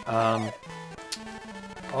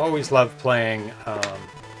 Always love playing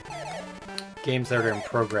games that are in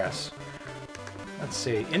progress. Let's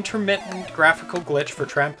see, intermittent graphical glitch for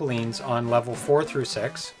trampolines on level 4 through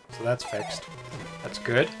 6. So that's fixed. That's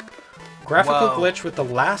good. Graphical glitch with the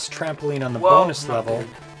last trampoline on the bonus level. Good.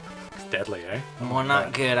 It's deadly, eh? Well,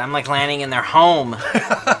 not good. I'm like landing in their home.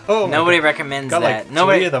 Oh, Nobody recommends got that. like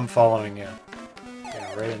Nobody. 3 of them following you.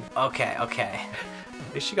 Yeah, right in. Okay, okay.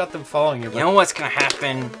 At least you got them following you. You know what's gonna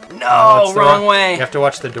happen? No, wrong way. You have to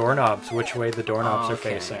watch the doorknobs, which way the doorknobs are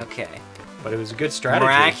facing. Okay. But it was a good strategy.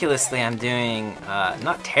 Miraculously, I'm doing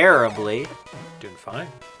not terribly. Doing fine.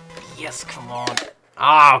 Yes, come on.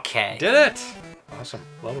 Okay. Did it! Awesome.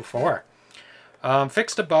 Level 4.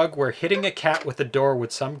 Fixed a bug where hitting a cat with a door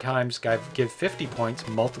would sometimes give 50 points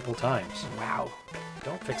multiple times. Wow.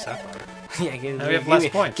 Don't fix that bug. Yeah, now we have less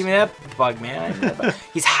points. Give me that bug, man.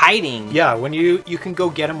 He's hiding. Yeah, when you can go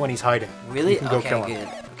get him when he's hiding. Really? You can go kill good. him.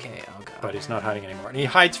 Okay, I'll go. But he's not hiding anymore. And he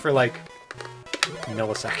hides for like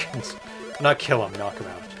milliseconds. Not kill him, knock him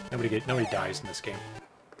out. Nobody dies in this game.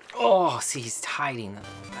 Oh, see, he's hiding, the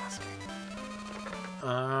bastard.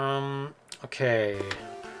 Okay.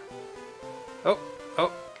 Oh.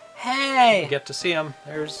 Hey! You get to see him.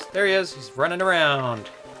 There he is. He's running around.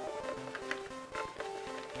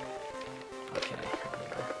 Okay.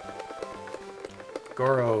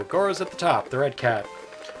 Goro's at the top, the red cat.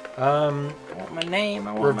 I want my name.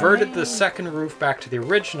 Reverted the second roof back to the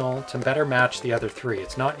original to better match the other 3.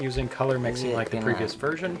 It's not using color mixing like the previous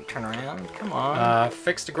version. Turn around, come on.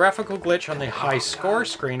 Fixed a graphical glitch on the high score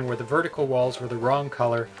screen where the vertical walls were the wrong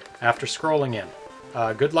color after scrolling in.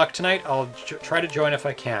 Good luck tonight. I'll try to join if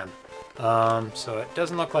I can. So it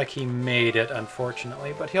doesn't look like he made it,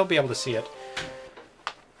 unfortunately, but he'll be able to see it.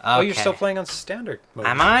 Okay. Oh, you're still playing on standard mode.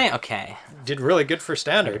 Am I? Okay. Did really good for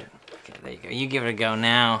standard. Okay, there you go. You give it a go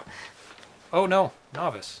now. Oh, no.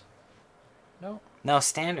 Novice. No. No,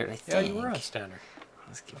 standard, I think. Yeah, you were on standard.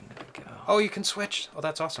 Let's give it a go. Oh, you can switch. Oh,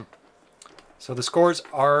 that's awesome. So the scores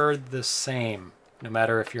are the same, no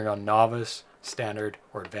matter if you're on novice, standard,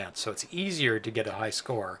 or advanced. So it's easier to get a high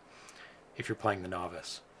score if you're playing the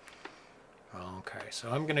novice. Okay, so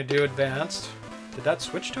I'm going to do advanced. Did that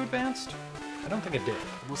switch to advanced? I don't think it did.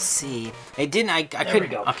 We'll see. It didn't. I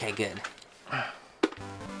couldn't. Go. Okay, good.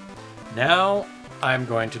 Now I'm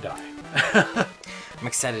going to die. I'm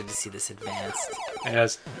excited to see this advanced. It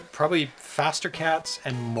has probably faster cats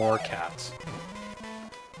and more cats.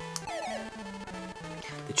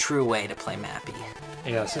 The true way to play Mappy.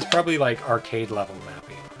 Yeah, this is probably like arcade level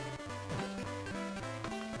Mappy.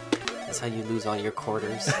 That's how you lose all your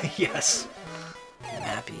quarters. Yes.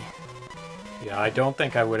 Mappy. Yeah, I don't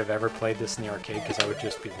think I would have ever played this in the arcade because I would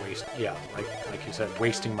just be like you said,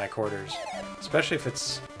 wasting my quarters. Especially if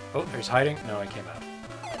it's... Oh, there's hiding. No, I came out.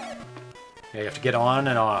 Yeah, you have to get on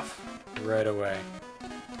and off right away.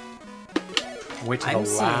 Wait till the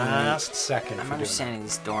last second. I'm understanding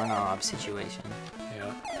this doorknob situation.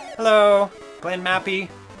 Yeah. Hello, playing Mappy.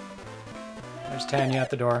 There's Tanya at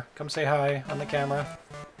the door. Come say hi on the camera.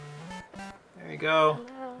 There you go.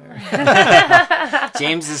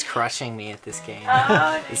 James is crushing me at this game.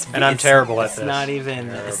 And I'm terrible at this.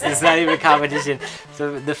 It's not even a competition.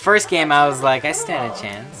 So the first game I was like, I stand a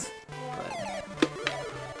chance. But...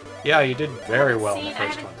 Yeah, you did very well in the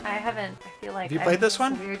first one. I haven't. I feel like. Have you played this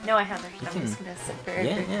one? Weird. No, I haven't. I'm just gonna sit for.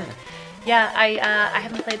 Yeah. Yeah, I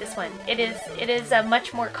haven't played this one. It is a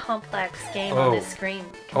much more complex game on this screen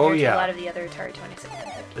compared to a lot of the other Atari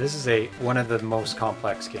 2600. This is one of the most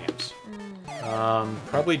complex games.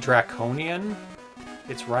 Probably Draconian.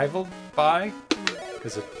 It's rivaled by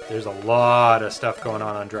because there's a lot of stuff going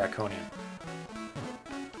on Draconian.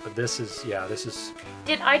 But this is.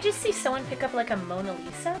 Did I just see someone pick up like a Mona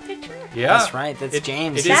Lisa picture? Yeah, that's right. That's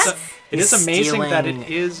James. It is amazing that it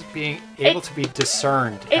is being able to be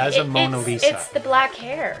discerned as a Mona Lisa. It's the black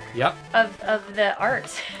hair. Yep. Of the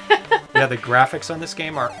art. Yeah, the graphics on this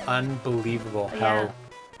game are unbelievable. How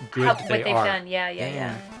good what they they've are. done.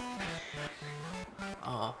 Yeah.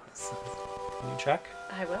 Oh. Can you check?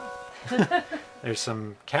 I will. There's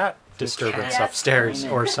some cat disturbance upstairs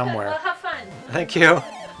or somewhere. Well, have fun. Thank you.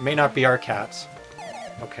 May not be our cats.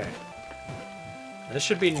 Okay. This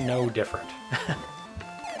should be no different.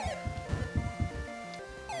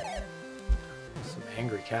 Some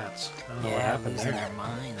angry cats. I don't know what happened losing there. their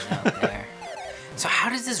minds out there. So how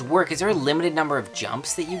does this work? Is there a limited number of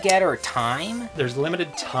jumps that you get or time? There's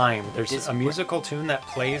limited time. There's a musical tune that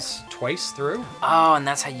plays twice through. Oh, and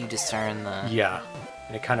that's how you discern the... Yeah.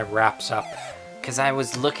 And it kind of wraps up. Because I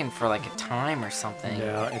was looking for like a time or something.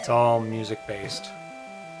 Yeah, it's all music based.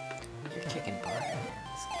 You're kicking butt, man.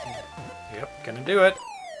 Yep, gonna do it.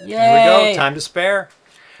 Yay! Here we go, time to spare.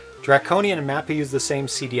 Draconian and Mappy use the same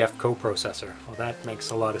CDF coprocessor. Well, that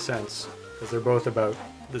makes a lot of sense, because they're both about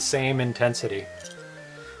the same intensity.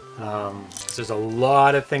 There's a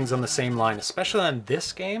lot of things on the same line, especially on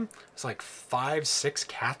this game. It's like 5, 6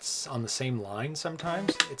 cats on the same line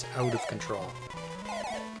sometimes. It's out of control.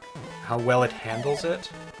 How well it handles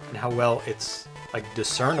it, and how well it's like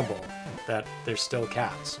discernible that there's still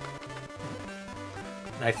cats.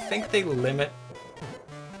 And I think they limit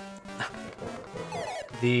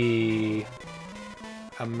the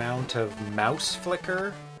amount of mouse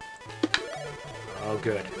flicker. Oh,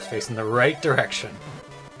 good. He's facing the right direction.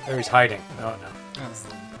 There he's hiding. Oh, no.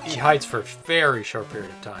 He hides for a very short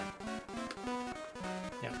period of time.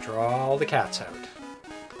 Yeah, draw all the cats out. And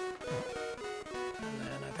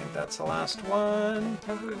then I think that's the last one.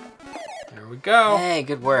 There we go. Hey,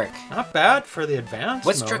 good work. Not bad for the advanced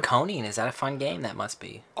What's mode. Draconian? Is that a fun game? That must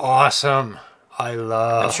be. Awesome. I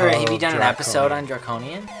love I'm sure. Have you done Draconian. an episode on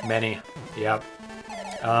Draconian? Many. Yep.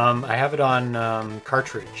 I have it on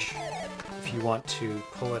cartridge. If you want to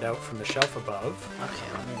pull it out from the shelf above.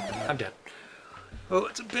 Okay. I'm dead. Oh,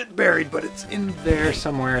 it's a bit buried, but it's in there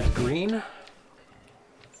somewhere. It's green.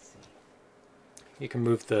 You can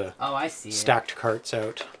move the I see stacked carts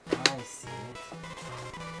out. I see it.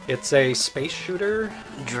 It's a space shooter.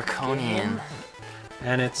 Draconian.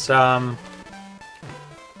 And it's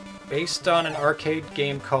based on an arcade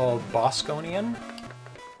game called Bosconian.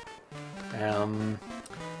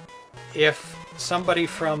 If somebody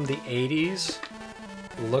from the 80s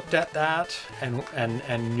looked at that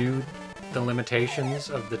and knew the limitations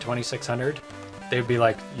of the 2600, they'd be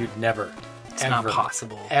like, you'd never, It's not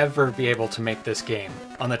possible. ever be able to make this game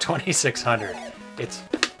on the 2600. It's...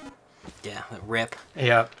 Yeah, RIP.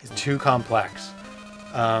 Yeah, it's too complex.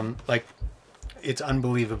 Like, it's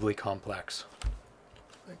unbelievably complex.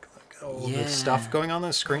 Like all the stuff going on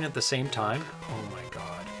the screen at the same time. Oh my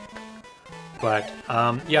god. But,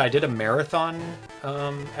 yeah, I did a marathon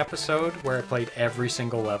episode where I played every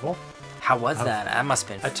single level. How was that? That must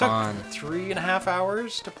have been fun. It took 3.5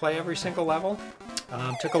 hours to play every single level.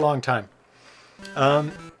 Took a long time.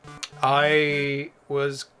 I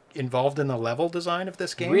was involved in the level design of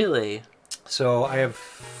this game. Really? So I have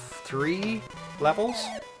 3 levels,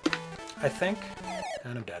 I think,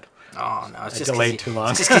 and I'm dead. Oh no, it's I just delayed too long.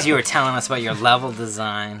 It's just because you were telling us about your level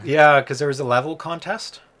design. Yeah, because there was a level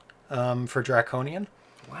contest for Draconian.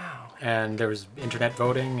 Wow. And there was internet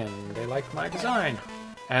voting, and they liked my design.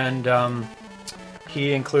 And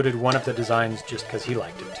he included one of the designs just because he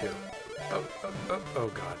liked it too.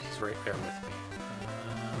 Oh god, he's right there with me.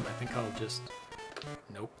 I think I'll just...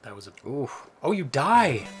 Nope, that was a... Oof. Oh, you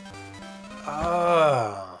die!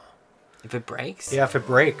 Oh. If it breaks? Yeah, if it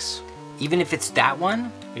breaks. Even if it's that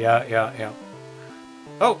one? Yeah.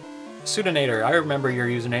 Oh, Pseudonator, I remember your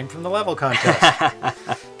username from the level contest.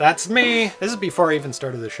 That's me! This is before I even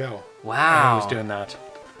started the show. Wow. I was doing that.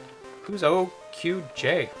 Who's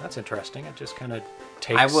OQJ? That's interesting. It just kind of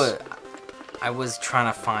takes... I was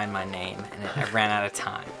trying to find my name, and I ran out of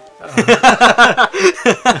time.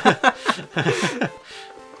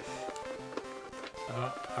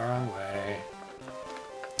 Wrong way.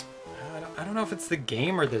 I don't know if it's the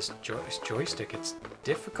game or this joystick. It's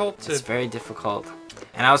difficult to... It's very difficult.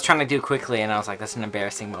 And I was trying to do quickly, and I was like, that's an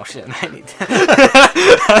embarrassing motion. I need to...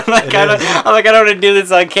 I don't want to do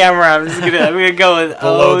this on camera. I'm gonna go with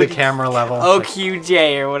below the camera level.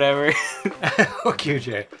 OQJ or whatever.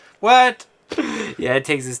 OQJ. What? Yeah, it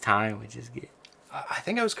takes its time, which is good. I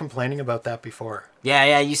think I was complaining about that before.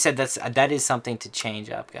 Yeah, you said that is something to change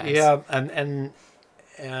up, guys. Yeah, and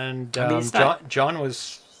I mean, John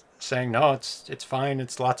was saying, no, it's fine,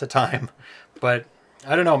 it's lots of time. But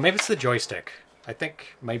I don't know, maybe it's the joystick. I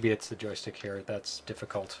think maybe it's the joystick here that's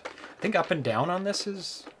difficult. I think up and down on this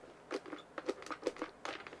is...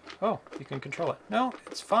 Oh, you can control it. No,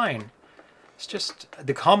 it's fine. It's just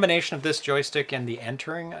the combination of this joystick and the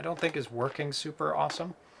entering, I don't think is working super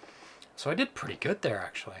awesome. So I did pretty good there,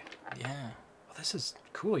 actually. Yeah. Well, this is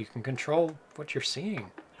cool. You can control what you're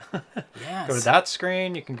seeing. Yes. Go to that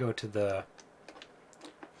screen. You can go to the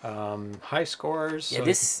high scores. Yeah,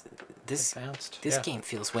 so this game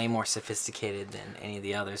feels way more sophisticated than any of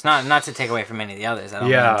the others. Not to take away from any of the others. I don't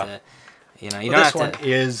mean to, you don't have to... This one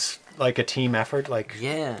is like a team effort. Like,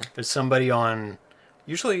 there's somebody on...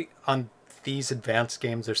 Usually on these advanced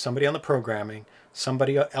games, there's somebody on the programming,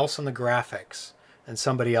 somebody else on the graphics, and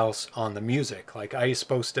somebody else on the music. Like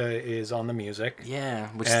Iasposta is on the music. Yeah,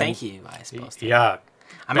 which thank you, Iasposta. Yeah.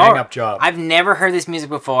 Bang up job. I've never heard this music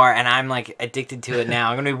before, and I'm like addicted to it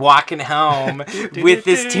now. I'm gonna be walking home with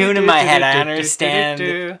this tune in my head. I understand.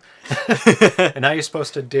 And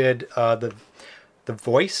Iasposta did the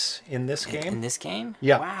voice in this game. In this game?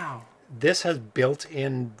 Yeah. Wow. This has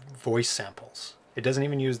built-in voice samples. It doesn't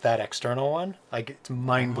even use that external one. Like, it's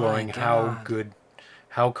mind-blowing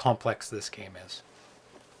how complex this game is.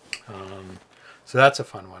 So that's a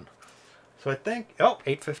fun one. So I think... Oh,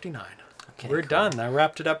 8:59. Okay, we're done. That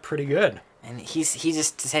wrapped it up pretty good. And he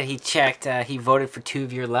just said he checked. He voted for 2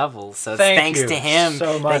 of your levels, so it's Thank thanks you to him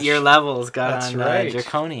so much. that your levels got That's on right.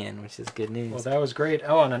 Draconian, which is good news. Well, that was great.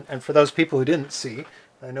 Oh, and for those people who didn't see,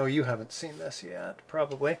 I know you haven't seen this yet,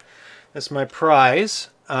 probably. This is my prize,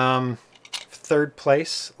 3rd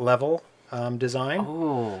place level design.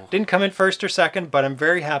 Oh. Didn't come in 1st or 2nd, but I'm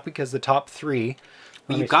very happy because the top 3.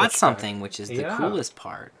 Well, you got something, which is the coolest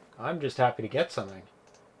part. I'm just happy to get something,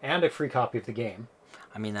 and a free copy of the game.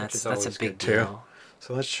 I mean, that's a big deal. Too.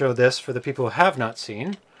 So let's show this for the people who have not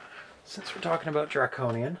seen, since we're talking about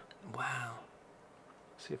Draconian. Wow.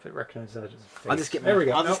 See if it recognizes that as a face. I'll just get. There we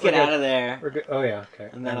go. I'll just get out of there. We're good. Oh yeah, okay.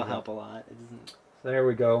 And that'll help a lot. It doesn't... There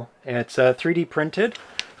we go. And it's 3D printed.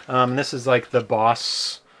 This is like the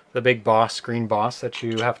boss, the big boss, green boss that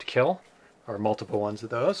you have to kill, or multiple ones of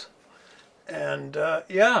those. And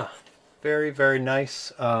yeah. Very, very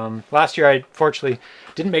nice. Last year, I fortunately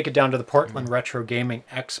didn't make it down to the Portland Retro Gaming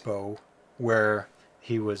Expo, where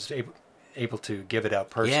he was able to give it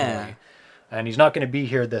out personally. Yeah. And he's not going to be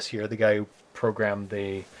here this year. The guy who programmed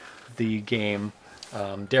the game,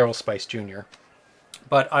 Daryl Spice Jr.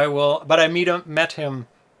 But I will. But I met him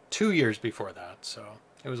 2 years before that, so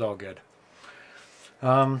it was all good.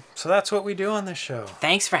 So that's what we do on this show.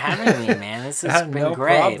 Thanks for having me, man. This has been no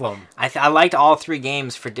great. Problem. I liked all 3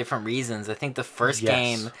 games for different reasons. I think the first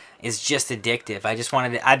game is just addictive. I just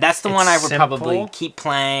wanted to... that's the one I would probably keep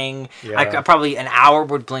playing. Yeah. Probably an hour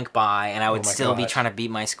would blink by, and I would still be trying to beat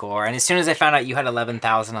my score. And as soon as I found out you had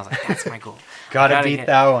 11,000, I was like, that's my goal. Gotta beat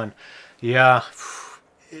that one. Yeah.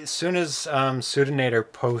 As soon as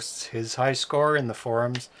Pseudonator posts his high score in the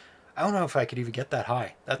forums... I don't know if I could even get that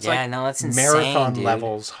high. That's that's insane, marathon dude.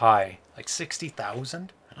 levels high. Like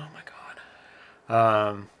 60,000? Oh my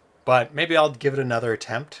god. But maybe I'll give it another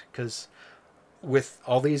attempt, because with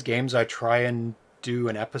all these games I try and do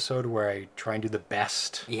an episode where I try and do the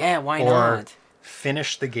best. Yeah, why not?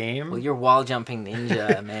 Finish the game. Well, you're wall jumping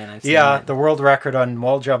ninja, man. I've seen yeah, it. The world record on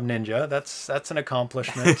wall jump ninja. That's an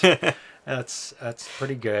accomplishment. That's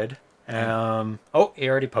pretty good. Oh, he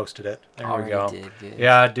already posted it. There we go. Did, good.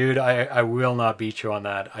 Yeah, dude, I will not beat you on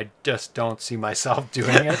that. I just don't see myself doing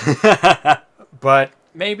it. But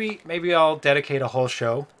maybe I'll dedicate a whole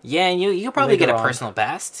show. Yeah, and you could probably get a personal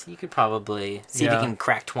best. You could probably see if you can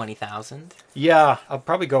crack 20,000. Yeah, I'll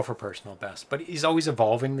probably go for personal best. But he's always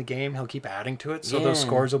evolving the game. He'll keep adding to it. So those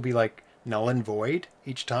scores will be like null and void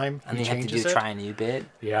each time and he changes it. Try a new bit.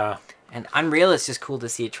 Yeah. And Unreal, it's just cool to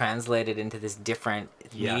see it translated into this different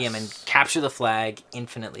medium and capture the flag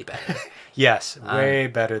infinitely better. Yes, way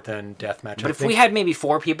better than Deathmatch. But if we had maybe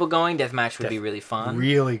 4 people going, Deathmatch would be really fun.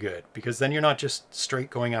 Really good, because then you're not just straight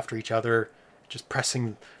going after each other, just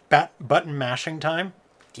pressing button mashing time.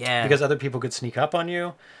 Yeah. Because other people could sneak up on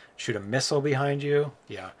you, shoot a missile behind you.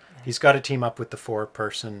 Yeah. He's got to team up with the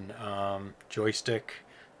 4-person joystick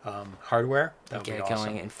hardware. That would be awesome.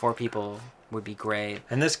 Going, and 4 people would be great.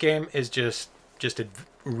 And this game is just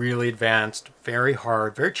really advanced, very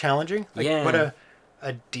hard, very challenging. But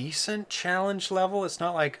a decent challenge level. It's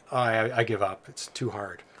not like, oh, I give up. It's too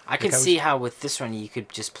hard. I could see how with this one you could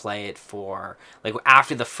just play it for, like,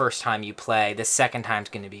 after the first time you play, the second time's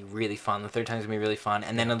going to be really fun, the third time's going to be really fun,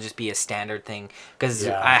 and then it'll just be a standard thing. Because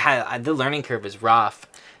the learning curve is rough.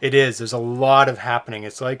 It is. There's a lot of happening.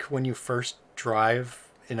 It's like when you first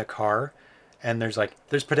drive in a car, and there's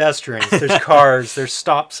pedestrians, there's cars, there's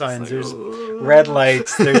stop signs, there's red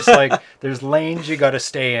lights, there's lanes you got to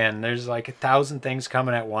stay in. There's like 1,000 things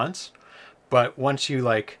coming at once. But once you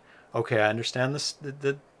okay, I understand this,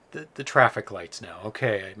 the traffic lights now.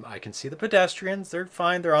 Okay, I can see the pedestrians. They're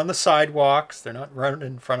fine. They're on the sidewalks. They're not running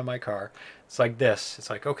in front of my car. It's like this.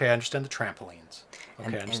 It's like, okay, I understand the trampolines.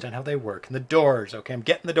 Okay, I understand how they work. And the doors. Okay, I'm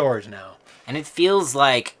getting the doors now. And it feels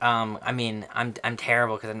like, I mean, I'm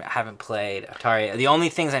terrible because I haven't played Atari. The only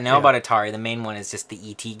things I know about Atari, the main one is just the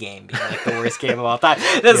E.T. game being like the worst game of all time.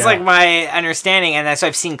 That's like my understanding, and so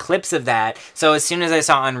I've seen clips of that. So as soon as I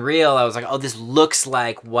saw Unreal, I was like, oh, this looks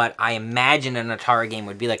like what I imagined an Atari game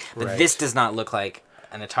would be like. But this does not look like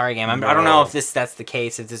an Atari game. I don't know if that's the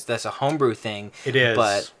case. If that's a homebrew thing. It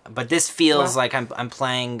is. But this feels like I'm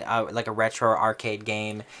playing like a retro arcade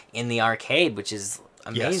game in the arcade, which is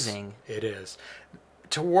amazing. Yes, it is.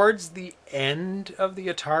 Towards the end of the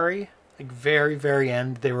Atari, like very, very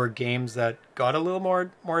end, there were games that got a little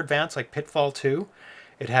more advanced, like Pitfall 2.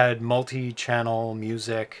 It had multi-channel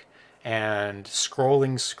music and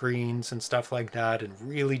scrolling screens and stuff like that, and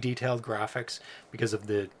really detailed graphics because of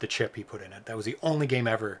the chip he put in it. That was the only game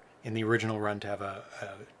ever in the original run to have a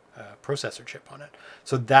processor chip on it.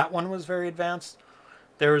 So that one was very advanced.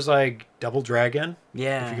 There was like Double Dragon,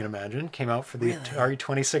 if you can imagine, came out for the Atari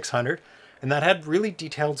 2600. And that had really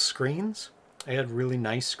detailed screens. It had really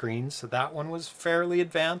nice screens, so that one was fairly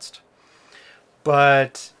advanced.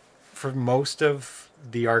 But for most of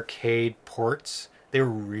the arcade ports, they were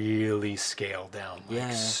really scaled down.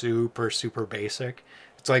 Like super, super basic.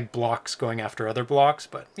 It's like blocks going after other blocks,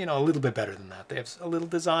 but, you know, a little bit better than that. They have a little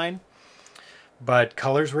design. But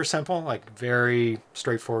colors were simple, like very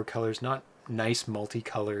straightforward colors, not nice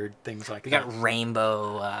multicolored things like that. You got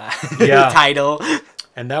rainbow title.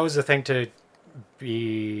 And that was the thing to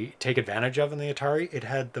take advantage of in the Atari. It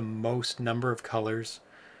had the most number of colors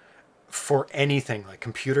for anything, like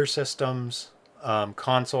computer systems,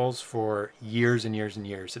 consoles, for years and years and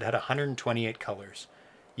years. It had 128 colors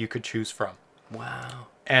you could choose from. Wow.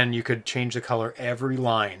 And you could change the color every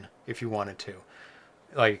line if you wanted to.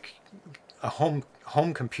 Like,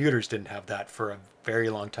 home computers didn't have that for a very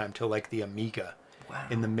long time, till like the Amiga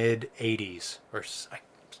in the mid 80s, or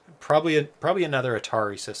probably another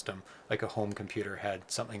Atari system, like a home computer, had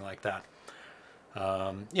something like that.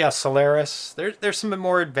 Solaris. There's some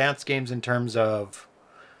more advanced games in terms of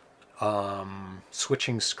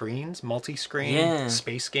switching screens, multi-screen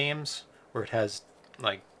space games, where it has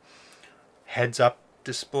like heads-up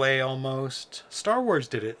display almost. Star Wars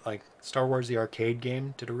did it. Like Star Wars the arcade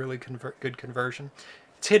game did a really good conversion.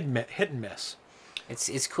 It's hit and miss.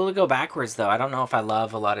 It's cool to go backwards, though. I don't know if I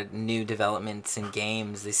love a lot of new developments in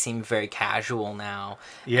games. They seem very casual now.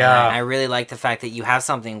 Yeah. And I really like the fact that you have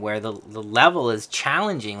something where the level is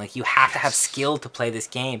challenging. Like, you have to have skill to play this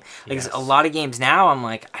game. Like, a lot of games now, I'm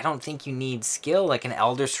like, I don't think you need skill. Like an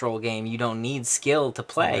Elder Scroll game, you don't need skill to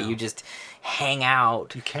play. No. You just hang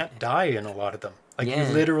out. You can't die in a lot of them. Like, you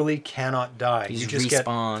literally cannot die. You just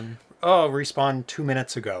respawn. Respawn 2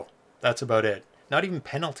 minutes ago. That's about it. Not even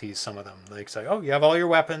penalties, some of them. Like, it's like, oh, you have all your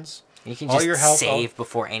weapons. You can just save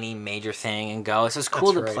before any major thing and go. So it's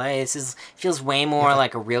cool to play. It feels way more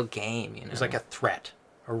like a real game, you know? It's like a threat.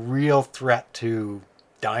 A real threat to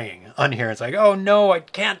dying on here. It's like, oh no, I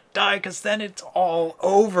can't die because then it's all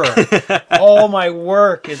over. All my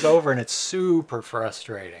work is over, and it's super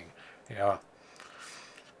frustrating. Yeah.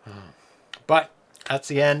 But that's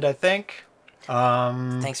the end, I think.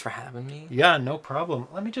 Thanks for having me. Yeah, no problem.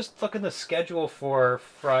 Let me just look at the schedule for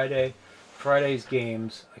Friday's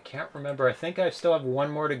games. I can't remember. I think I still have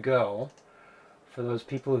one more to go for those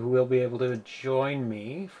people who will be able to join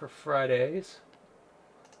me for Fridays.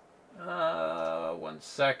 1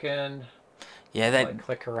 second. Yeah, that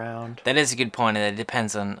click around. That is a good point, and it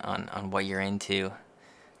depends on what you're into.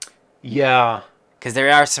 Yeah, because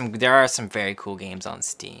there are some very cool games on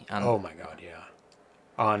Steam. Oh my god, yeah.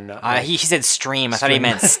 He said stream. I thought he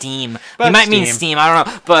meant Steam. He might mean Steam. I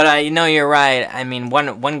don't know. But you're right. I mean,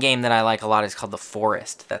 one game that I like a lot is called The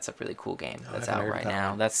Forest. That's a really cool game. That's out right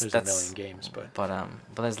now. There's a million games, but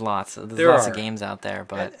there's lots. There's lots of games out there.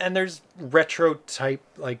 But and there's retro type,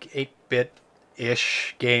 like 8-bit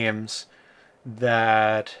ish games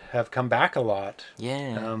that have come back a lot.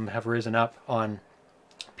 Yeah. Have risen up on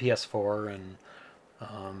PS4 and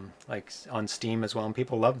like on Steam as well. And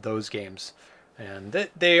people love those games. And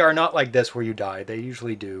they are not like this where you die. They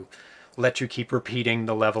usually do let you keep repeating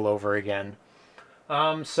the level over again.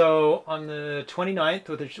 So on the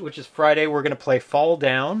 29th, which is Friday, we're going to play Fall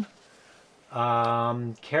Down,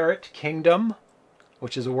 Carrot Kingdom,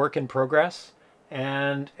 which is a work in progress,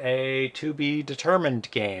 and a to be determined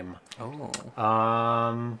game.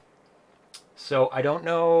 Oh. So I don't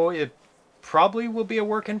know. It probably will be a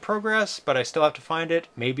work in progress, but I still have to find it.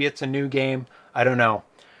 Maybe it's a new game. I don't know.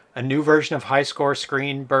 A new version of High Score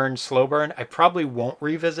Screen Burn Slow Burn. I probably won't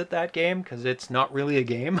revisit that game because it's not really a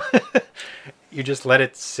game. You just let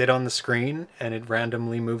it sit on the screen and it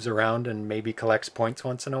randomly moves around and maybe collects points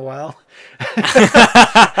once in a while.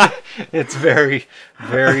 It's very,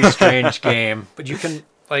 very strange game. But you can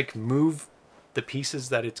like move the pieces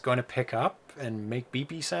that it's going to pick up and make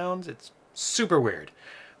beepy sounds. It's super weird.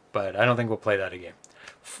 But I don't think we'll play that again.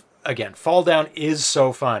 Again, Fall Down is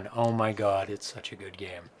so fun. Oh my god, it's such a good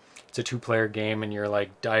game. It's a 2-player game, and you're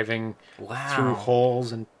like diving through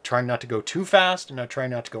holes and trying not to go too fast and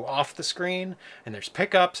trying not to go off the screen. And there's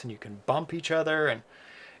pickups, and you can bump each other, and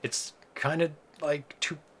it's kind of like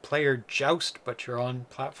 2-player Joust, but you're on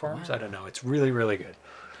platforms. Wow. I don't know. It's really, really good.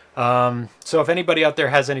 So if anybody out there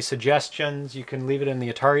has any suggestions, you can leave it in the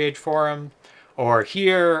Atari Age forum, or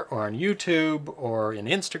here, or on YouTube, or in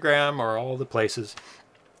Instagram, or all the places.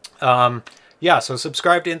 Yeah, so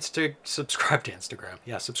subscribe to Instagram.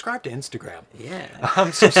 Yeah, subscribe to Instagram.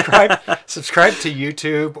 Yeah. Subscribe to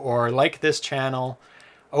YouTube or like this channel.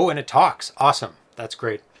 Oh, and it talks. Awesome. That's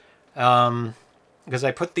great. Because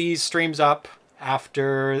I put these streams up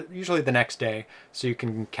after, usually the next day, so you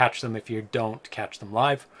can catch them if you don't catch them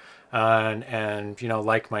live. and you know,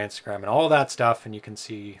 like my Instagram and all that stuff, and you can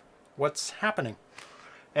see what's happening.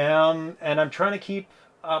 And I'm trying to keep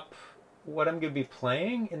up what I'm going to be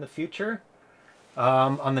playing in the future.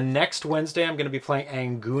 On the next Wednesday, I'm going to be playing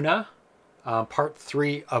Anguna, part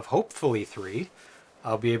 3 of hopefully 3.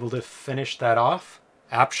 I'll be able to finish that off.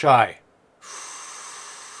 Apshai.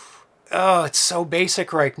 Oh, it's so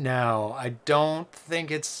basic right now. I don't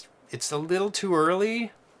think it's a little too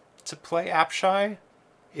early to play Apshai.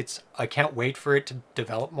 I can't wait for it to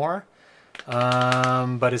develop more.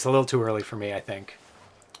 But it's a little too early for me, I think.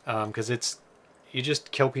 Because you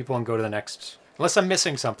just kill people and go to the next, unless I'm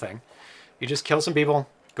missing something. You just kill some people,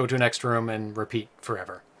 go to the next room, and repeat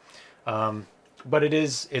forever. But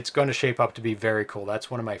it's going to shape up to be very cool.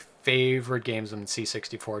 That's one of my favorite games in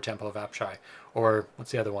C64, Temple of Apshai. Or,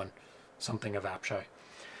 what's the other one? Something of Apshai.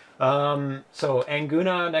 So,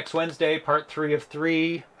 Anguna next Wednesday, part 3 of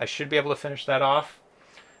 3. I should be able to finish that off.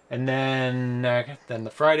 And then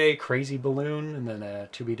the Friday, Crazy Balloon, and then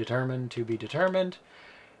To Be Determined.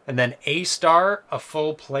 And then A-Star, a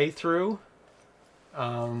full playthrough.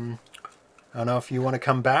 I don't know if you want to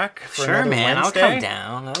come back for Sure, man. Wednesday. I'll come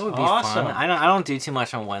down. That would be fun. I don't do too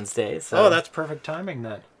much on Wednesdays. So. Oh, that's perfect timing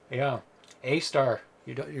then. Yeah. A-Star.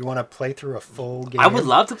 You want to play through a full game? I would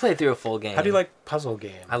love to play through a full game. How do you like puzzle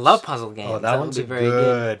games? I love puzzle games. Oh, that one's a very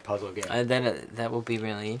good puzzle game. Then that will be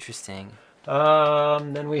really interesting.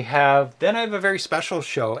 Then I have a very special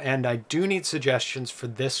show, and I do need suggestions for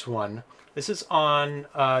this one. This is on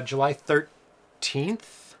July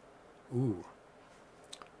 13th. Ooh.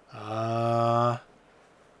 I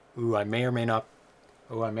may or may not.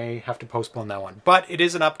 Oh, I may have to postpone that one. But it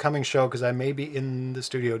is an upcoming show because I may be in the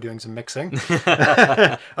studio doing some mixing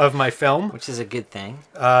of my film. Which is a good thing.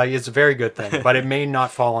 It's a very good thing, but it may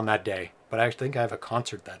not fall on that day. But I think I have a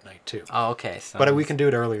concert that night too. Oh, okay. So but we can do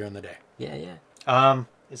it earlier in the day. Yeah, yeah.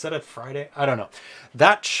 Is that a Friday? I don't know.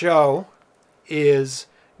 That show is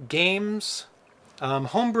games,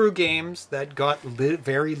 homebrew games that got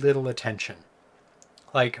very little attention.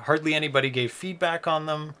 Like, hardly anybody gave feedback on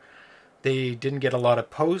them. They didn't get a lot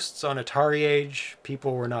of posts on Atari Age.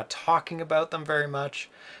 People were not talking about them very much.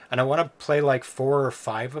 And I want to play like 4 or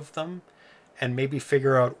 5 of them and maybe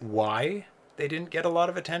figure out why they didn't get a lot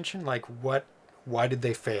of attention. Like, why did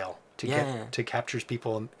they fail to capture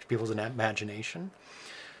people's imagination?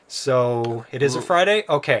 So, it is a Friday?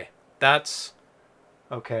 Okay.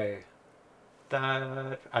 Okay.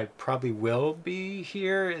 That I probably will be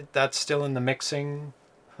here. That's still in the mixing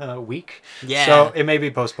week. Yeah. So it may be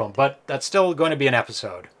postponed, but that's still going to be an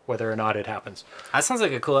episode, whether or not it happens. That sounds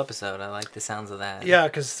like a cool episode. I like the sounds of that. Yeah,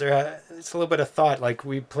 because it's a little bit of thought. Like,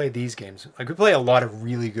 we play these games. Like, we play a lot of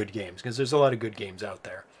really good games, because there's a lot of good games out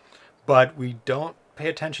there. But we don't pay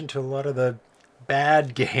attention to a lot of the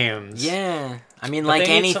bad games. Yeah. I mean, like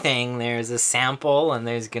anything, there's a sample and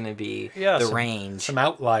there's going to be the range. Some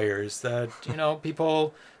outliers that,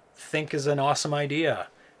 people think is an awesome idea.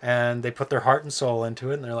 And they put their heart and soul into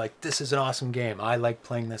it, and they're like, this is an awesome game. I like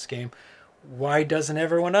playing this game. Why doesn't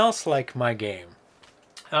everyone else like my game?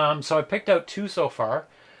 So I picked out 2 so far.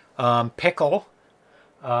 Pickle,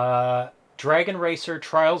 Dragon Racer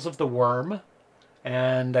Trials of the Worm,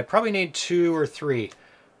 and I probably need 2 or 3.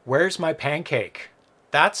 Where's My Pancake?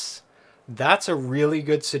 That's a really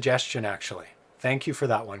good suggestion, actually. Thank you for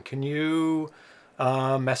that one. Can you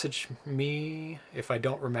message me if I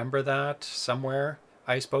don't remember that somewhere?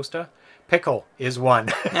 I supposed to? Pickle is one.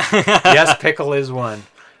 Yes, Pickle is one.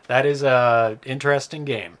 That is a interesting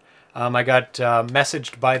game. I got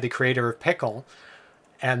messaged by the creator of Pickle,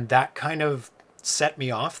 and that kind of set me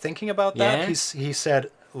off thinking about that. Yeah. He said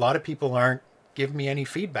a lot of people aren't giving me any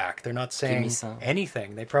feedback. They're not saying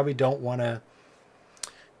anything. They probably don't want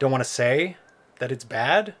to say that it's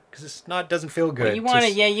bad because it doesn't feel good. Well,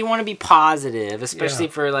 you want to be positive, especially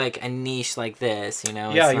for like a niche like this, you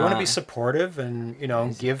want to be supportive and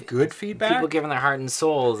give good feedback. People giving their heart and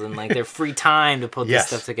souls and like their free time to put this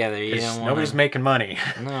stuff together. Nobody's making money.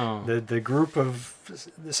 No. The group of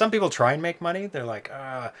some people try and make money. They're like,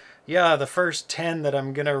 the first 10 that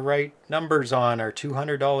I'm gonna write numbers on are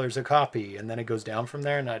 $200 a copy, and then it goes down from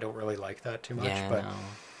there. And I don't really like that too much. Yeah,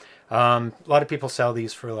 a lot of people sell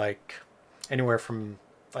these for like anywhere from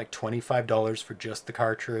like $25 for just the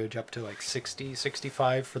cartridge up to like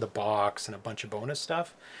 $60-65 for the box and a bunch of bonus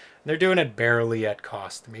stuff. And they're doing it barely at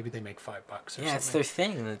cost. Maybe they make $5 or something. Yeah, it's their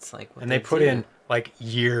thing. It's like what they put in like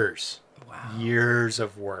years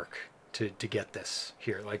of work to get this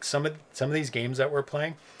here. Like some of these games that we're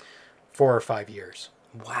playing, 4 or 5 years.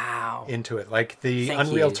 Wow. Into it. Like the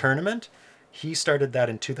Unreal Tournament, he started that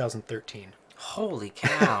in 2013. Holy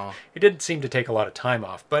cow! It didn't seem to take a lot of time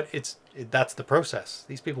off, but that's the process.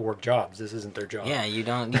 These people work jobs. This isn't their job. Yeah, you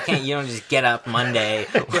don't just get up Monday,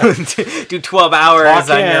 do 12 hours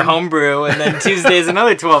on your homebrew, and then Tuesday's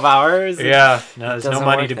another 12 hours. Yeah, no, there's no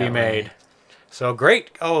money to be made. Way. So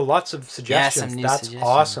great. Oh, lots of suggestions. Yeah, some new That's suggestions.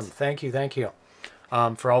 Awesome. Thank you.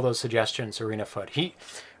 For all those suggestions, ArenaFoot.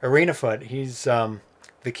 ArenaFoot, he's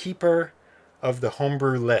the keeper of the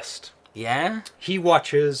homebrew list. Yeah? He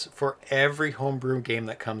watches for every homebrew game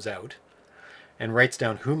that comes out and writes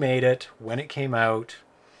down who made it, when it came out,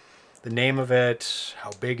 the name of it,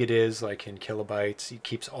 how big it is, like in kilobytes. He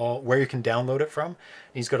keeps where you can download it from.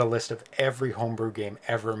 He's got a list of every homebrew game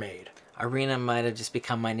ever made. Arena might have just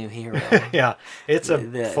become my new hero. Yeah, it's a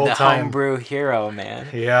full-time... The homebrew hero, man.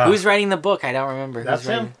 Yeah. Who's writing the book? I don't remember. That's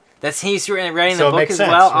him. He's writing the book as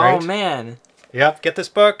sense, well? right? Oh, man. Yep, get this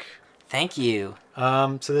book. Thank you.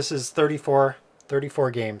 So this is 34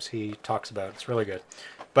 games he talks about. It's really good.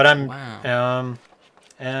 But Wow.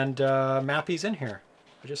 Mappy's in here.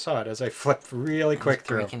 I just saw it as I flipped really quick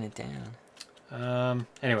through. Breaking it down.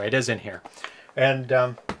 Anyway, it is in here. And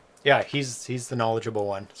yeah, he's the knowledgeable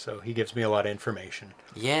one, so he gives me a lot of information.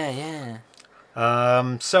 Yeah.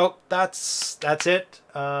 So that's it.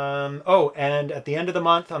 Oh, and at the end of the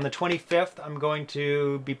month, on the 25th, I'm going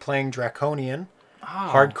to be playing Draconian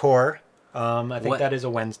hardcore. I think that is a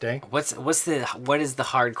Wednesday. What is the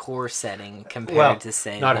hardcore setting compared to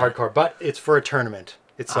say not hardcore, but it's for a tournament.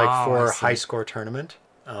 It's like for a high score tournament.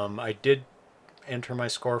 I did enter my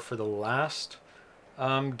score for the last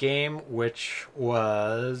game, which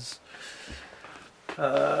was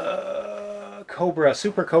Super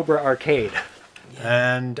Cobra Arcade.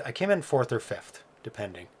 Yeah. And I came in 4th or 5th,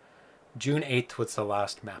 depending. June 8th was the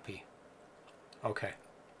last Mappy. Okay.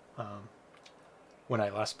 When I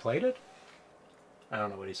last played it? I don't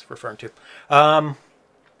know what he's referring to.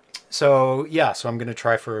 So I'm going to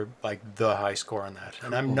try for like the high score on that. Cool.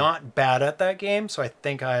 And I'm not bad at that game, so I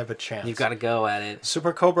think I have a chance. You've got to go at it.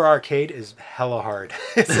 Super Cobra Arcade is hella hard.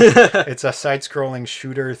 It's a side-scrolling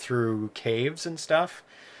shooter through caves and stuff.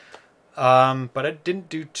 But I didn't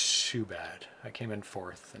do too bad. I came in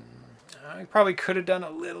 4th, and I probably could have done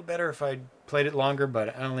a little better if I'd played it longer,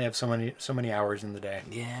 but I only have so many hours in the day.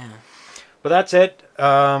 Yeah. But that's it.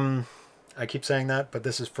 I keep saying that, but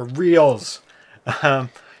this is for reals.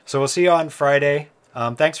 So we'll see you on Friday.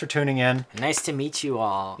 Thanks for tuning in. Nice to meet you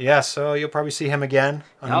all. Yeah, so you'll probably see him again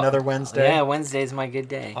on another Wednesday. Yeah, Wednesday's my good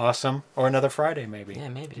day. Awesome. Or another Friday, maybe. Yeah,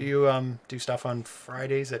 maybe. Do you do stuff on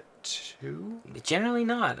Fridays at 2? Generally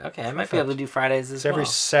not. Okay, I might be able to do Fridays as well. Every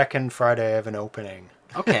second Friday I have an opening.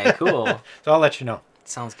 Okay, cool. So I'll let you know.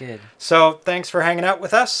 Sounds good. So thanks for hanging out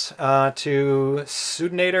with us. To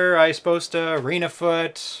Sudinator, Iceposta,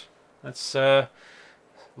 ArenaFoot. That's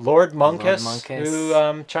Lord Monkus,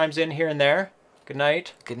 who chimes in here and there. Good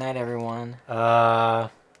night. Good night, everyone.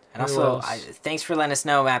 And also, thanks for letting us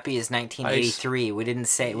know Mappy is 1983. We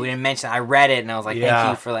didn't mention. I read it and I was like, thank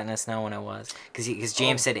you for letting us know when it was, because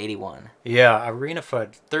James said 81. Yeah,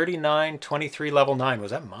 ArenaFoot 3923 level 9.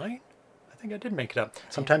 Was that mine? I think I did make it up.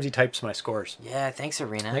 Sometimes he types my scores. Yeah, thanks,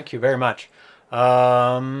 Arena. Thank you very much.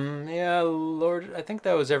 Yeah, Lord, I think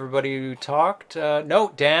that was everybody who talked.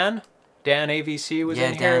 No, Dan AVC was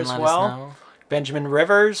in here as well. Benjamin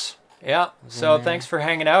Rivers. Yeah. So thanks for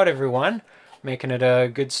hanging out, everyone. Making it a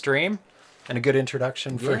good stream and a good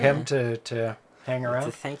introduction for him to hang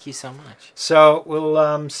around. Thank you so much. So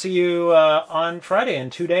we'll see you on Friday in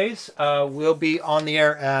 2 days. We'll be on the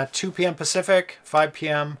air at 2 p.m. Pacific, 5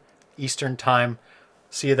 p.m. Eastern Time.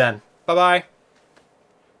 See you then. Bye-bye.